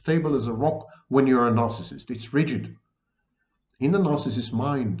 is as stable as a rock when you're a narcissist. It's rigid. In the narcissist's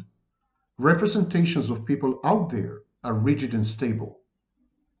mind, representations of people out there are rigid and stable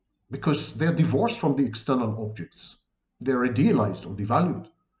because they're divorced from the external objects. They're idealized or devalued.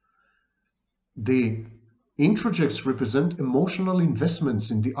 The introjects represent emotional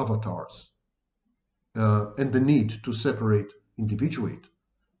investments in the avatars and the need to separate, individuate.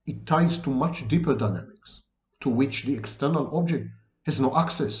 It ties to much deeper dynamics to which the external object has no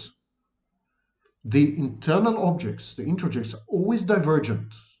access. The internal objects, the introjects, are always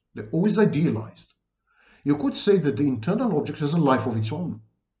divergent. They're always idealized. You could say that the internal object has a life of its own.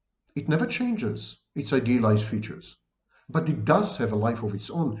 It never changes its idealized features, but it does have a life of its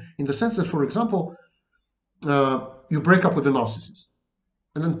own in the sense that, for example, you break up with a narcissist,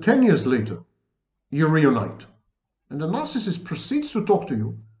 and then 10 years later, you reunite, and the narcissist proceeds to talk to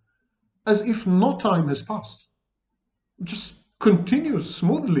you as if no time has passed. It just continues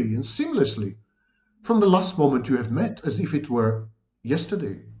smoothly and seamlessly from the last moment you have met, as if it were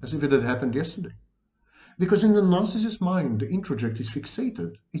yesterday, as if it had happened yesterday. Because in the narcissist's mind, the introject is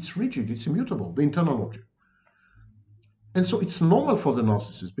fixated, it's rigid, it's immutable, the internal object. And so it's normal for the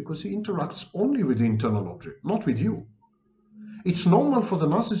narcissist because he interacts only with the internal object, not with you. It's normal for the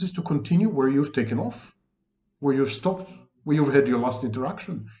narcissist to continue where you've taken off, where you've stopped, where you've had your last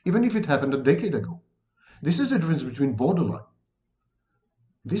interaction, even if it happened a decade ago. This is the difference between borderline.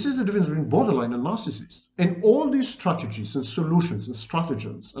 This is the difference between borderline and narcissist. And all these strategies and solutions and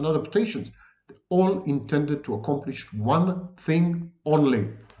stratagems and adaptations, they're all intended to accomplish one thing only: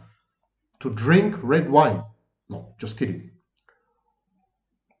 to drink red wine. No, just kidding.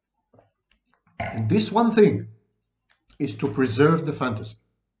 And this one thing is to preserve the fantasy.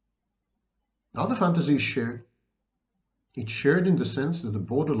 Now the fantasy is shared. It's shared in the sense that the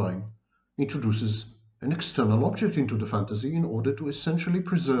borderline introduces an external object into the fantasy in order to essentially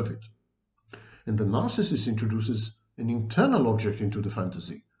preserve it. And the narcissist introduces an internal object into the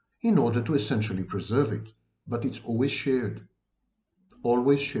fantasy in order to essentially preserve it. But it's always shared.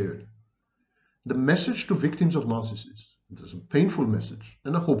 Always shared. The message to victims of narcissists, there's a painful message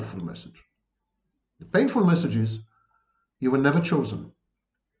and a hopeful message. The painful message is, you were never chosen.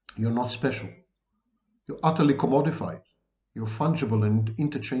 You're not special. You're utterly commodified. You're fungible and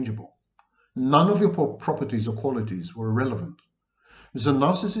interchangeable. None of your properties or qualities were relevant. The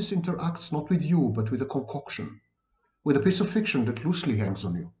narcissist interacts not with you, but with a concoction, with a piece of fiction that loosely hangs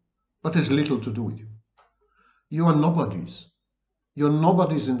on you, but has little to do with you. You are nobodies. You're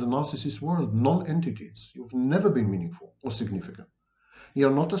nobodies in the narcissist world, non-entities. You've never been meaningful or significant.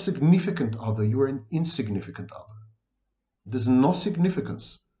 You're not a significant other, you're an insignificant other. There's no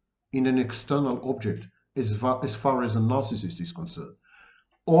significance in an external object as far as a narcissist is concerned.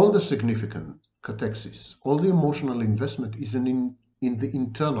 All the significant catexis, all the emotional investment is in the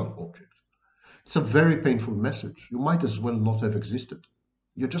internal object. It's a very painful message. You might as well not have existed.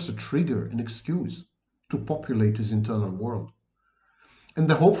 You're just a trigger, an excuse to populate his internal world. And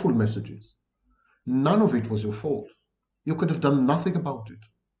the hopeful message is, none of it was your fault. You could have done nothing about it.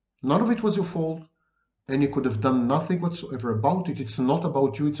 None of it was your fault, and you could have done nothing whatsoever about it. It's not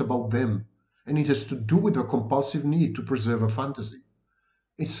about you, it's about them. And it has to do with their compulsive need to preserve a fantasy.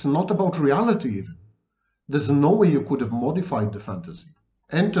 It's not about reality even. There's no way you could have modified the fantasy,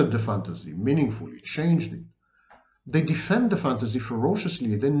 entered the fantasy meaningfully, changed it. They defend the fantasy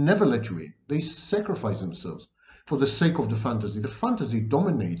ferociously. They never let you in. They sacrifice themselves. for the sake of the fantasy. The fantasy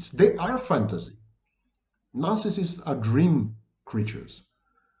dominates. They are fantasy. Narcissists are dream creatures.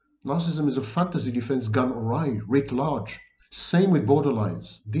 Narcissism is a fantasy defense gone awry, writ large. Same with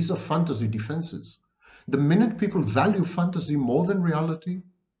borderlines. These are fantasy defenses. The minute people value fantasy more than reality,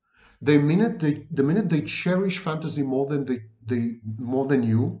 the minute they cherish fantasy more than they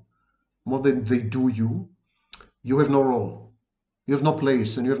do you, you have no role. You have no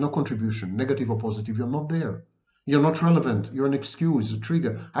place and you have no contribution, negative or positive. You're not there. You're not relevant. You're an excuse, a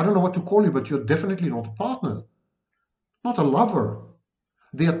trigger. I don't know what to call you, but you're definitely not a partner, not a lover.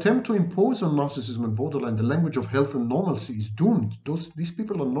 The attempt to impose on narcissism and borderline the language of health and normalcy is doomed. These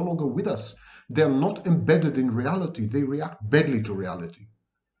people are no longer with us. They are not embedded in reality. They react badly to reality.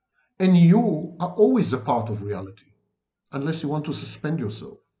 And you are always a part of reality, unless you want to suspend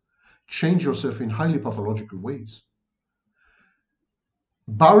yourself, change yourself in highly pathological ways.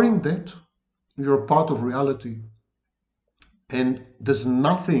 Barring that, you're a part of reality, and there's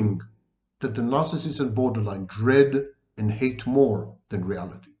nothing that the narcissist and borderline dread and hate more than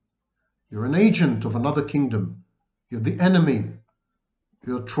reality. You're an agent of another kingdom. You're the enemy.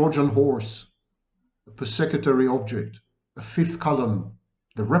 You're a Trojan horse, a persecutory object, a fifth column,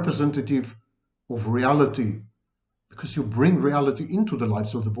 the representative of reality, because you bring reality into the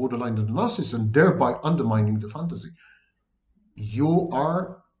lives of the borderline and the narcissist, and thereby undermining the fantasy. You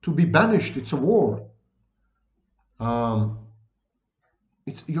are to be banished. It's a war. You're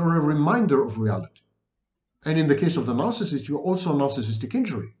a reminder of reality. And in the case of the narcissist, you're also a narcissistic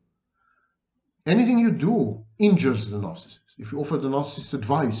injury. Anything you do injures the narcissist. If you offer the narcissist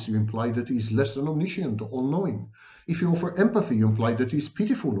advice, you imply that he is less than omniscient or all-knowing. If you offer empathy, you imply that he is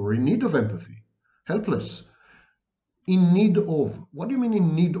pitiful or in need of empathy, helpless. In need of. What do you mean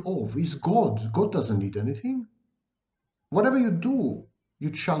in need of? He's God. God doesn't need anything. Whatever you do, you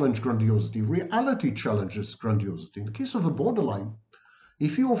challenge grandiosity. Reality challenges grandiosity. In the case of the borderline,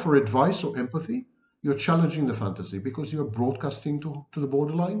 if you offer advice or empathy, you're challenging the fantasy because you're broadcasting to the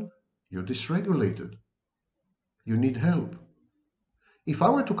borderline. You're dysregulated. You need help. If I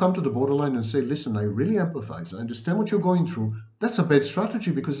were to come to the borderline and say, listen, I really empathize, I understand what you're going through, that's a bad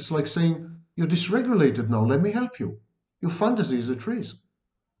strategy because it's like saying, you're dysregulated now, let me help you. Your fantasy is at risk.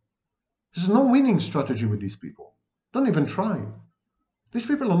 There's no winning strategy with these people. Don't even try. These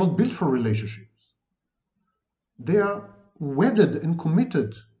people are not built for relationships. They are wedded and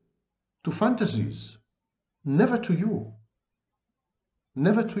committed to fantasies, never to you.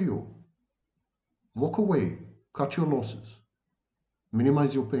 Never to you. Walk away, cut your losses,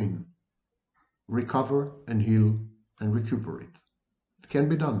 minimize your pain, recover and heal and recuperate. It can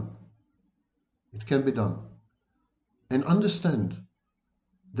be done. It can be done. And understand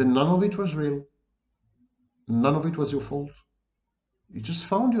that none of it was real. None of it was your fault. You just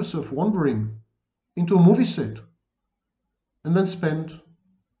found yourself wandering into a movie set and then spent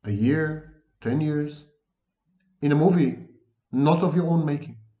a year, 10 years in a movie not of your own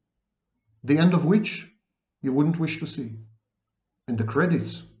making, the end of which you wouldn't wish to see, and the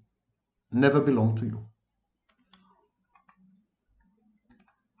credits never belong to you.